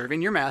doing it. You're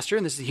serving your master,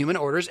 and this is the human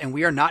orders, and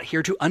we are not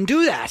here to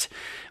undo that,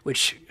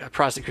 which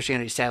Protestant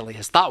Christianity sadly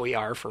has thought we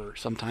are for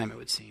some time, it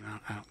would seem.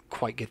 I don't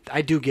quite get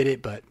I do get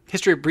it, but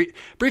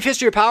brief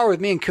history of power with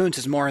me and Kuntz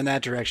is more in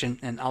that direction,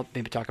 and I'll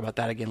maybe talk about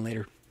that again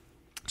later.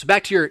 So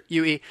back to your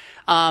UE. You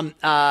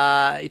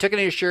took it in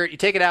your shirt, you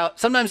take it out.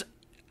 Sometimes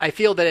I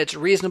feel that it's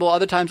reasonable.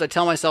 Other times I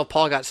tell myself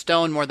Paul got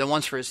stoned more than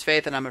once for his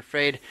faith, and I'm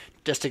afraid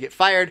just to get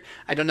fired.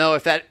 I don't know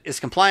if that is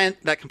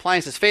compliant. That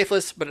compliance is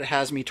faithless, but it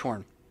has me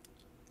torn.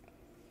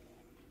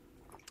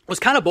 It was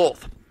kind of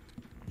both.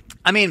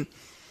 I mean,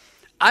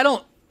 I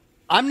don't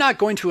I'm not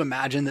going to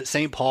imagine that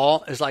St.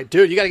 Paul is like,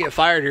 dude, you got to get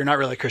fired or you're not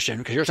really a Christian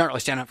because you're not really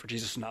standing up for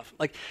Jesus enough.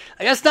 Like,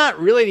 that's not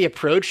really the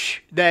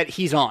approach that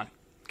he's on.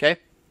 Okay.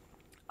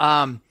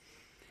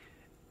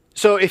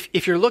 So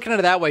if you're looking at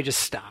it that way, just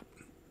stop.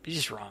 You're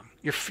just wrong.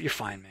 You're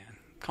fine, man.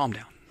 Calm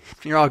down.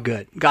 You're all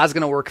good. God's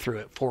going to work through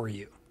it for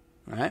you.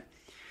 All right.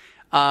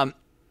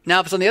 Now,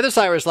 if it's on the other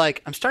side where it's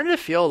like, I'm starting to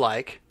feel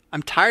like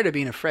I'm tired of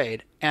being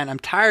afraid and I'm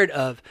tired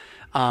of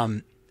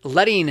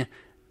letting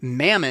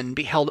mammon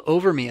be held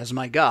over me as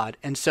my God.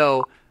 And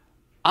so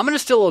I'm going to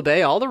still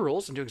obey all the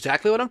rules and do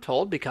exactly what I'm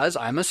told because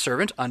I'm a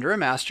servant under a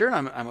master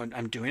and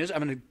I'm doing this.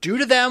 I'm going to do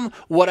to them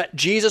what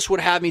Jesus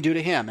would have me do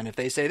to him. And if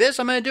they say this,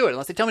 I'm going to do it.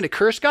 Unless they tell me to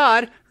curse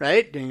God,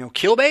 right?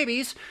 Kill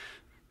babies.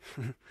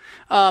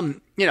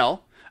 I'm going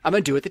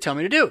to do what they tell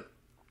me to do.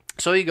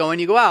 So you go and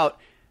you go out,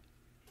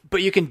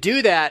 but you can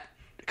do that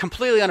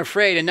completely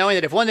unafraid and knowing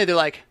that if one day they're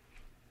like,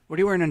 what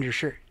are you wearing under your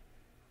shirt?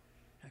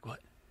 Like, what?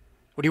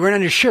 What are you wearing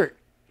under your shirt?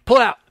 Pull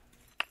it out.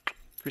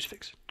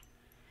 Crucifix.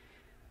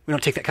 We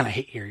don't take that kind of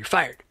hate here. You're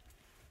fired.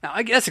 Now,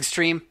 I guess that's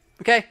extreme,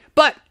 okay?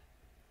 But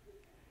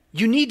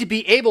you need to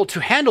be able to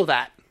handle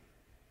that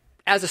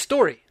as a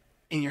story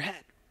in your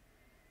head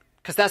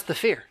because that's the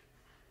fear.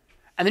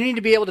 And then you need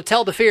to be able to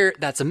tell the fear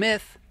that's a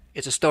myth.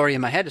 It's a story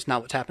in my head. It's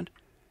not what's happened.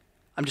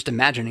 I'm just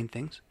imagining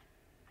things.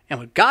 And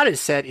what God has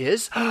said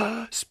is,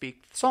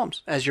 speak the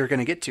Psalms, as you're going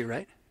to get to,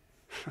 right?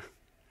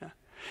 Yeah.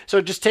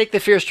 So just take the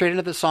fear straight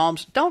into the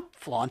Psalms. Don't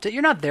flaunt it.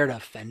 You're not there to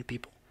offend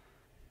people.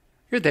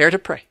 You're there to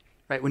pray,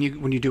 right? When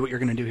you do what you're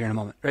going to do here in a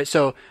moment, right?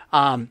 So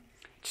I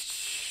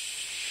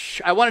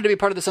wanted to be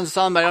part of the Sons of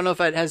Solomon, but I don't know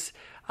if it has,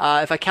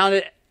 if I count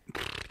it.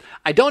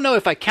 I don't know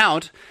if I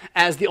count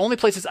as the only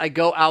places I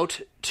go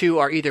out to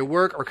are either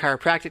work or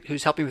chiropractic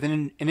who's helping with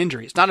an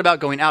injury. It's not about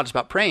going out. It's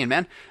about praying,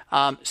 man.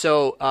 I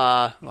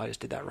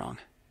just did that wrong.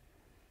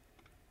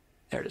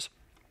 There it is.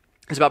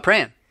 It's about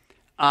praying.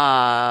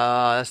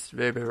 That's the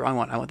very, very wrong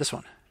one. I want this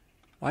one.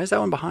 Why is that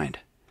one behind?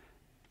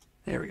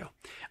 There we go.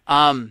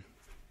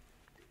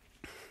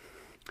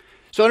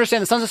 So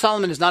understand the Sons of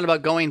Solomon is not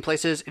about going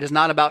places. It is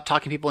not about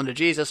talking people into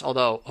Jesus,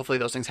 although hopefully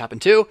those things happen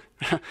too.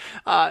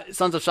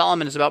 Sons of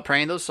Solomon is about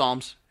praying those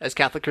Psalms as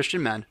Catholic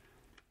Christian men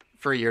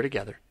for a year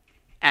together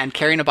and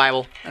carrying a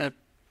Bible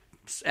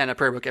and a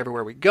prayer book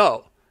everywhere we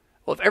go.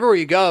 Well, if everywhere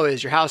you go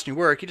is your house and your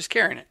work, you're just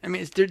carrying it. I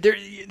mean,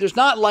 there's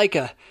not like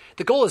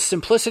the goal is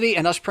simplicity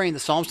and us praying the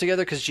Psalms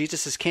together because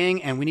Jesus is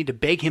King and we need to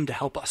beg him to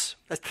help us.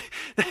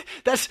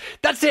 That's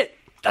it.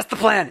 That's the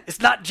plan. It's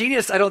not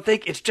genius, I don't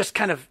think. It's just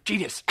kind of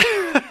genius,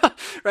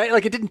 right?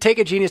 Like it didn't take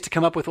a genius to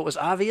come up with what was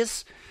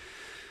obvious,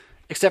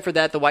 except for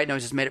that the white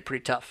noise has made it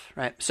pretty tough,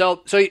 right?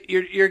 So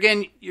you're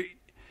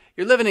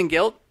living in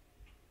guilt,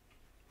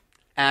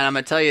 and I'm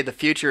going to tell you the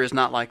future is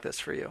not like this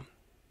for you.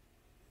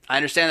 I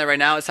understand that right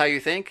now is how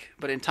you think,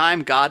 but in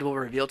time, God will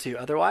reveal to you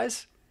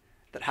otherwise,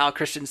 that how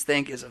Christians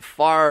think is a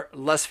far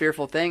less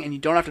fearful thing, and you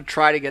don't have to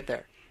try to get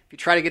there. If you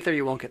try to get there,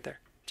 you won't get there.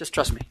 Just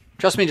trust me.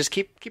 Trust me, just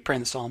keep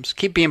praying the Psalms.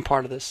 Keep being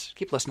part of this.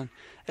 Keep listening.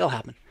 It'll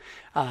happen.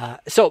 I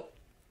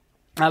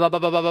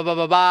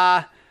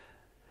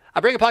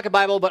bring a pocket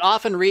Bible, but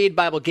often read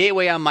Bible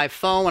Gateway on my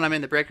phone when I'm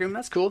in the break room.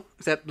 That's cool.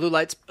 Except blue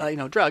light's,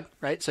 drug,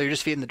 right? So you're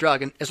just feeding the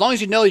drug. And as long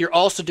as you know you're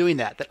also doing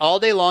that all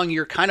day long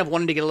you're kind of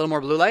wanting to get a little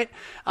more blue light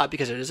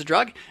because it is a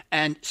drug.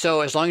 And so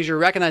as long as you're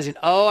recognizing,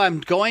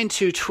 I'm going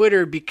to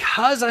Twitter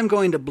because I'm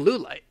going to blue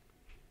light.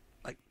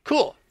 Like,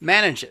 cool.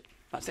 Manage it.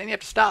 I'm not saying you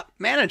have to stop.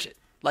 Manage it.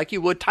 Like you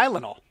would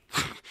Tylenol.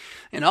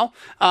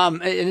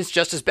 And it's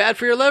just as bad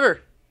for your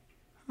liver.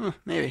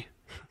 Maybe.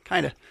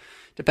 Kind of.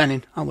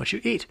 Depending on what you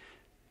eat.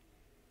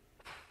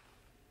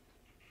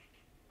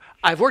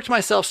 I've worked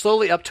myself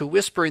slowly up to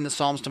whispering the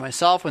Psalms to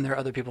myself when there are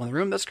other people in the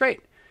room. That's great.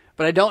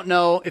 But I don't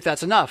know if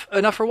that's enough.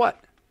 Enough for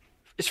what?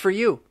 It's for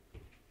you.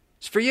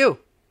 It's for you.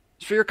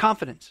 It's for your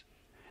confidence.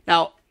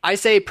 Now, I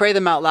say pray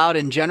them out loud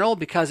in general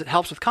because it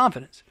helps with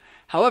confidence.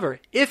 However,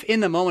 if in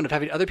the moment of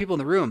having other people in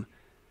the room,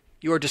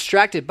 you are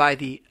distracted by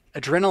the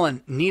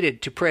adrenaline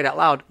needed to pray it out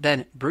loud,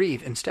 then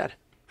breathe instead.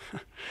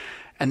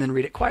 And then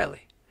read it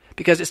quietly.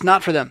 Because it's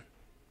not for them.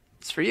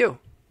 It's for you.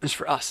 It's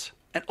for us.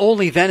 And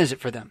only then is it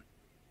for them.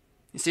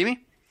 You see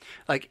me?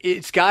 Like,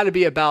 it's got to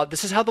be about,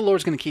 this is how the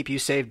Lord's going to keep you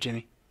saved,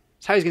 Jimmy.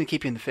 It's how he's going to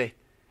keep you in the faith.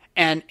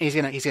 And he's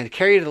going to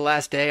carry you to the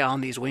last day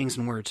on these wings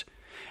and words.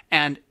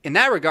 And in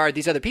that regard,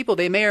 these other people,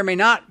 they may or may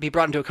not be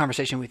brought into a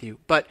conversation with you.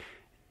 But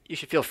you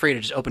should feel free to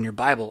just open your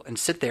Bible and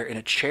sit there in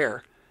a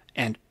chair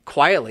and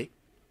quietly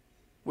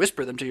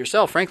whisper them to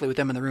yourself, frankly, with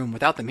them in the room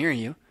without them hearing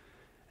you.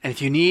 And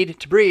if you need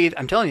to breathe,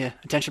 I'm telling you,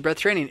 attention breath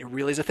training, it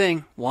really is a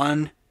thing.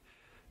 One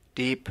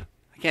deep,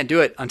 I can't do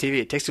it on TV.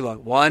 It takes too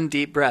long. One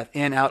deep breath,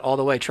 in, out, all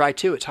the way. Try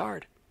two. It's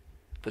hard,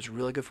 but it's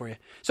really good for you.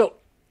 So,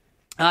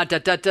 I've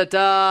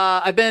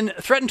been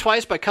threatened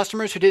twice by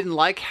customers who didn't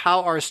like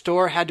how our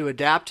store had to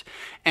adapt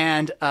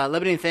and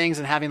limiting things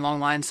and having long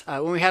lines.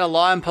 When we had a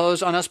law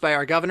imposed on us by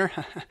our governor.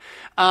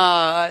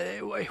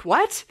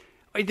 What?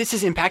 This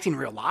is impacting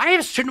real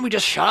lives? Shouldn't we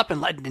just shut up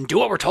and do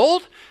what we're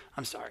told?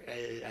 I'm sorry.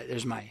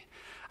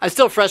 I'm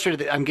still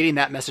frustrated that I'm getting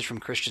that message from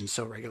Christians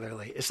so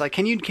regularly. It's like,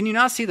 can you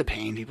not see the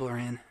pain people are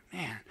in?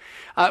 Man.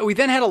 We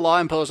then had a law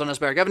imposed on us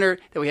by our governor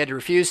that we had to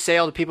refuse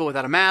sale to people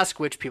without a mask,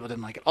 which people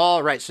didn't like at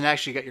all. Right, so now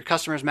actually you got your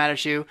customers mad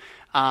at you.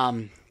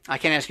 I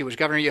can't ask you which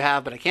governor you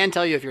have, but I can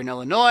tell you if you're in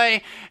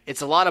Illinois,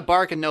 it's a lot of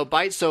bark and no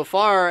bite so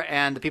far,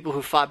 and the people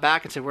who fought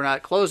back and said we're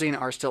not closing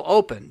are still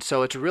open.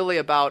 So it's really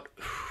about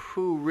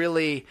who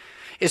really...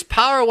 Is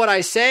power what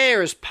I say,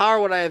 or is power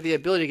what I have the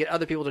ability to get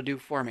other people to do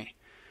for me?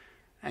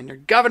 And your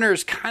governor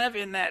is kind of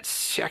in that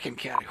second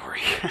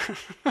category.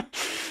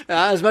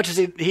 As much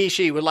as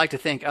she would like to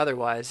think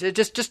otherwise.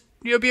 Just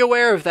be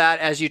aware of that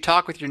as you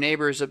talk with your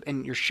neighbors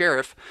and your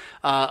sheriff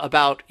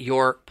about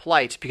your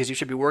plight, because you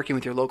should be working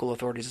with your local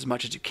authorities as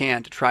much as you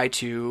can to try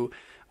to,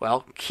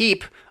 well,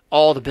 keep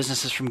all the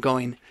businesses from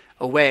going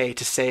away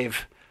to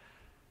save.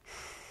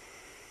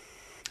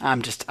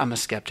 I'm a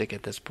skeptic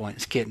at this point.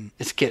 It's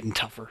getting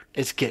tougher.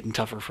 It's getting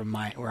tougher from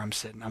where I'm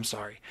sitting. I'm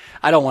sorry.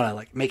 I don't want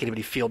to make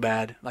anybody feel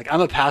bad. I'm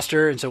a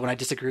pastor, and so when I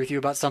disagree with you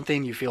about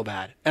something, you feel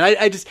bad. And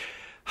I just,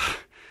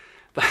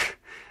 but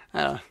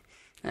I don't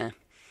know.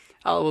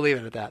 We'll leave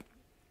it at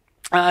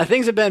that.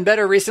 Things have been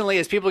better recently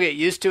as people get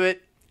used to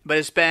it, but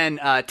it's been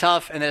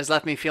tough, and it has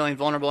left me feeling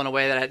vulnerable in a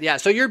way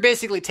that so you're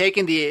basically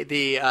taking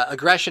the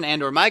aggression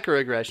and or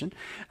microaggression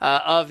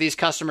of these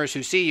customers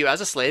who see you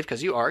as a slave,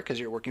 because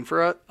you're working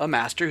for a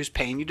master who's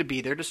paying you to be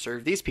there to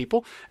serve these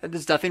people.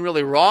 There's nothing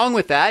really wrong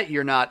with that.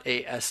 You're not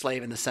a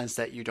slave in the sense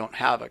that you don't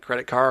have a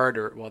credit card,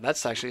 or, well,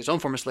 that's actually its own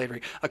form of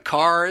slavery. A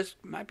car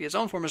might be its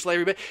own form of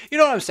slavery, but you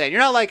know what I'm saying.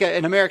 You're not like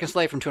an American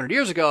slave from 200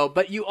 years ago,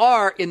 but you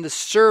are in the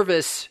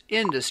service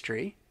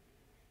industry.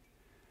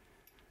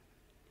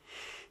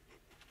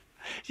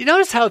 Do you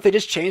notice how if they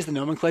just change the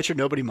nomenclature,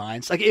 nobody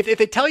minds? If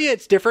they tell you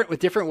it's different with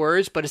different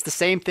words, but it's the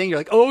same thing, you're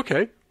like, oh,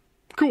 okay,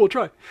 cool, we'll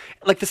try.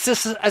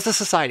 As a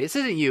society, this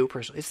isn't you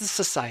personally, it's the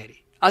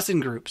society. Us in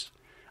groups.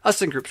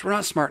 We're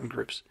not smart in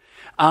groups.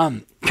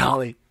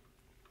 Golly.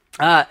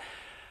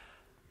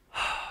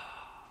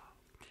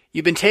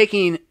 You've been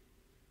taking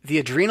the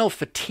adrenal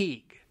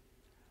fatigue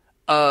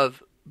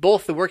of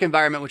both the work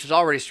environment, which is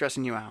already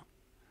stressing you out.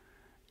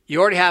 You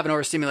already have an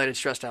overstimulated,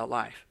 stressed out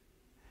life.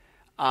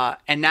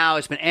 And now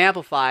it's been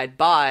amplified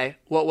by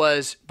what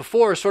was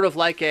before sort of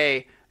like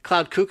a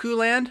cloud cuckoo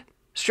land,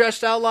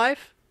 stressed out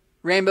life,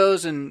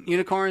 rainbows and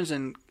unicorns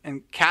and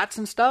cats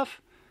and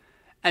stuff.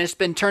 And it's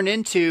been turned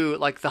into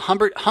like the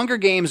Hunger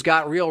Games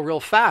got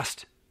real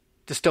fast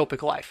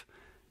dystopic life.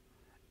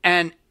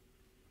 And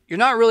you're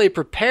not really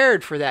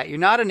prepared for that. You're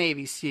not a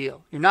Navy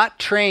SEAL. You're not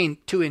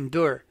trained to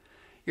endure.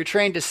 You're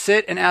trained to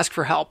sit and ask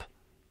for help.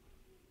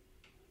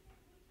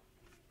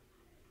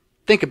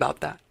 Think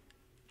about that.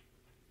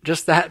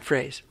 Just that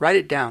phrase. Write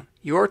it down.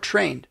 You're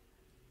trained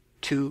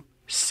to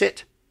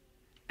sit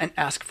and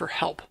ask for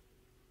help.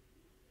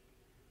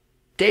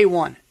 Day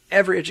one,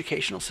 every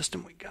educational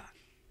system we got.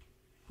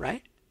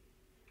 Right?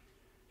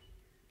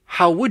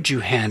 How would you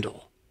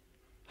handle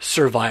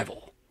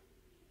survival?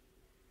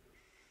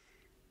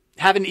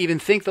 Having to even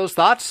think those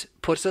thoughts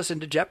puts us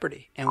into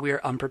jeopardy, and we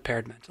are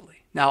unprepared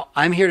mentally. Now,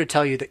 I'm here to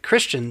tell you that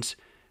Christians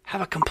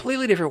have a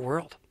completely different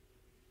world.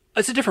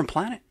 It's a different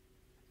planet.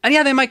 And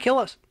yeah, they might kill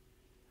us.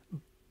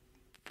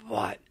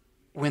 But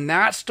when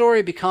that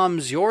story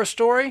becomes your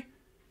story,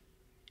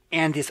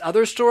 and this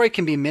other story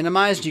can be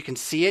minimized, you can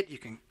see it, you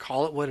can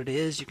call it what it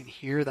is, you can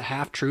hear the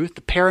half-truth,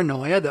 the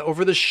paranoia, the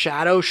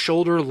over-the-shadow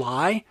shoulder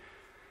lie.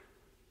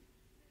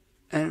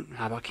 And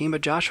how about Kima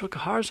Joshua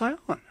Kahar Zion?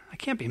 I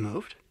can't be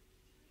moved.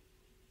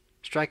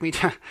 Strike me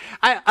down.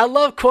 I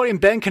love quoting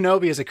Ben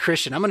Kenobi as a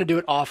Christian. I'm going to do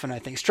it often, I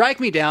think. Strike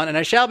me down, and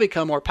I shall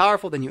become more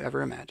powerful than you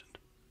ever imagined.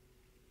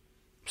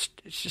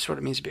 It's just what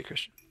it means to be a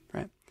Christian,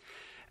 right?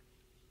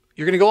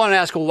 You're going to go on and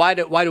ask, well, why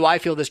do I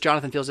feel this?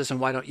 Jonathan feels this, and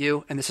why don't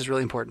you? And this is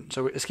really important.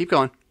 So let's keep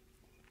going.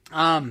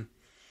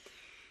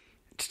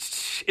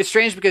 It's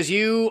strange because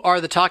you are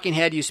the talking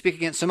head you speak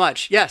against so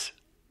much. Yes.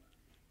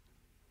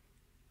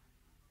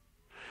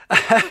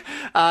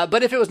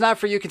 But if it was not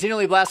for you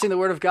continually blasting the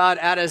word of God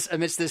at us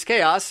amidst this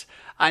chaos,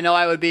 I know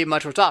I would be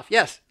much worse off.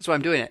 Yes, that's why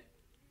I'm doing it.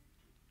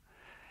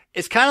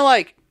 It's kind of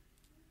like,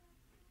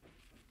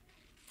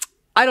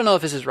 I don't know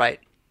if this is right,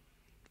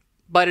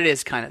 but it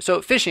is kind of.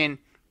 So fishing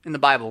in the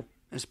Bible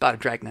is about a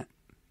dragnet.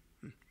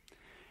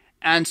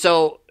 And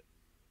so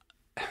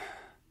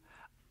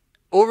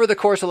over the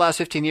course of the last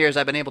 15 years,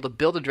 I've been able to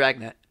build a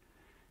dragnet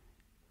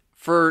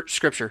for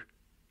Scripture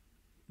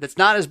that's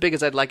not as big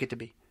as I'd like it to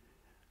be.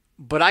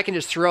 But I can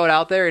just throw it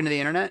out there into the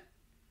internet.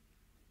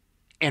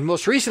 And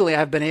most recently,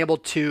 I've been able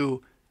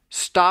to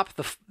stop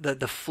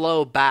the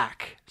flow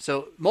back.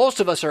 So most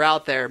of us are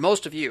out there,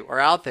 most of you are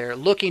out there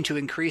looking to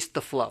increase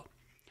the flow.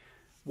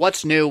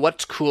 What's new?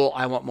 What's cool?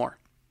 I want more.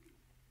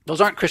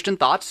 Those aren't Christian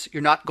thoughts.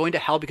 You're not going to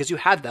hell because you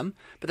had them,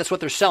 but that's what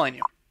they're selling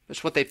you.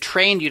 That's what they've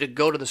trained you to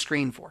go to the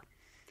screen for.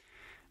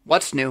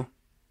 What's new?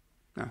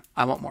 No,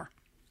 I want more.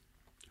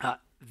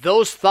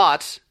 Those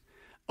thoughts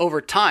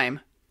over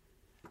time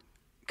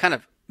kind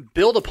of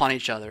build upon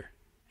each other,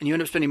 and you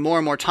end up spending more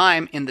and more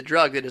time in the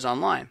drug that is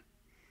online.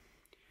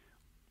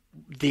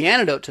 the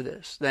antidote to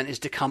this, then, is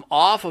to come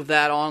off of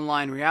that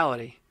online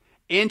reality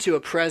into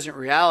a present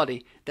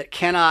reality that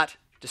cannot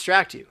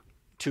distract you,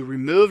 to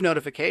remove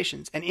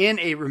notifications. And in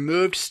a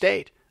removed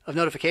state of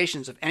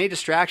notifications, of any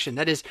distraction,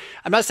 that is,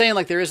 I'm not saying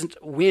like there isn't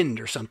wind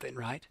or something,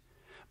 right?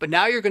 But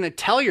now you're going to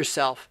tell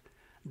yourself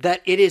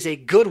that it is a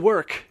good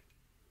work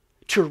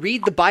to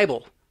read the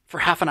Bible for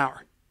half an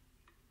hour.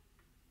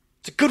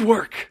 It's a good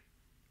work.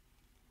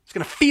 It's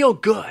going to feel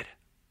good.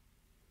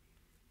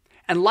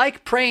 And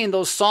like praying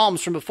those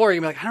Psalms from before,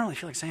 you're going to be like, I don't really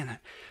feel like saying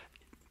that.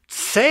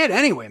 Say it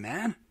anyway,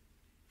 man.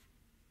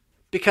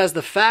 Because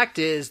the fact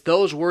is,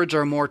 those words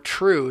are more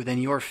true than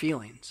your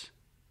feelings.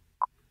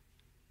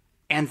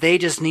 And they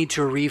just need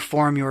to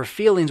reform your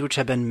feelings, which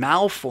have been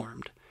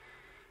malformed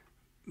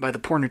by the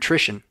poor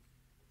nutrition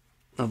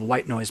of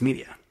white noise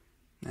media.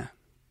 Yeah,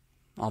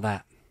 all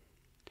that.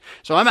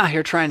 So I'm out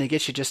here trying to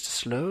get you just to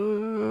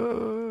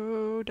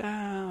slow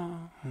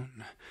down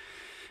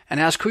and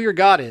ask who your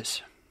God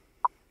is.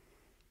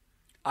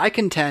 I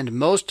contend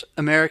most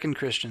American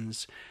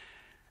Christians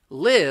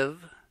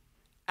live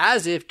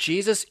as if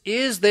Jesus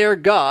is their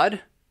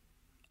God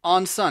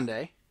on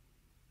Sunday,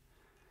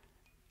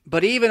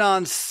 but even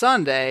on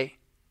Sunday,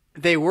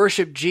 they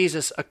worship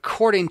Jesus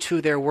according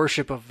to their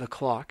worship of the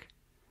clock,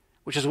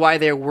 which is why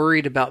they're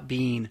worried about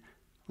being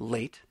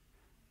late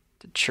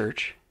to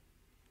church,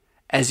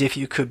 as if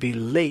you could be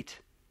late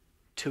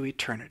to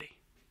eternity.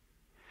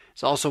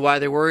 It's also why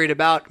they're worried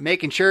about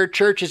making sure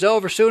church is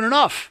over soon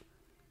enough,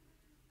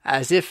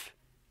 as if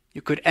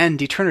you could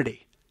end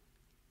eternity.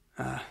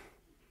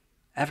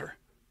 Ever,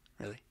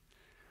 really.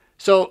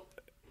 So,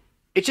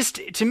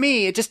 to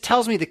me, it just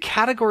tells me the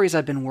categories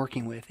I've been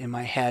working with in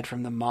my head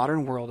from the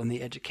modern world and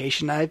the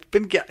education I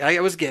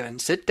was given.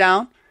 Sit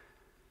down,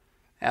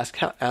 ask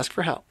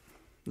for help.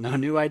 No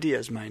new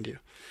ideas, mind you.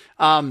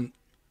 I'm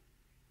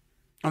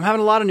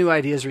having a lot of new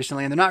ideas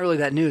recently, and they're not really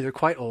that new. They're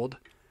quite old.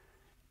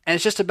 And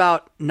it's just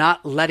about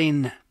not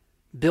letting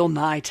Bill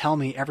Nye tell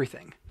me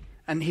everything.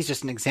 And he's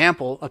just an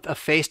example, a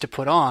face to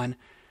put on.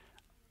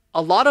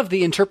 A lot of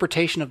the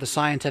interpretation of the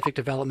scientific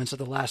developments of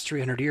the last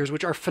 300 years,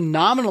 which are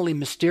phenomenally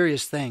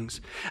mysterious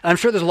things. And I'm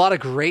sure there's a lot of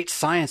great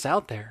science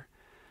out there,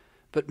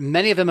 but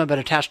many of them have been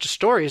attached to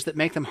stories that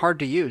make them hard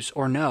to use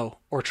or know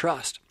or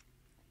trust.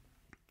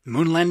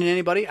 Moon landing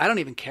anybody? I don't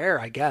even care,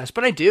 I guess,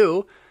 but I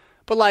do.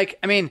 But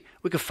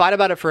we could fight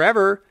about it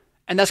forever,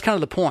 and that's kind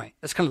of the point.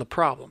 That's kind of the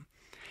problem.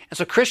 And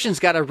so Christians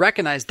got to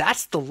recognize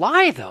that's the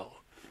lie, though,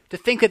 to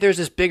think that there's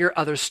this bigger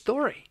other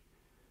story.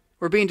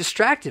 We're being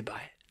distracted by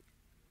it.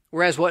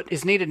 Whereas what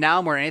is needed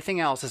now more than anything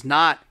else is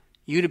not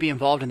you to be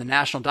involved in the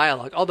national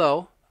dialogue.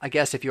 Although, I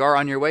guess if you are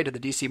on your way to the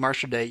D.C.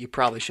 Marshall Day, you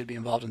probably should be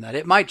involved in that.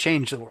 It might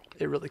change the world.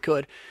 It really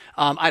could.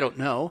 I don't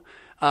know.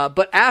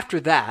 But after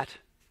that,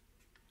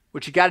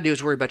 what you got to do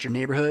is worry about your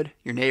neighborhood,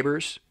 your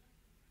neighbors,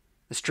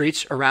 the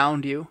streets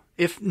around you,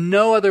 if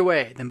no other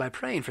way than by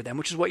praying for them,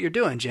 which is what you're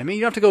doing, Jimmy.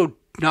 You don't have to go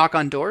knock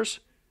on doors.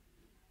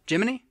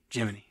 Jiminy.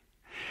 You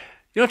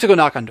don't have to go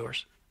knock on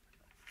doors.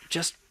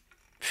 Just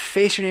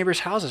face your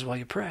neighbors' houses while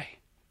you pray.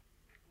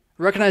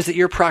 Recognize that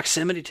your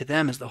proximity to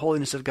them is the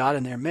holiness of God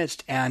in their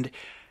midst, and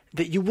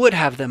that you would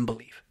have them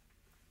believe,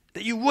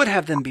 that you would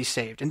have them be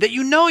saved, and that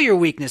you know your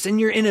weakness and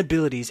your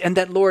inabilities, and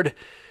that, Lord,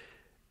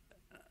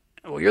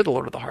 you're the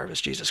Lord of the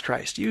harvest, Jesus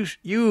Christ.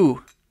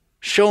 You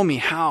show me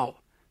how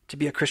to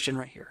be a Christian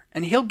right here.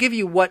 And he'll give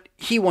you what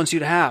he wants you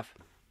to have,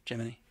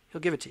 Jiminy.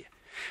 He'll give it to you.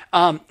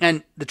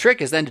 And the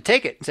trick is then to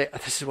take it and say,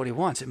 this is what he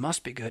wants. It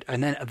must be good.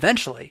 And then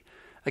eventually,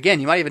 again,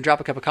 you might even drop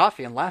a cup of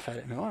coffee and laugh at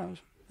it. And go, oh,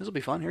 this will be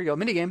fun. Here you go.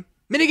 Minigame.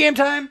 Minigame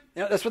time.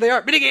 You know, that's what they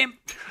are. Minigame.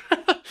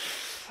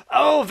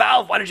 Oh,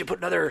 Valve, why did you put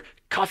another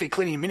coffee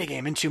cleaning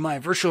minigame into my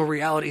virtual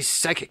reality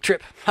psychic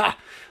trip? Ha.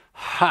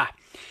 Ha.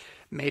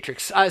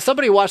 Matrix.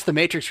 Somebody watched The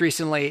Matrix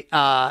recently.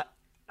 It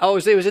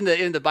was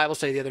in the Bible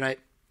study the other night.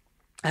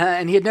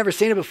 And he had never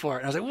seen it before.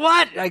 And I was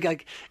like,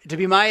 what? To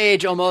be my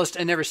age almost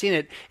and never seen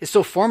it is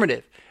so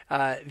formative.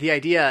 The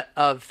idea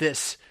of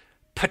this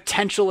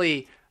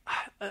potentially...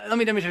 Let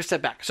me take a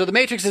step back. So the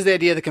Matrix is the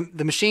idea that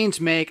the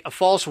machines make a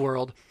false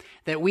world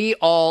that we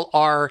all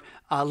are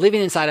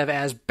living inside of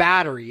as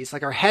batteries.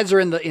 Like our heads are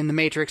in the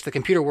Matrix, the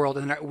computer world,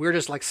 and we're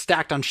just like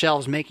stacked on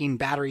shelves making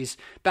battery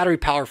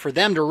power for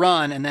them to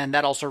run, and then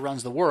that also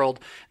runs the world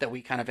that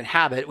we kind of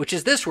inhabit, which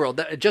is this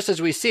world, just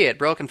as we see it,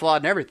 broken,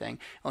 flawed, and everything.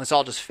 Well, it's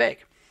all just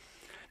fake.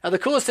 Now, the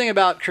coolest thing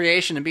about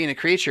creation and being a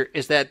creature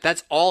is that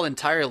that's all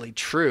entirely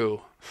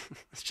true.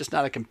 It's just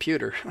not a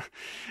computer.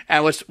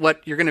 And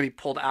what you're going to be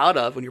pulled out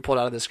of when you're pulled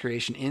out of this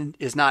creation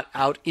is not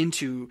out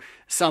into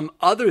some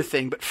other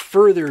thing, but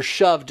further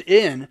shoved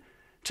in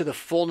to the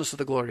fullness of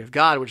the glory of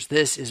God, which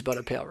this is but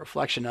a pale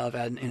reflection of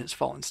in its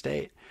fallen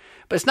state.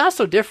 But it's not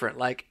so different.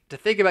 Like, to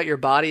think about your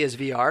body as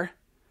VR.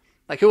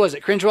 Like, who was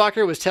it?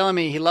 Cringewalker was telling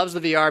me he loves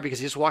the VR because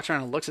he just walks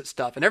around and looks at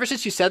stuff. And ever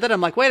since you said that,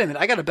 I'm like, wait a minute,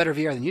 I got a better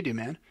VR than you do,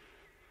 man.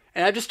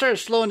 And I just started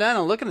slowing down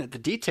and looking at the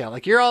detail.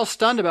 Like, you're all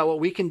stunned about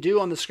what we can do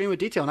on the screen with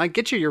detail. And I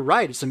get you, you're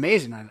right. It's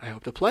amazing. I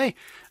hope to play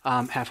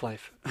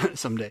Half-Life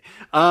someday.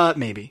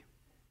 Maybe.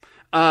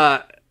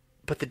 But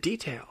the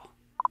detail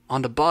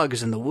onto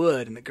bugs in the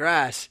wood and the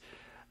grass.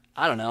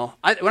 I don't know.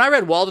 When I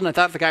read Walden, I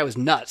thought the guy was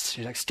nuts.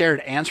 He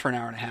stared at ants for an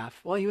hour and a half.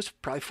 Well, he was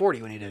probably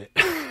 40 when he did it.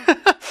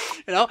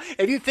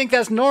 If you think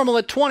that's normal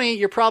at 20,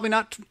 you're probably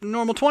not a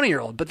normal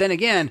 20-year-old. But then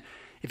again,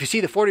 if you see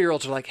the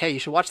 40-year-olds are like, hey, you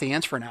should watch the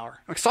ants for an hour.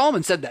 Like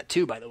Solomon said that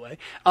too, by the way.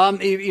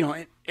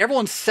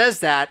 Everyone says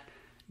that.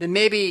 Then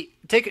maybe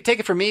take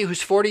it from me,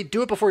 who's 40.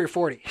 Do it before you're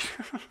 40.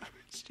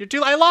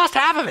 I lost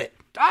half of it.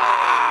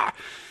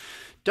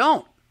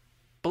 Don't.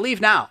 Believe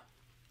now.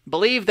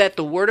 Believe that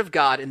the word of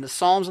God in the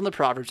Psalms and the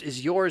Proverbs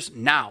is yours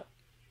now.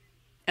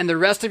 And the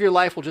rest of your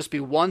life will just be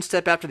one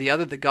step after the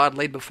other that God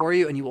laid before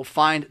you, and you will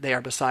find they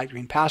are beside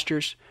green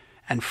pastures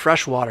and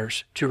fresh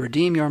waters to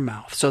redeem your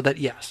mouth, so that,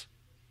 yes,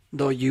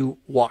 though you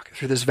walk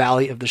through this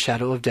valley of the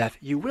shadow of death,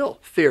 you will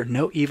fear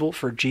no evil,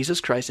 for Jesus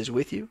Christ is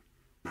with you.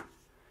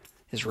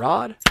 His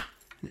rod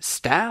and his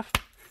staff,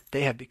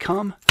 they have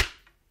become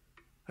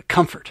a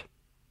comfort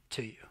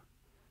to you,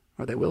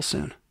 or they will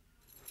soon.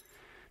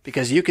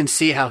 Because you can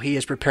see how he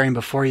is preparing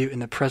before you in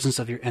the presence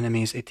of your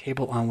enemies a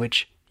table on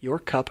which your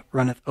cup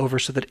runneth over,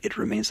 so that it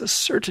remains a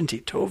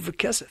certainty. Tov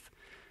v'kesef.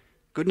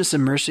 Goodness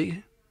and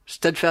mercy,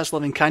 steadfast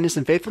loving kindness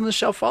and faithfulness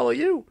shall follow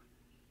you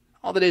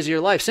all the days of your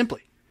life,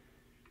 simply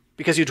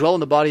because you dwell in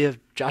the body of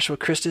Joshua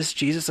Christus,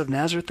 Jesus of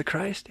Nazareth, the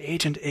Christ,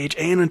 age unto age,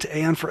 aeon unto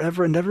aeon,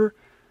 forever and ever.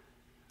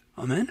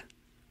 Amen.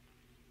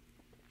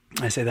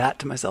 I say that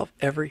to myself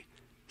every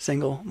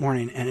single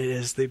morning, and it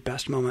is the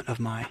best moment of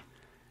my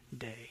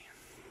day.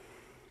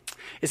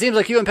 It seems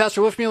like you and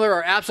Pastor Wolfmueller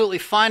are absolutely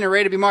fine and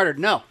ready to be martyred.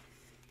 No.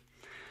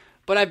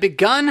 But I've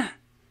begun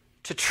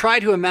to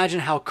try to imagine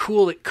how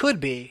cool it could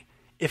be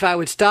if I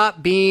would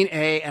stop being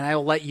and I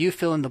will let you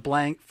fill in the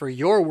blank for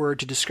your word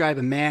to describe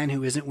a man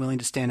who isn't willing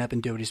to stand up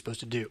and do what he's supposed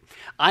to do.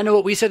 I know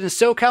what we said in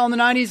SoCal in the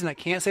 90s, and I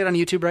can't say it on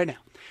YouTube right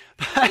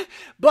now.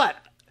 But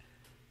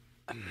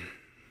if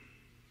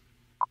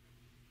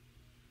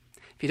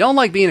you don't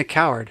like being a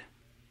coward,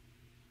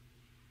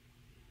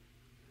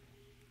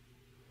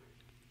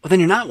 well, then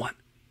you're not one.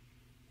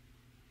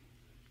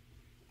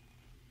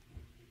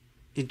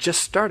 You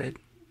just started.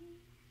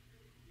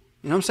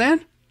 You know what I'm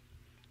saying?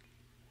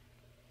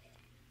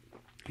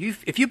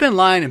 If you've been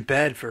lying in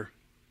bed for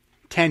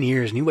 10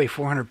 years and you weigh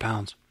 400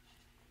 pounds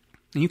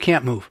and you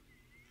can't move,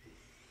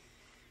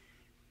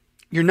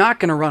 you're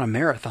not going to run a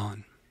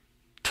marathon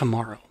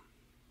tomorrow.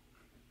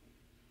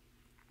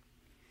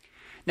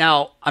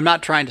 Now, I'm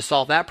not trying to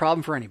solve that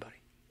problem for anybody.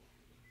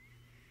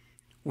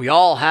 We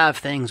all have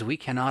things we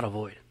cannot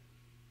avoid.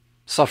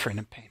 Suffering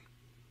and pain.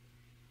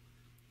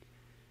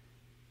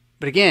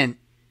 But again,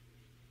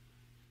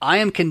 I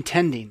am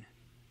contending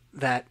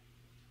that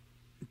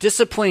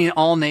disciplining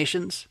all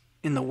nations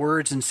in the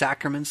words and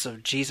sacraments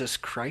of Jesus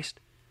Christ,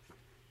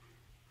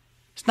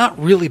 it's not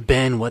really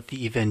been what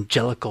the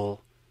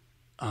evangelical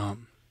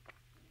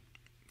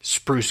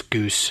spruce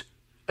goose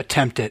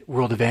attempt at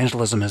world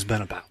evangelism has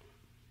been about.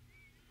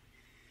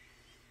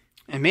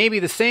 And maybe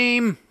the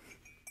same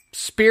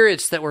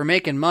spirits that were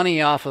making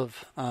money off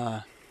of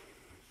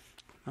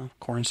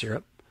corn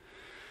syrup,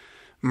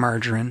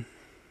 margarine,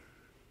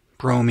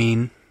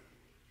 bromine,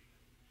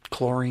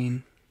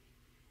 chlorine,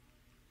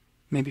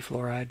 maybe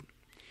fluoride.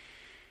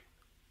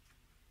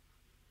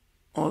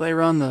 Well, they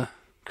run the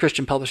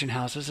Christian publishing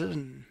houses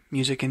and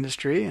music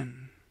industry,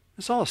 and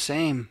it's all the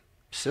same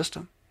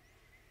system.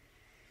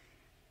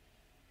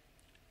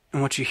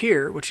 And what you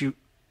hear, what you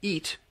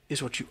eat,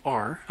 is what you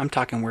are. I'm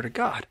talking Word of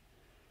God.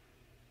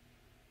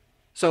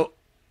 So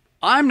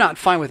I'm not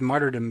fine with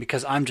martyrdom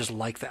because I'm just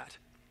like that.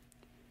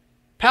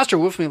 Pastor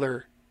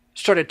Wolfmueller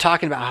started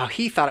talking about how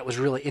he thought it was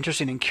really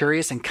interesting and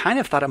curious and kind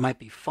of thought it might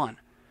be fun.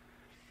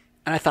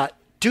 And I thought,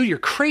 dude, you're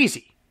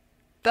crazy.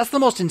 That's the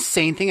most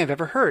insane thing I've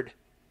ever heard.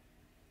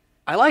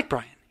 I like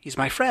Brian. He's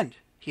my friend.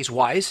 He's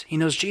wise. He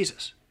knows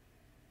Jesus.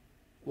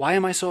 Why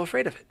am I so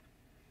afraid of it?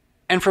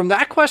 And from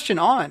that question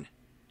on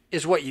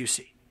is what you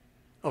see.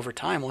 Over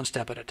time, one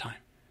step at a time.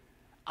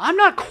 I'm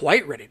not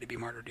quite ready to be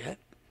martyred yet.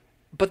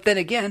 But then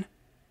again,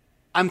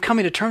 I'm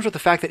coming to terms with the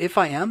fact that if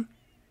I am,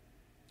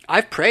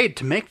 I've prayed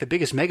to make the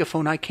biggest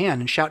megaphone I can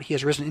and shout he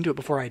has risen into it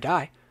before I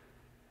die.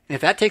 And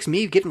if that takes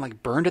me getting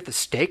burned at the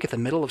stake at the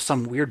middle of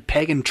some weird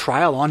pagan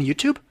trial on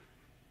YouTube,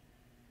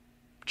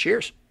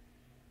 cheers.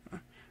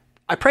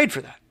 I prayed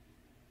for that.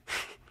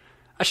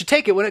 I should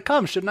take it when it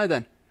comes, shouldn't I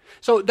then?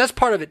 So that's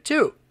part of it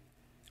too.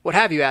 What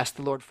have you asked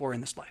the Lord for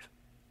in this life?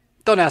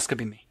 Don't ask to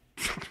be me.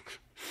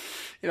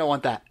 You don't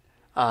want that.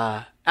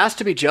 Ask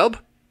to be Job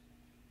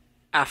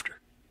after.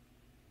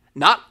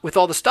 Not with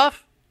all the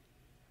stuff,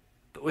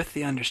 but with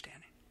the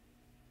understanding.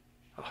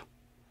 Oh.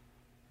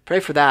 Pray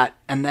for that,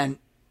 and then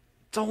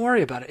don't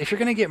worry about it. If you're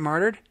going to get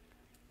martyred,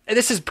 and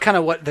this is kind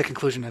of what the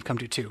conclusion I've come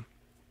to too.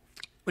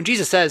 When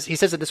Jesus says, he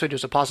says it this way to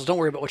his apostles, don't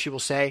worry about what you will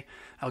say.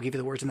 I'll give you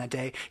the words in that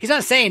day. He's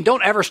not saying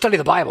don't ever study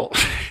the Bible.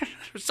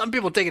 Some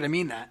people take it to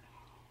mean that.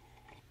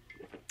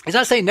 He's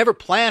not saying never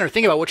plan or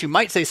think about what you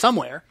might say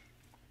somewhere.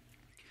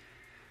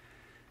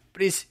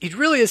 But he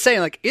really is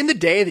saying, in the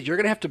day that you're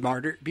going to have to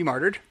be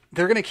martyred,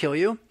 they're going to kill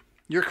you.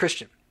 You're a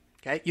Christian.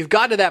 Okay? You've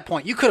gotten to that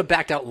point. You could have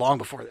backed out long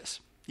before this.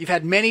 You've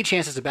had many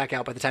chances to back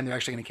out by the time they're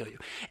actually going to kill you.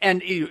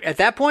 And at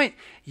that point,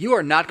 you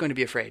are not going to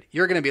be afraid.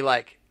 You're going to be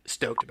like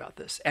stoked about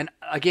this. And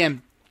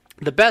again,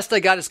 the best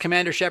I got is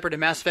Commander Shepard in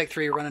Mass Effect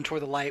 3 running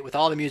toward the light with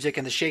all the music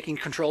and the shaking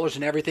controllers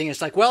and everything.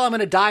 It's like, well, I'm going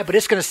to die, but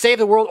it's going to save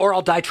the world or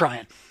I'll die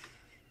trying.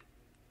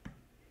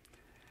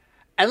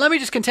 And let me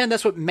just contend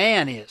that's what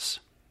man is.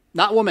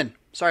 Not woman.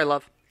 Sorry,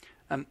 love.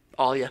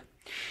 All you.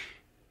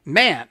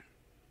 Man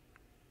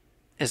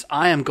is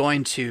I am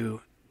going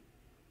to,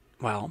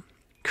 well,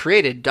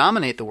 created,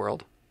 dominate the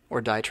world or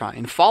die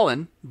trying.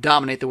 Fallen,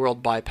 dominate the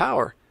world by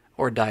power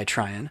or die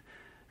trying.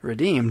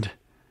 Redeemed,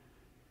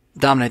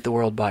 dominate the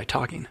world by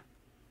talking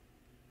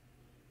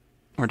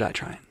or die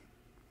trying.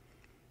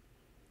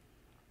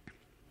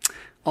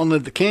 Long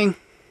live the king,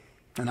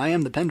 and I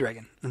am the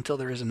Pendragon until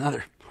there is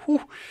another.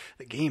 Whew,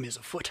 the game is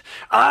afoot.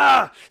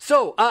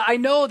 So I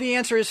know the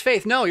answer is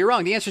faith. No, you're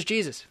wrong. The answer is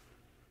Jesus.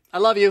 I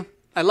love you.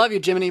 I love you,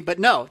 Jiminy. But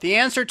no, the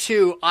answer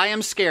to I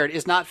am scared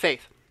is not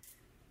faith.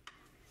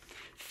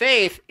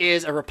 Faith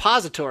is a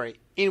repository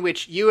in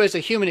which you as a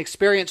human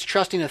experience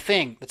trusting a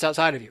thing that's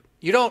outside of you.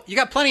 You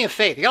got plenty of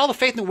faith. You got all the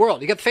faith in the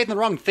world. You got faith in the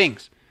wrong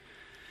things.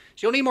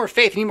 So you don't need more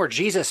faith. You need more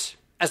Jesus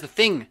as the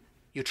thing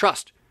you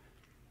trust.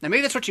 Now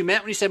maybe that's what you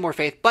meant when you said more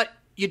faith, but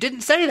you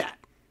didn't say that.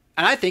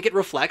 And I think it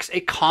reflects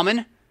a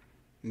common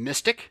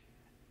mystic,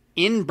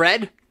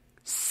 inbred,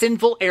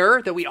 sinful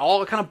error that we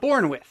all are kind of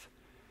born with.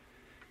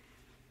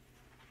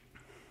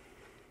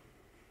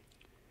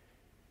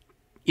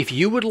 If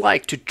you would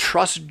like to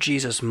trust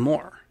Jesus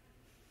more,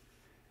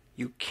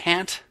 you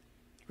can't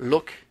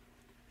look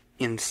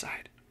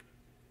inside.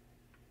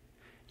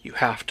 You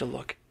have to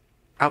look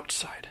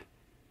outside.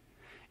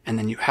 And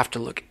then you have to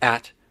look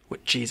at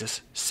what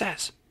Jesus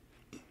says,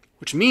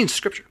 which means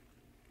Scripture.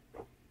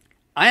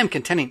 I am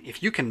contending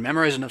if you can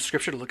memorize enough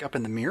Scripture to look up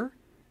in the mirror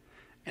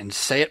and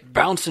say it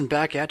bouncing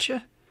back at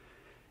you,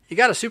 you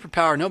got a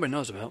superpower nobody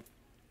knows about.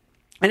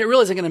 And it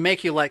really isn't going to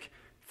make you like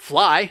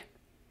fly.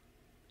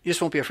 You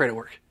just won't be afraid at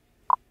work.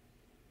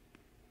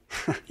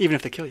 Even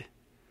if they kill you.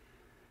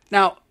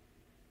 Now,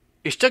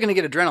 you're still going to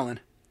get adrenaline.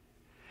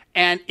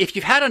 And if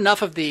you've had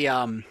enough of the,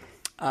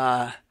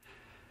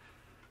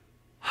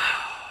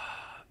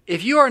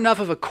 if you are enough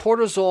of a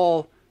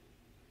cortisol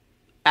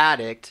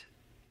addict,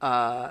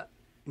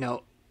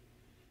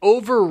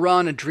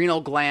 overrun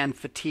adrenal gland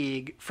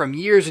fatigue from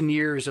years and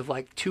years of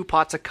like 2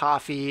 pots of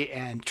coffee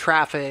and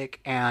traffic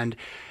and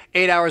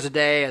 8 hours a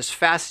day as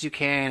fast as you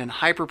can and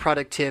hyper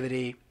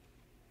productivity.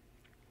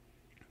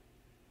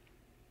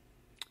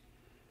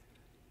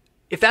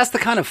 If that's the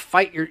kind of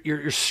fight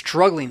you're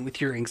struggling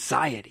with your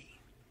anxiety,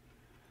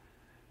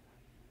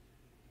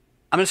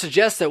 I'm going to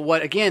suggest that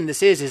what, again,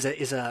 this is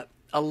a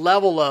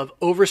level of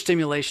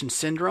overstimulation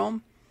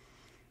syndrome.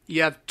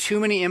 You have too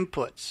many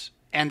inputs,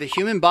 and the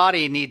human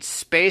body needs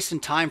space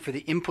and time for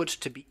the inputs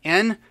to be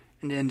in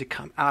and then to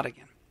come out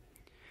again.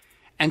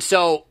 And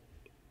so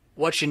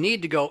what you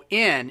need to go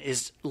in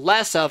is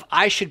less of,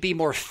 I should be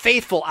more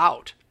faithful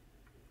out,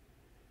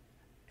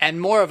 and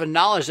more of a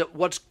knowledge that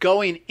what's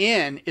going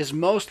in is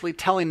mostly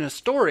telling a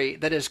story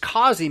that is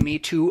causing me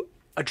to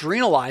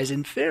adrenalize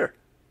in fear.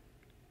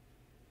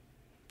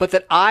 But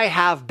that I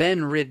have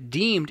been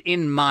redeemed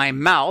in my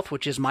mouth,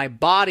 which is my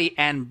body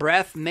and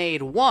breath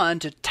made one,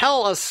 to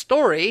tell a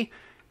story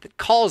that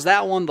calls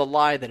that one the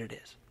lie that it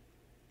is.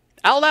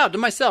 Out loud to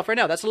myself right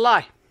now, that's a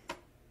lie.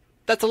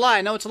 That's a lie.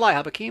 I know it's a lie.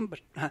 Habakim,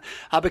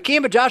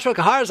 but Joshua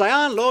Kahar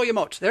Zion Lo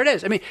Yamot. There it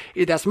is. I mean,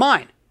 that's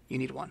mine. You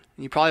need one.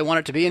 And you probably want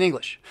it to be in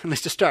English, at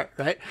least to start,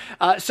 right?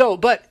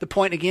 But the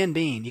point again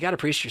being, you got to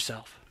preach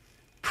yourself.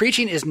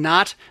 Preaching is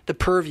not the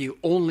purview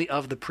only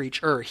of the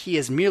preacher. He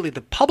is merely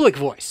the public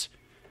voice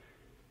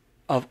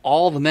of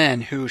all the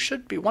men who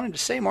should be wanting to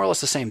say more or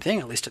less the same thing,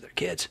 at least to their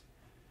kids.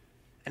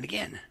 And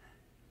again,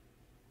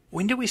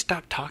 when do we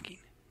stop talking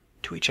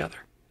to each other?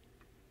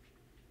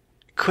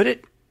 Could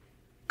it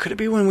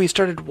be when we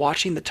started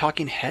watching the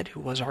talking head who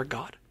was our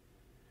God?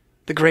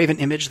 The graven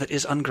image that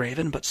is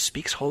ungraven but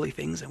speaks holy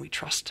things and we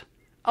trust.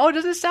 Oh,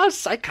 does it sound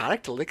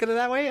psychotic to look at it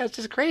that way? That's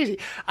just crazy.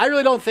 I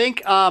really don't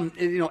think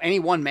any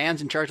one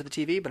man's in charge of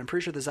the TV, but I'm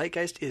pretty sure the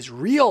zeitgeist is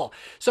real.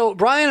 So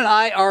Brian and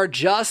I are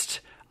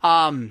just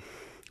on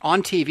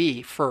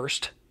TV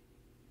first.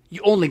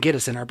 You only get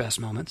us in our best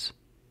moments.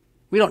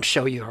 We don't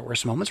show you our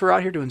worst moments. We're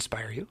out here to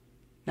inspire you.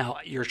 Now,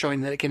 you're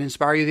showing that it can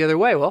inspire you the other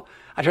way. Well,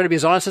 I try to be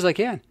as honest as I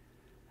can.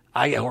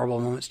 I get horrible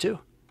moments too.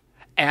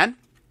 And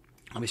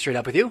I'll be straight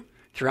up with you.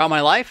 Throughout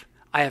my life,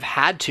 I have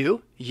had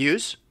to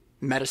use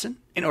medicine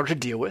in order to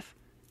deal with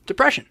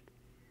depression.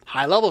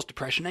 High levels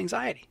depression,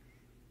 anxiety.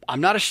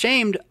 I'm not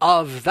ashamed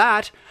of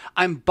that.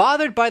 I'm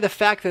bothered by the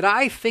fact that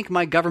I think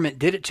my government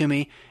did it to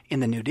me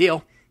in the New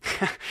Deal.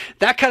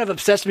 That kind of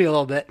obsessed me a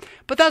little bit,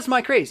 but that's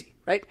my crazy,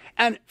 right?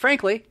 And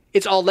frankly,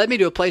 it's all led me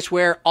to a place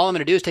where all I'm going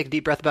to do is take a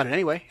deep breath about it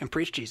anyway and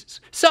preach Jesus.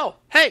 So,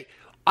 hey,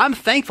 I'm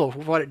thankful for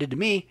what it did to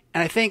me.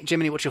 And I think,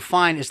 Jiminy, what you'll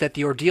find is that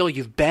the ordeal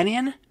you've been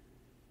in,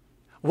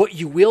 what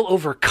you will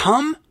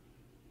overcome,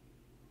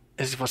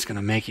 is what's going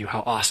to make you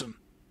how awesome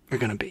you're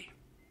going to be.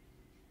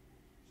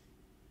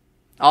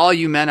 All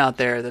you men out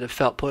there that have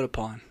felt put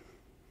upon,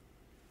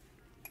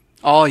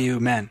 all you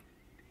men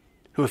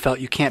who have felt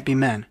you can't be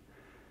men,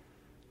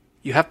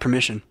 you have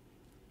permission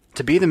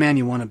to be the man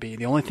you want to be.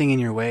 The only thing in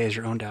your way is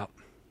your own doubt.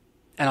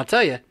 And I'll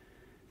tell you,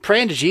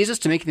 praying to Jesus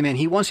to make you the man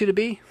he wants you to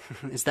be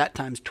is that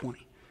times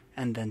 20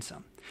 and then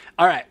some.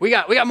 All right, we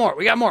got more.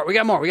 We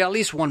got at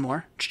least one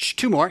more.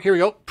 Two more. Here we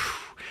go.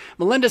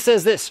 Melinda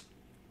says this.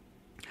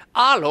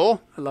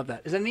 Allo. I love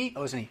that. Is that an E?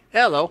 Oh, it's an E.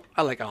 Hello.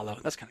 I like allo.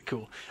 That's kind of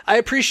cool. I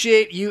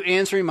appreciate you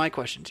answering my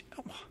questions.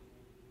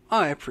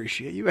 I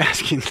appreciate you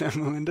asking them,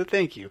 Melinda.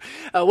 Thank you.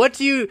 What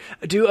do you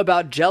do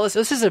about jealousy?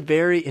 This is a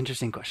very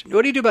interesting question.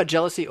 What do you do about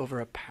jealousy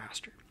over a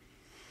pastor?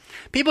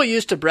 People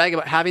used to brag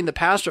about having the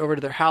pastor over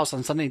to their house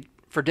on Sunday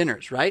for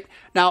dinners, right?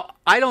 Now,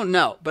 I don't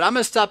know, but I'm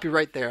going to stop you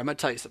right there. I'm going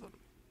to tell you something.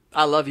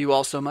 I love you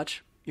all so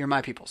much. You're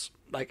my peoples.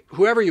 Like,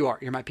 whoever you are,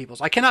 you're my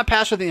peoples. I cannot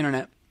pastor the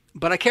internet,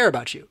 but I care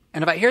about you.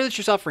 And if I hear that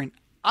you're suffering,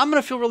 I'm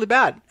going to feel really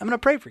bad. I'm going to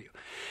pray for you.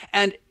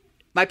 And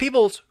my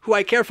peoples who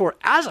I care for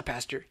as a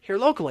pastor here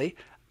locally,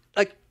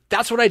 like,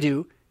 that's what I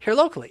do here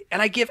locally.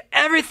 And I give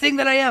everything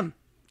that I am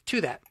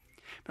to that.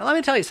 But let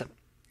me tell you something.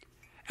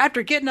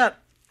 After getting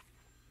up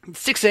at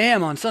 6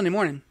 a.m. on Sunday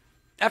morning,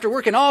 after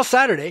working all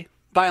Saturday,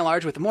 by and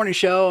large, with the morning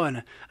show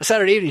and a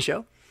Saturday evening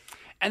show,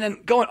 and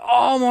then going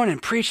all morning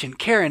preaching,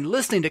 caring,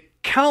 listening to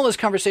countless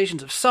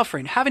conversations of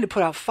suffering, having to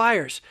put out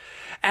fires,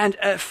 and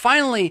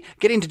finally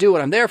getting to do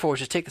what I'm there for,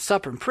 which is take the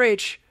supper and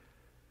preach,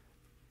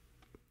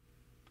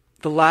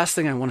 the last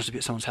thing I want is to be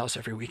at someone's house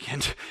every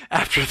weekend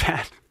after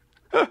that.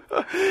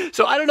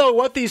 So I don't know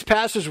what these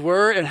pastors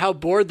were and how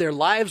bored their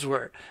lives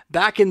were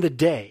back in the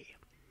day.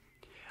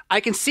 I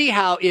can see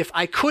how if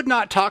I could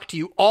not talk to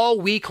you all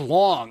week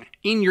long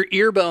in your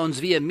earbones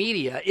via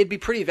media, it'd be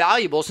pretty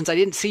valuable since I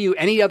didn't see you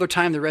any other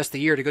time the rest of the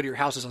year to go to your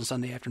houses on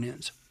Sunday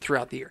afternoons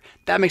throughout the year.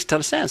 That makes a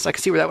ton of sense. I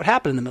can see where that would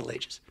happen in the Middle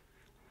Ages.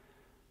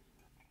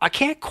 I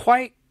can't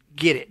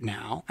get it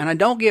now, and I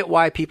don't get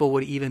why people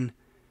would even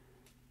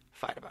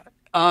fight about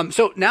it.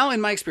 So now in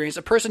my experience,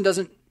 a person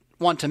doesn't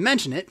want to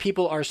mention it.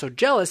 People are so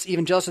jealous,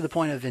 even jealous to the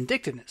point of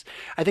vindictiveness.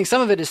 I think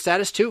some of it is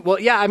status too. Well,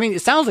 yeah, I mean,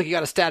 it sounds like you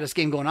got a status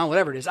game going on,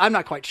 whatever it is. I'm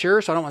not quite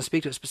sure, so I don't want to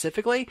speak to it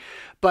specifically.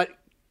 But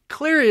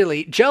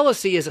clearly,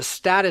 jealousy is a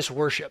status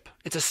worship.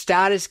 It's a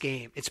status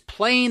game. It's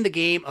playing the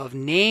game of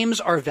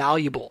names are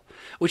valuable,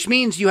 which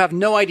means you have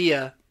no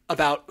idea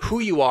about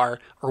who you are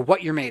or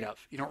what you're made of.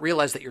 You don't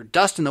realize that you're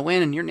dust in the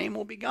wind and your name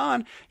will be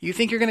gone. You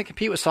think you're going to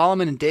compete with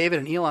Solomon and David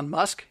and Elon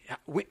Musk?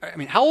 I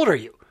mean, how old are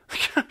you?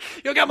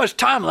 You don't got much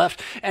time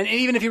left. And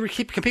even if you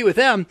compete with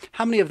them,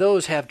 how many of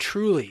those have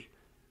truly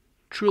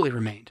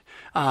remained?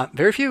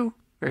 Very few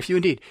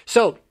indeed.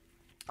 So,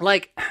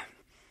 like,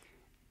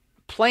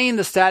 playing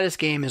the status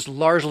game is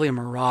largely a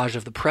mirage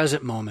of the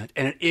present moment,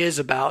 and it is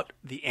about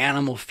the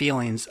animal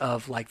feelings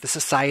of, like, the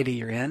society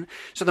you're in.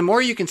 So the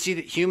more you can see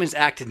that humans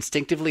act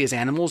instinctively as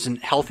animals in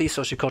healthy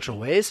sociocultural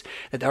ways,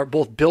 that are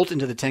both built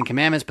into the Ten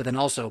Commandments, but then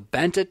also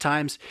bent at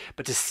times,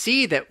 but to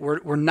see that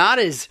we're not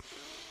as...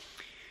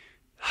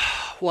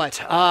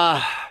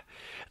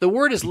 the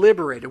word is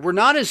liberated. We're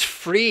not as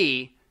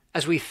free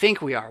as we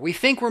think we are. We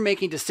think we're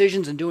making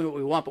decisions and doing what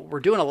we want, but what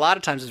we're doing a lot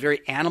of times is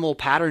very animal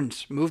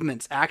patterns,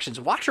 movements, actions.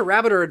 Watch a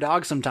rabbit or a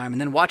dog sometime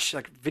and then watch,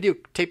 like,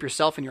 videotape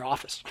yourself in your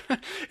office.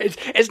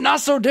 It's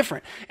not so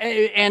different.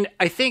 And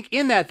I think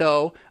in that,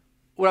 though,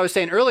 what I was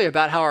saying earlier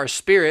about how our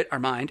spirit, our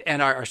mind,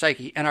 and our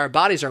psyche and our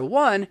bodies are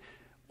one,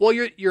 well,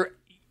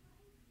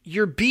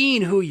 you're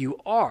being who you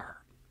are.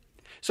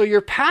 So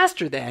your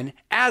pastor then,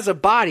 as a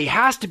body,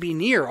 has to be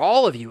near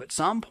all of you at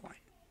some point.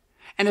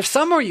 And if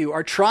some of you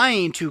are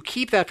trying to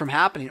keep that from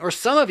happening, or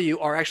some of you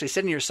are actually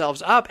setting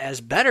yourselves up as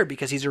better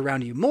because he's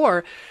around you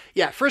more,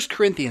 yeah, 1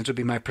 Corinthians would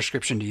be my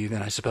prescription to you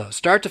then, I suppose.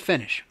 Start to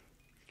finish.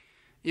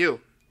 1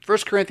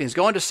 Corinthians,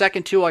 go into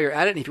 2 2 while you're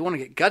at it, and if you want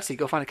to get gutsy,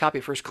 go find a copy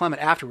of 1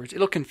 Clement afterwards.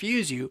 It'll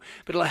confuse you,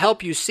 but it'll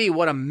help you see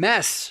what a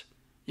mess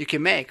you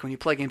can make when you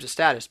play games of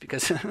status,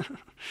 because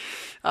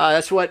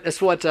that's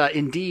what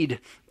indeed...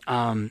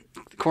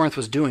 Corinth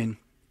was doing.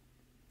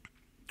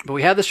 But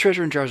we have this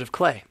treasure in jars of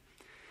clay.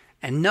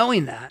 And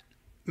knowing that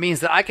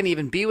means that I can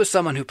even be with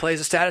someone who plays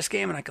a status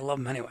game and I can love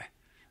them anyway.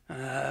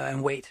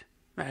 And wait.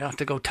 I don't have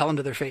to go tell them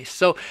to their face.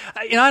 So,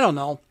 I don't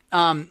know.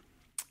 I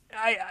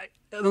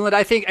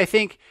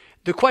think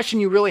the question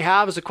you really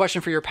have is a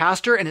question for your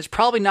pastor, and it's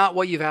probably not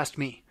what you've asked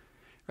me,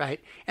 right?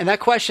 And that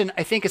question,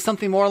 I think, is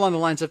something more along the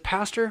lines of,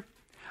 Pastor,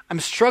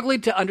 I'm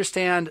struggling to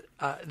understand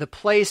the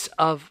place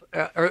of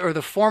or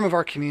the form of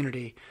our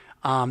community,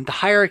 the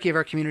hierarchy of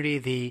our community,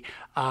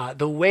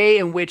 the way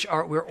in which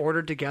we're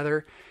ordered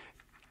together.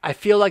 I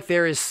feel like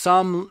there is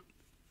some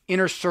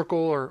inner circle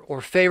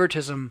or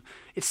favoritism.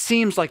 It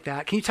seems like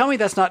that. Can you tell me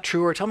that's not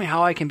true, or tell me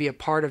how I can be a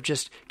part of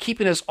just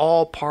keeping us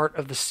all part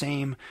of the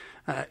same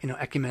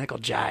ecumenical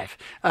jive,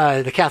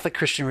 the Catholic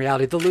Christian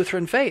reality, the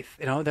Lutheran faith,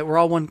 that we're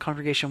all one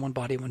congregation, one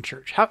body, one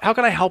church. How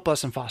can I help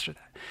us and foster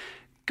that?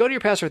 Go to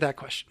your pastor with that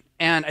question.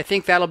 And I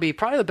think that'll be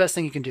probably the best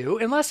thing you can do,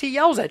 unless he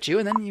yells at you,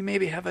 and then you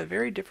maybe have a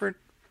very different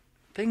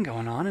thing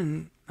going on.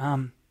 And,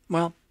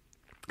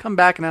 come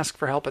back and ask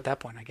for help at that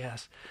point, I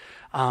guess.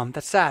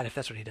 That's sad if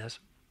that's what he does.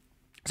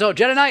 So,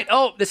 Jedi Knight,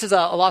 this is a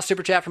lost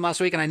super chat from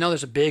last week, and I know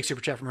there's a big super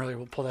chat from earlier.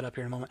 We'll pull that up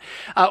here in a moment.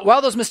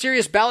 While those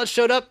mysterious ballots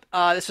showed up,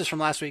 this is from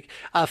last week.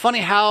 Funny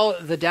how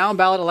the down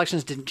ballot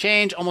elections didn't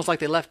change, almost like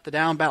they left the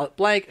down ballot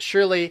blank.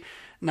 Surely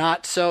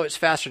not so. It's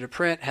faster to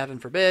print, heaven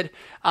forbid.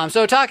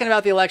 So, talking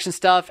about the election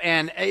stuff,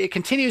 and it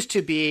continues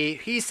to be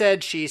he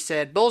said, she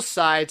said, both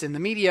sides, and the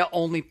media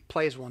only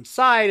plays one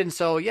side. And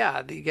so,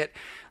 yeah, you get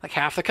like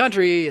half the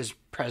country is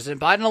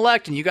President Biden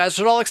elect, and you guys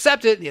should all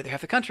accept it. The other half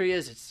of the country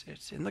is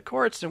it's in the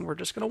courts, and we're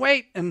just going to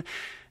wait, and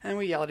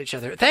we yell at each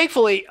other.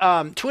 Thankfully,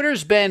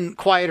 Twitter's been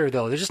quieter,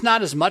 though. There's just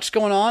not as much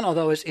going on,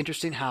 although it's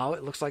interesting how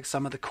it looks like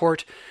some of the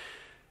court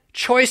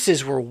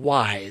choices were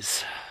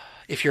wise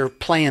if you're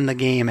playing the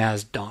game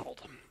as Donald.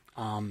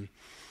 I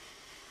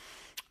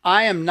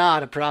am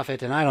not a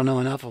prophet, and I don't know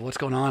enough of what's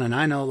going on, and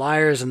I know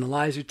liars and the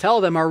lies who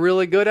tell them are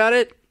really good at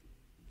it,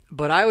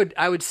 but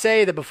I would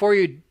say that before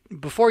you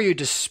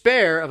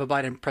despair of a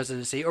Biden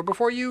presidency, or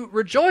before you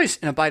rejoice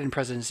in a Biden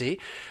presidency,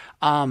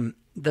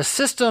 the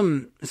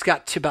system has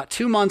got about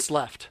 2 months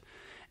left.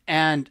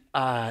 And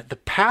the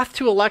path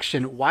to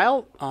election,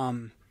 while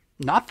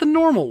not the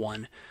normal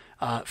one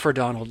for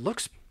Donald,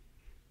 looks...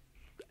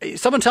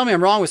 Someone tell me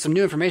I'm wrong with some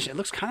new information. It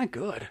looks kind of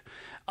good.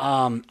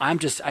 I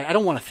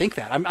don't want to think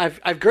that.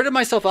 I've girded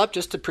myself up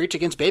just to preach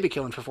against baby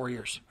killing for 4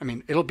 years. I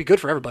mean, it'll be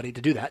good for everybody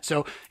to do that.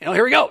 So,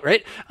 here we go,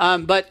 right?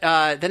 But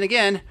then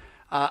again...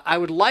 I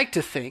would like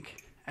to think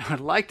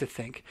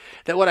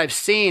that what I've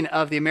seen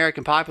of the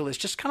American populace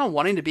just kind of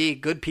wanting to be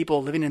good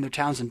people living in their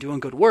towns and doing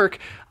good work,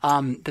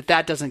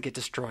 that doesn't get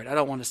destroyed. I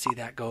don't want to see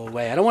that go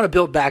away. I don't want to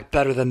build back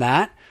better than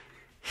that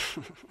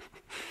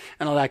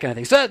and all that kind of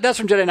thing. So that's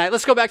from Jedi Knight.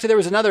 Let's go back to, there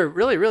was another,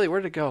 really, where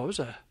did it go?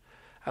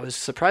 I was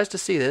surprised to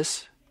see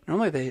this.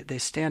 Normally they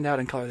stand out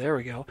in color. There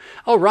we go.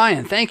 Oh,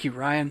 Ryan. Thank you,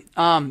 Ryan.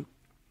 Why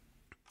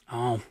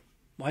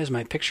is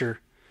my picture...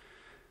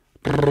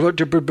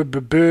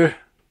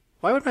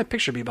 Why would my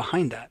picture be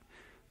behind that?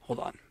 Hold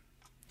on.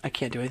 I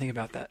can't do anything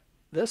about that.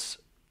 This.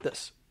 There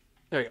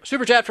you go.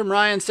 Super chat from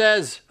Ryan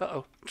says,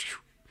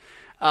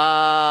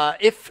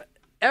 if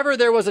ever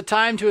there was a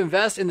time to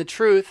invest in the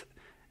truth,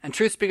 and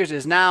truth speakers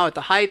is now at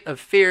the height of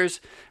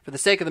fears for the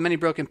sake of the many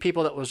broken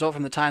people that will result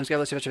from the times. God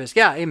bless you, much.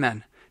 Yeah,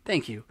 amen.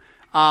 Thank you.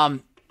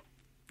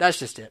 That's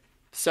just it.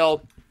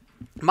 So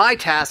my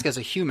task as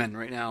a human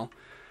right now,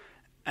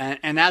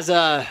 and as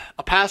a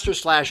pastor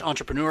 /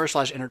 entrepreneur /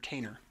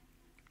 entertainer,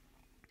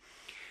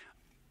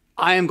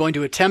 I am going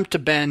to attempt to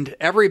bend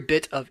every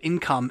bit of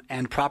income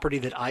and property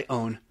that I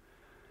own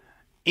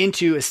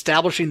into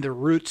establishing the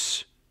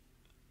roots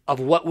of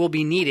what will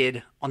be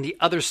needed on the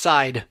other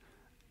side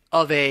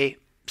of a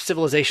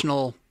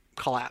civilizational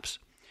collapse.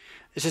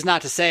 This is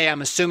not to say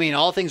I'm assuming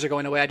all things are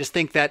going away. I just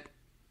think that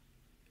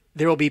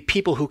there will be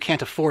people who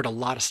can't afford a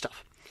lot of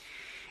stuff.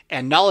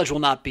 And knowledge will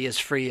not be as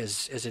free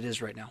as it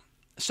is right now.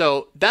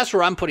 So that's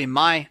where I'm putting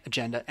my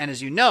agenda. And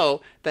as you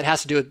know, that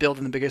has to do with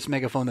building the biggest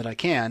megaphone that I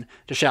can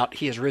to shout,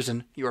 he has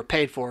risen, you are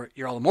paid for,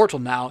 you're all immortal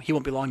now, he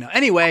won't be long now.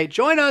 Anyway,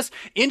 join us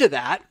into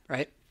that,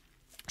 right?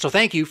 So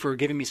thank you for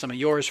giving me some of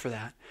yours for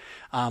that.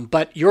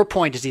 But your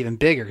point is even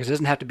bigger because it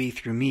doesn't have to be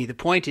through me. The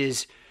point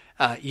is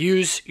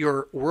use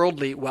your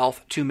worldly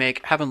wealth to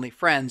make heavenly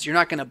friends. You're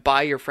not going to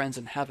buy your friends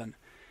in heaven.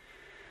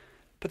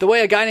 But the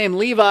way a guy named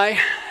Levi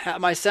at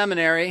my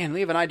seminary, and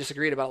Levi and I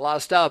disagreed about a lot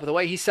of stuff, but the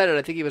way he said it,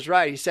 I think he was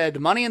right. He said, the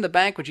money in the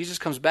bank when Jesus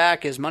comes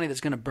back is money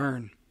that's going to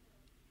burn.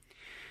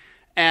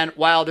 And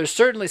while there's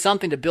certainly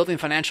something to building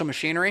financial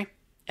machinery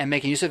and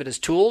making use of it as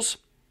tools,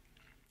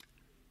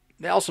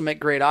 they also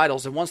make great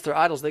idols. And once they're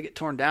idols, they get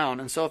torn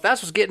down. And so if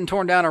that's what's getting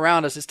torn down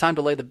around us, it's time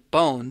to lay the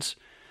bones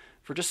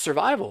for just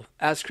survival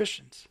as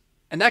Christians.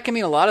 And that can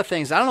mean a lot of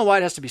things. I don't know why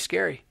it has to be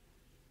scary.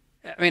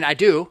 I mean, I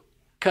do,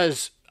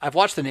 because I've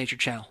watched the Nature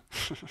Channel.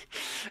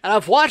 And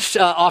I've watched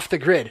Off the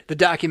Grid, the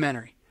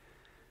documentary.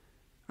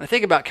 And I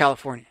think about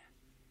California.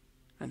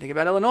 I think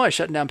about Illinois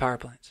shutting down power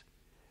plants.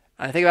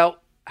 And I think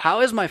about,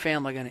 how is my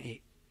family going to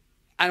eat?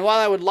 And while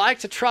I would like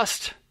to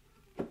trust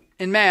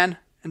in man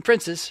and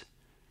princes,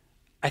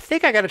 I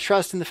think I got to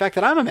trust in the fact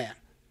that I'm a man.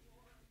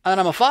 And that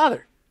I'm a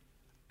father.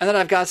 And that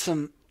I've got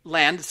some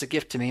land that's a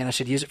gift to me, and I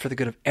should use it for the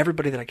good of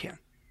everybody that I can.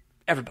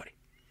 Everybody.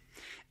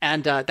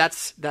 And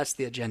that's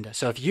the agenda.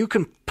 So if you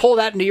can pull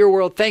that into your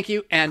world, thank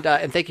you. And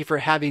thank you for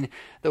having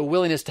the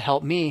willingness to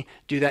help me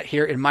do that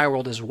here in my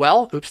world as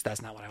well. Oops,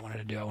 that's not what I wanted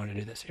to do. I wanted to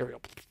do this. Here we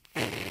go.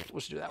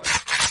 Let's do that way.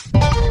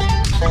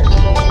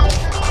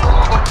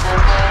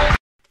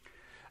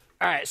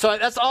 All right, so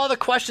that's all the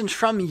questions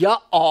from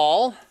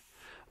y'all.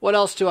 What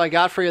else do I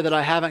got for you that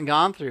I haven't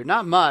gone through?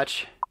 Not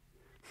much.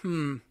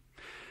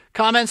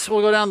 Comments,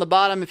 we'll go down the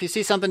bottom. If you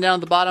see something down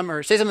at the bottom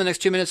or say something in the next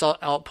 2 minutes,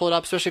 I'll pull it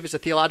up, especially if it's a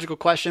theological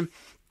question.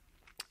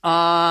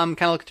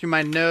 Kind of looking through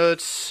my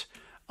notes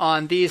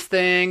on these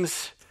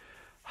things.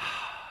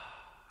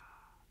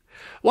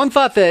 One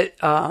thought that,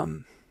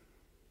 a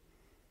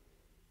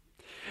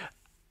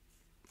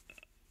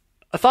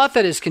thought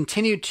that has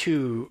continued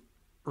to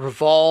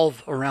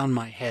revolve around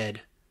my head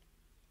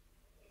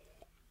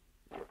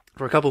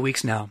for a couple of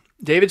weeks now.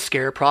 David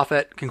Scare,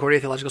 prophet, Concordia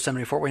Theological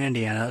Seminary, Fort Wayne,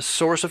 Indiana, a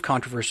source of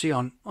controversy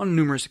on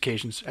numerous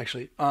occasions,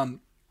 actually.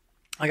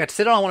 I got to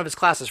sit on one of his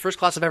classes. First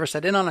class I've ever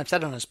sat in on. I've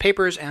sat on his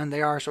papers, and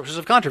they are sources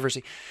of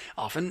controversy.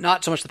 Often,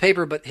 not so much the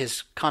paper, but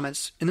his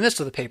comments in the midst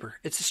of the paper.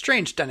 It's a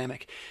strange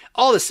dynamic.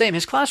 All the same,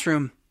 his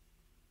classroom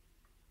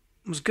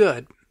was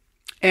good.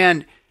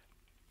 And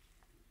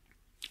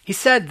he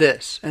said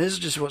this, and this is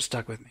just what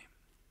stuck with me.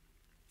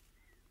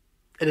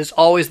 It is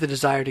always the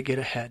desire to get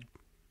ahead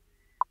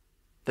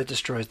that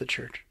destroys the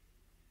church.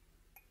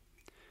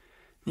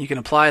 You can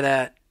apply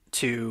that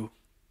to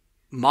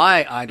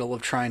my idol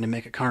of trying to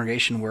make a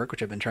congregation work,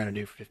 which I've been trying to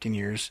do for 15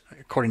 years,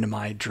 according to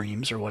my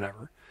dreams or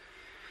whatever.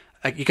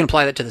 You can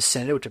apply that to the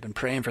Synod, which I've been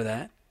praying for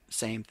that.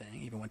 Same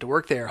thing. Even went to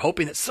work there,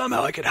 hoping that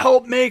somehow I could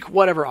help make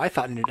whatever I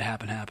thought needed to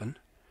happen.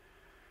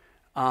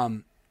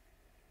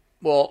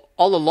 Well,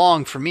 all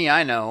along, for me,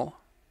 I know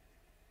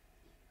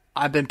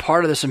I've been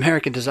part of this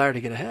American desire to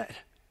get ahead.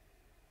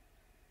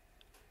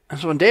 And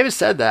so when David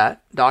said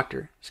that,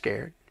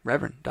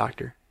 Reverend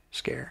Dr.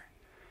 Scare,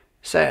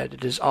 said,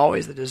 it is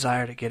always the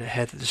desire to get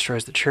ahead that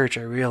destroys the church,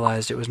 I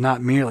realized it was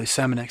not merely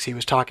Seminex he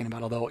was talking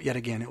about, although, yet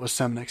again, it was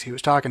Seminex he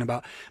was talking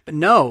about. But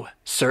no,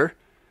 sir,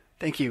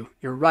 thank you,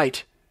 you're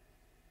right,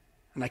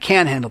 and I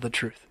can handle the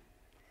truth.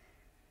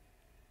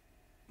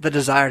 The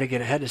desire to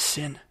get ahead is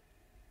sin.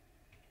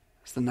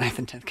 It's the 9th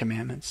and 10th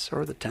commandments,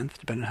 or the 10th,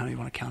 depending on how you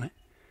want to count it.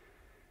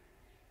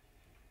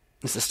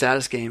 It's the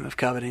status game of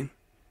coveting.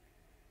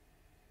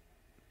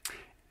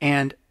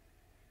 And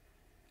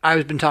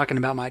I've been talking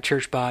about my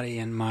church body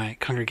and my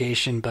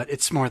congregation, but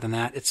it's more than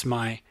that. It's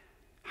my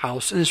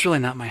house, and it's really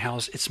not my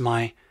house. It's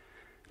my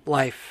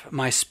life,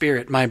 my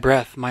spirit, my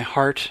breath, my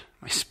heart,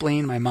 my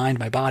spleen, my mind,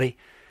 my body.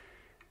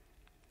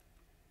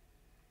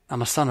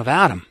 I'm a son of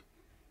Adam.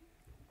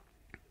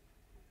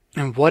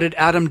 And what did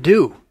Adam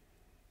do?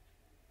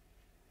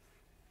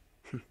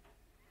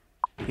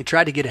 He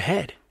tried to get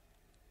ahead.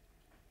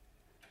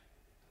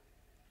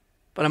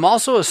 But I'm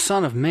also a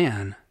son of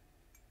man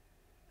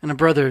and a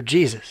brother of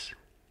Jesus.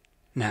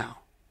 Now,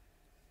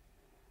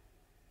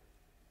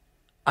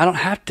 I don't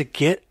have to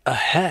get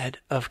ahead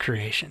of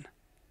creation.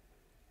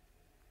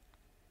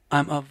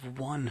 I'm of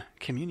one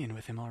communion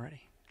with him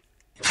already.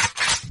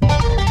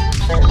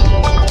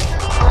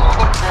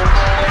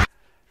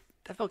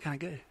 That felt kind of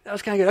good. That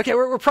was kind of good. Okay,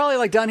 we're probably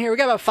like done here. We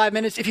got about 5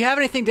 minutes. If you have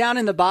anything down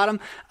in the bottom,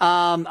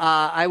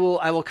 I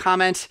will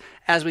comment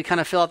as we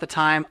kind of fill out the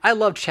time. I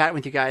love chatting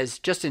with you guys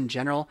just in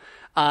general.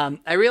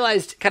 I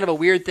realized kind of a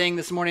weird thing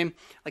this morning.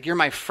 Like, you're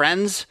my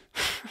friends.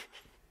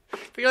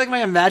 But you're like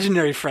my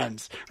imaginary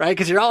friends, right?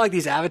 Because you're all like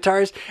these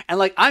avatars. And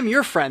like, I'm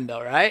your friend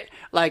though, right?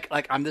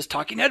 Like I'm this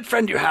talking head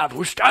friend you have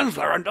who stands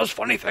there and does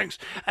funny things.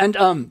 And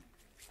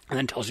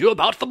then tells you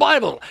about the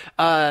Bible.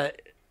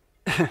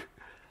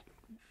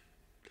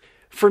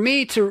 For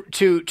me to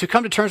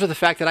come to terms with the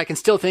fact that I can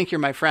still think you're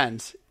my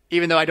friends,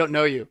 even though I don't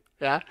know you.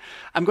 Yeah.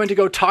 I'm going to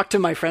go talk to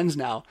my friends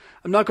now.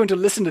 I'm not going to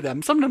listen to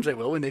them. Sometimes I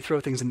will when they throw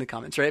things in the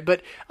comments, right?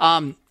 But,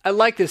 I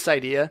like this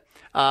idea.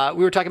 We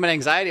were talking about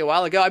anxiety a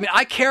while ago. I mean,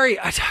 I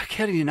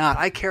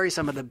carry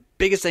some of the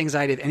biggest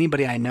anxiety of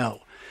anybody I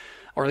know,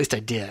 or at least I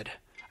did.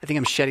 I think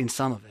I'm shedding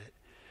some of it,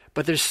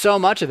 but there's so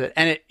much of it.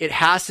 And it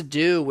has to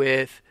do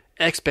with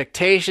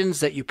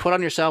expectations that you put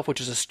on yourself,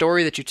 which is a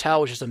story that you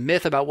tell, which is a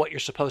myth about what you're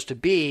supposed to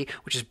be,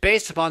 which is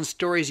based upon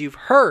stories you've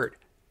heard.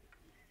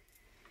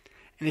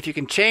 And if you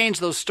can change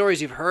those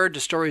stories you've heard to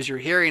stories you're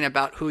hearing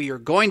about who you're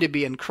going to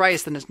be in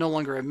Christ, then it's no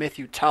longer a myth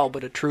you tell,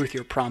 but a truth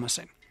you're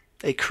promising,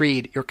 a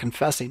creed you're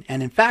confessing.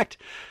 And in fact,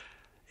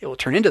 it will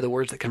turn into the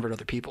words that convert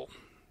other people.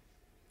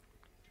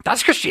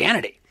 That's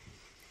Christianity.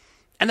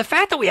 And the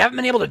fact that we haven't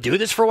been able to do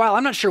this for a while,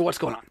 I'm not sure what's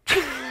going on.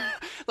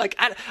 Like,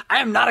 I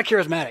am not a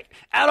charismatic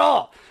at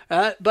all.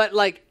 But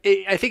like,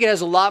 I think it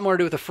has a lot more to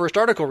do with the first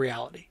article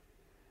reality.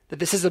 That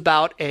this is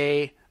about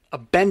a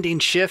bending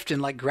shift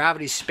in like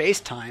gravity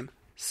space-time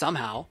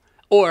somehow.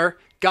 Or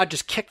God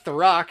just kicked the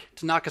rock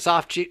to knock us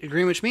off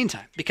Greenwich Mean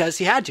Time because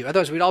he had to.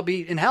 Otherwise, we'd all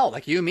be in hell.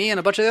 Like you, me, and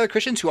a bunch of the other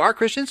Christians who are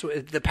Christians.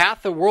 The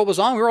path the world was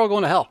on, we were all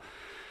going to hell.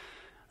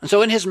 And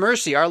so in his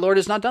mercy, our Lord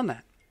has not done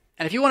that.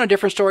 And if you want a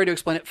different story to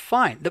explain it,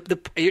 fine.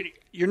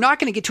 You're not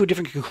going to get to a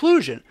different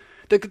conclusion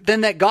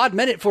than that God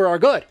meant it for our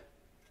good.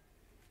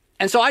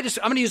 And so I'm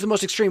going to use the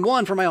most extreme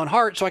one for my own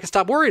heart so I can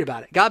stop worried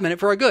about it. God meant it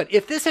for our good.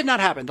 If this had not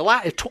happened,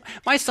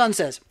 my son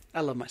says,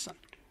 I love my son.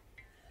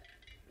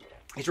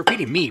 He's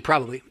repeating me,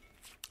 probably.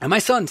 And my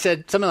son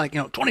said something like,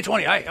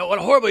 2020, what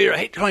a horrible year. I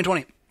hate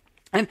 2020.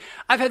 And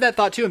I've had that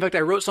thought too. In fact,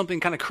 I wrote something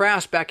kind of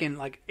crass back in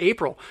like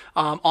April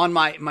on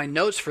my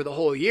notes for the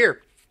whole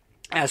year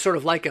as sort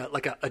of like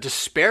a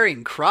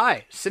despairing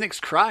cry, cynic's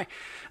cry.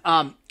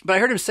 But I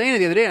heard him saying it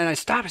the other day and I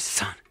stopped. I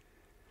said, son,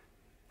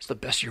 it's the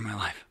best year of my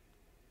life.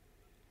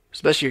 It's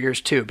the best year of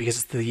yours too, because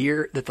it's the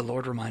year that the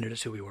Lord reminded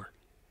us who we were.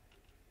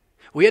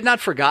 We had not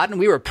forgotten.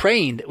 We were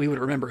praying that we would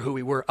remember who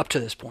we were up to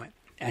this point.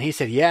 And he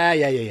said,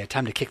 yeah.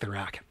 Time to kick the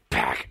rock.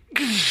 Back.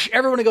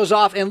 Everyone goes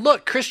off. And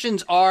look,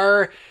 Christians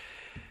are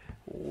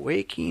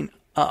waking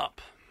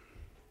up.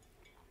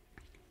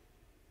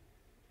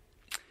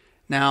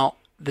 Now,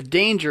 the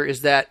danger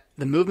is that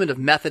the movement of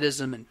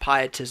Methodism and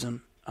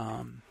Pietism,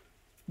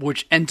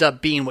 which ends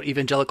up being what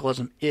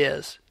evangelicalism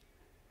is,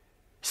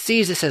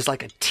 sees this as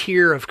like a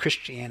tier of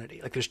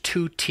Christianity. Like there's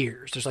two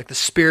tiers. There's like the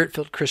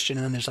spirit-filled Christian,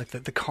 and then there's like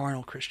the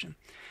carnal Christian.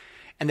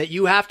 And that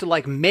you have to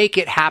like make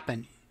it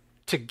happen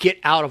to get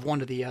out of one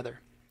to the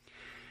other.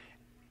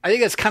 I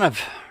think that's kind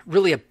of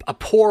really a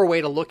poor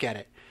way to look at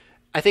it.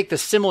 I think the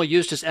simile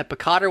justus et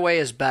peccator way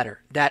is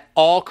better, that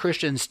all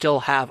Christians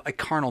still have a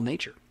carnal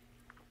nature.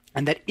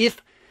 And that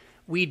if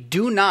we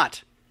do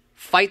not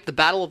fight the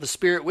battle of the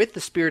Spirit with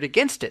the Spirit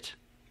against it,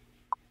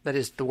 that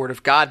is the Word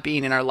of God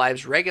being in our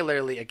lives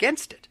regularly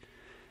against it,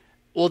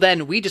 well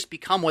then we just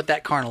become what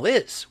that carnal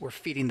is. We're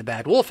feeding the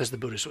bad wolf, as the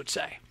Buddhists would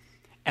say.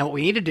 And what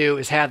we need to do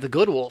is have the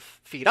good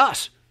wolf feed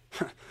us.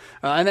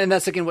 And then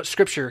that's again what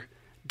Scripture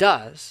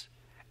does.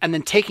 And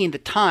then taking the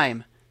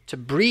time to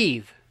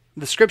breathe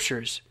the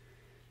Scriptures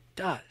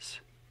does.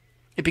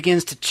 It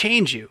begins to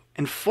change you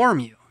and form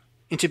you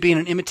into being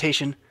an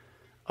imitation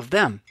of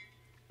them.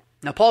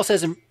 Now Paul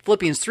says in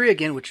Philippians 3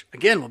 again, which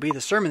again will be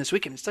the sermon this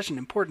weekend, it's such an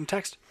important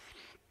text,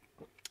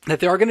 that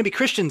there are going to be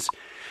Christians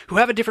who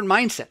have a different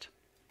mindset.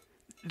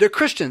 They're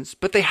Christians,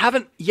 but they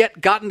haven't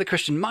yet gotten the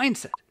Christian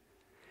mindset.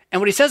 And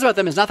what he says about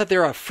them is not that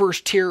they're a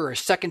first tier or a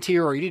second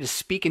tier or you need to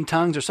speak in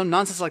tongues or some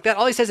nonsense like that.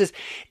 All he says is,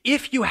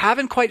 if you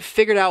haven't quite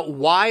figured out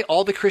why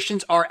all the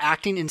Christians are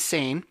acting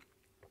insane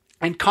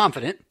and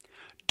confident,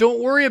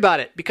 don't worry about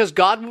it, because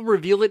God will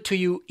reveal it to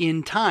you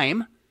in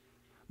time.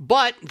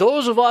 But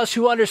those of us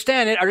who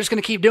understand it are just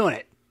going to keep doing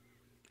it.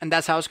 And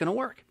that's how it's going to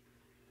work.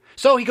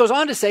 So he goes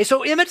on to say,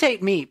 so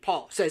imitate me,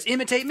 Paul says,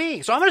 imitate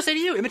me. So I'm going to say to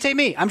you, imitate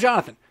me. I'm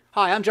Jonathan.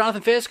 Hi, I'm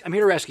Jonathan Fisk. I'm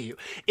here to rescue you.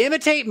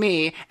 Imitate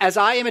me as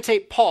I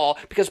imitate Paul,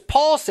 because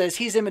Paul says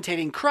he's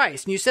imitating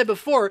Christ. And you said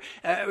before,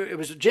 it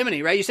was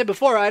Jiminy, right? You said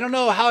before, I don't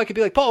know how I could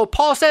be like Paul.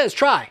 Paul says,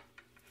 try.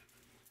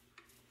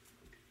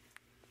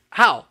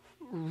 How?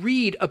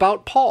 Read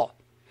about Paul.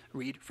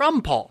 Read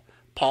from Paul.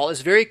 Paul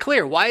is very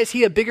clear. Why is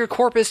he a bigger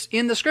corpus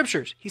in the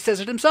Scriptures? He says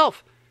it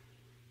himself.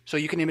 So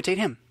you can imitate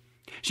him.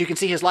 So you can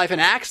see his life in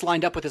Acts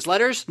lined up with his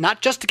letters,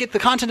 not just to get the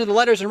content of the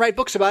letters and write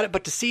books about it,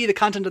 but to see the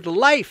content of the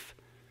life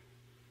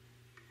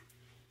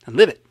and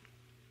live it.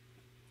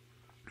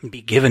 And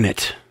be given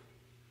it.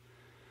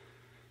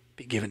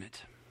 Be given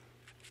it.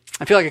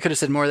 I feel like I could have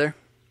said more there.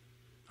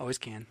 Always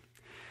can.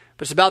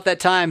 But it's about that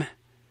time.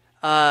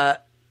 You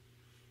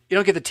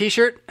don't get the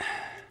t-shirt?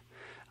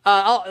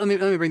 Let me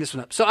bring this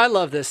one up. So I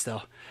love this,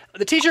 though.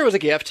 The t-shirt was a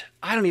gift.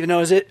 I don't even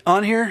know. Is it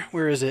on here?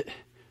 Where is it?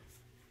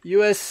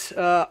 U.S.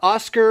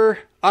 Oscar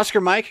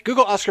Mike.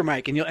 Google Oscar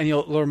Mike, and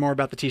you'll learn more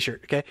about the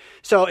t-shirt. Okay.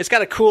 So it's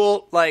got a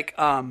cool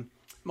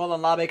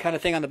Molan Labe kind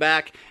of thing on the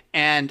back,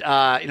 and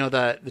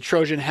the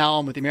Trojan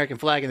helm with the American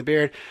flag and the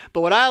beard.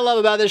 But what I love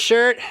about this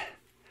shirt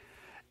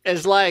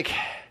is like,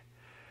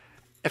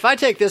 if I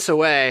take this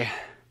away,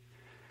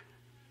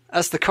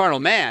 that's the carnal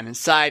man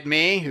inside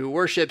me who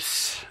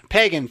worships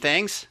pagan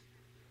things.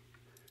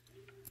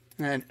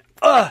 And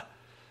oh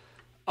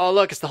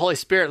look, it's the Holy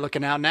Spirit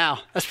looking out now.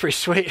 That's pretty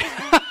sweet.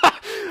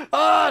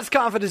 It's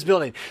confidence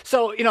building.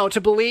 So, to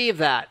believe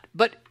that.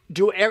 But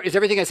is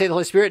everything I say the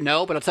Holy Spirit?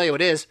 No, but I'll tell you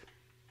what it is.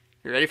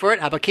 You ready for it?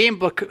 I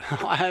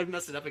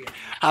messed it up again.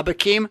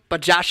 Habakim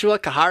Joshua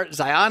Kahar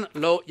Zion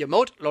Lo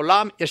Yamot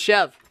Lolam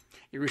Yeshev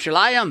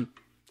Yerushalayim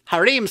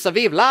Harim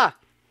Saviv La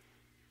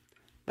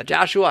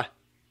Joshua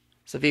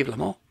Saviv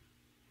Lamo.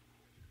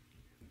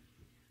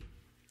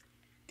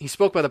 He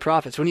spoke by the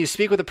prophets. When you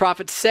speak what the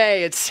prophets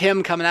say, it's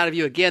him coming out of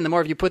you again. The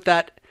more you put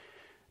that,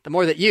 the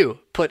more that you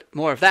put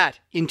more of that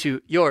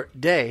into your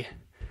day,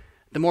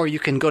 the more you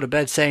can go to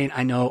bed saying,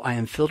 I know I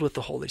am filled with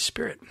the Holy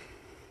Spirit.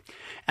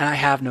 And I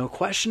have no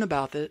question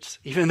about this,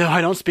 even though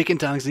I don't speak in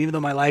tongues, and even though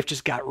my life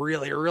just got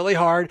really, really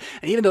hard,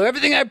 and even though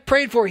everything I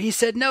prayed for, he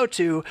said no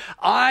to,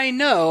 I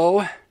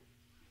know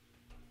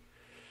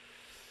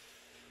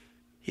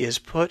he has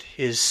put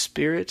his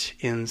Spirit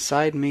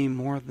inside me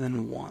more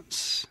than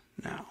once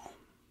now.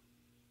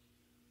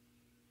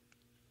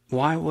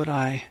 Why would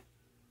I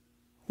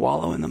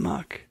wallow in the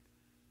muck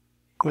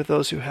with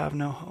those who have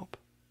no hope?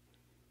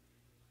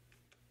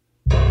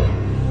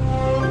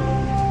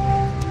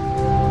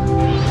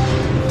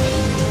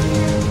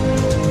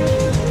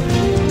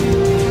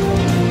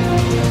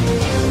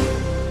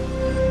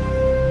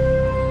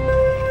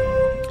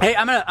 Hey,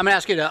 I'm gonna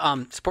ask you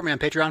to support me on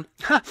Patreon.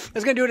 I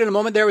was gonna do it in a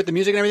moment there with the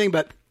music and everything,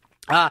 but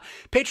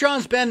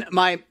Patreon's been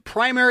my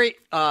primary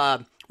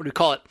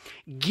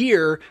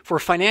gear for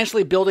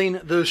financially building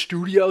the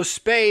studio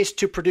space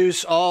to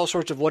produce all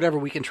sorts of whatever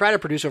we can try to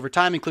produce over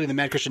time, including the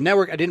Mad Christian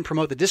Network. I didn't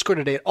promote the Discord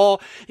today at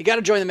all. You got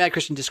to join the Mad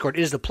Christian Discord.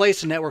 It is the place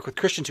to network with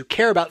Christians who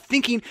care about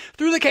thinking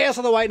through the chaos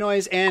of the white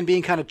noise and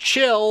being kind of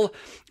chill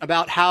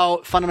about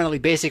how fundamentally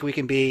basic we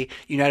can be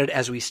united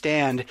as we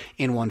stand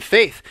in one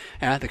faith,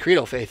 the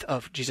creedal faith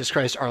of Jesus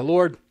Christ our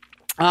Lord.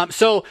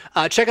 So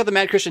check out the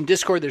Mad Christian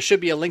Discord. There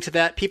should be a link to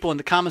that. People in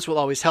the comments will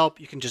always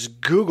help. You can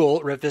just Google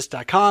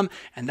redfist.com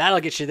and that'll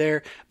get you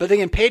there. But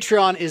again,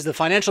 Patreon is the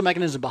financial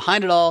mechanism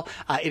behind it all.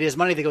 It is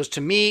money that goes to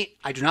me.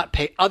 I do not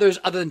pay others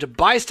other than to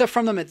buy stuff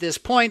from them at this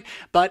point.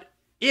 But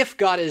if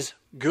God is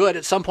good,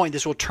 at some point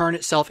this will turn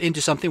itself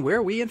into something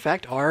where we, in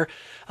fact, are,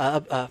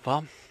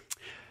 well,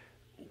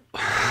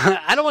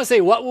 I don't want to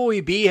say what will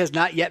we be has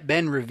not yet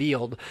been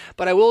revealed,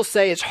 but I will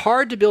say it's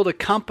hard to build a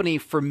company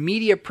for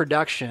media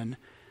production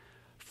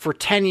for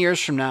 10 years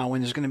from now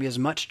when there's going to be as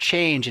much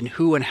change in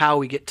who and how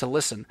we get to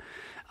listen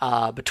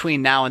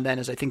between now and then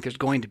as I think there's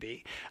going to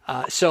be.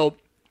 So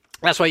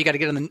that's why you got to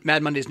get on the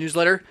Mad Mondays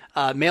newsletter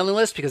mailing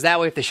list, because that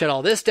way if they shut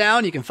all this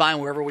down, you can find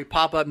wherever we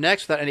pop up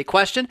next without any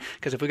question,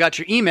 because if we got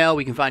your email,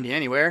 we can find you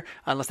anywhere,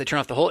 unless they turn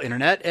off the whole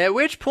internet, at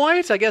which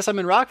point, I guess I'm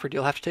in Rockford.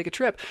 You'll have to take a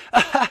trip.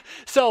 But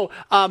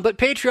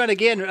Patreon,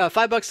 again,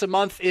 $5 a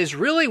month is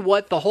really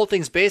what the whole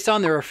thing's based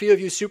on. There are a few of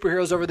you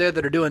superheroes over there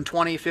that are doing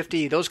 20,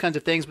 50, those kinds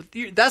of things, but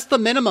that's the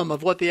minimum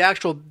of what the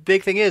actual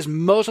big thing is.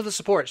 Most of the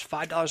support is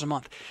 $5 a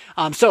month.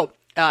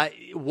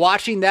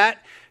 Watching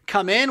that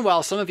come in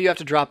while some of you have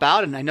to drop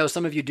out, and I know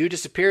some of you do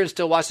disappear and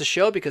still watch the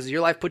show because your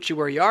life puts you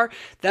where you are.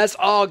 That's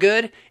all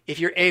good if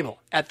you're able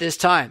at this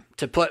time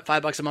to put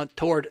 $5 a month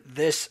toward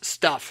this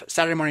stuff.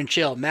 Saturday Morning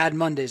Chill, Mad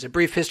Mondays, A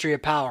Brief History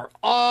of Power,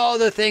 all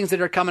the things that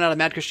are coming out of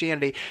Mad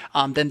Christianity.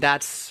 Then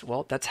that's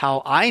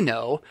how I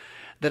know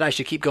that I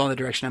should keep going the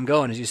direction I'm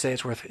going. As you say,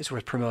 it's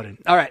worth promoting.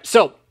 All right,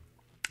 so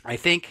I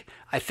think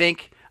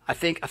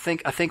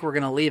we're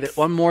gonna leave it.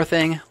 One more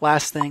thing,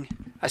 last thing.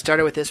 I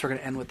started with this. We're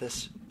gonna end with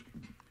this.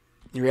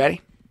 You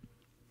ready?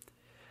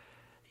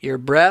 Your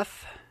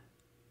breath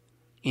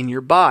in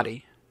your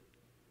body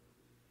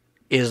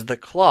is the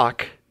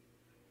clock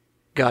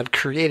God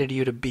created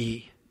you to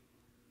be.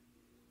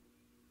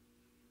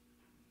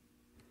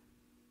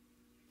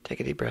 Take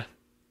a deep breath.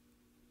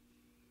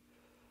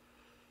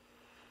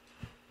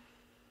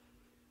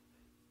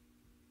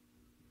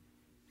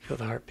 Feel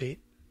the heartbeat.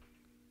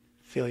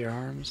 Feel your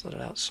arms. Let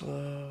it out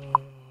slow.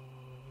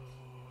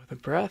 The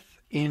breath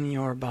in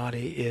your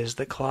body is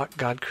the clock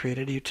God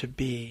created you to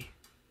be.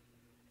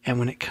 And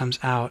when it comes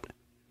out,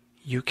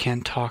 you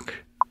can talk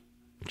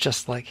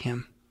just like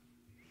Him.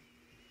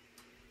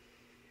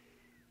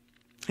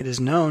 It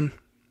is known.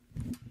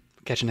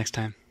 Catch you next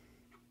time.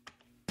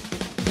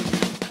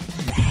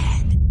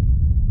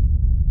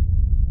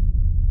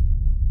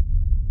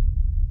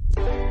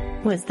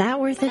 Was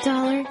that worth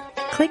 $1?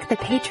 Click the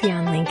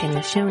Patreon link in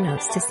the show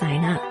notes to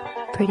sign up.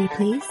 Pretty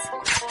please?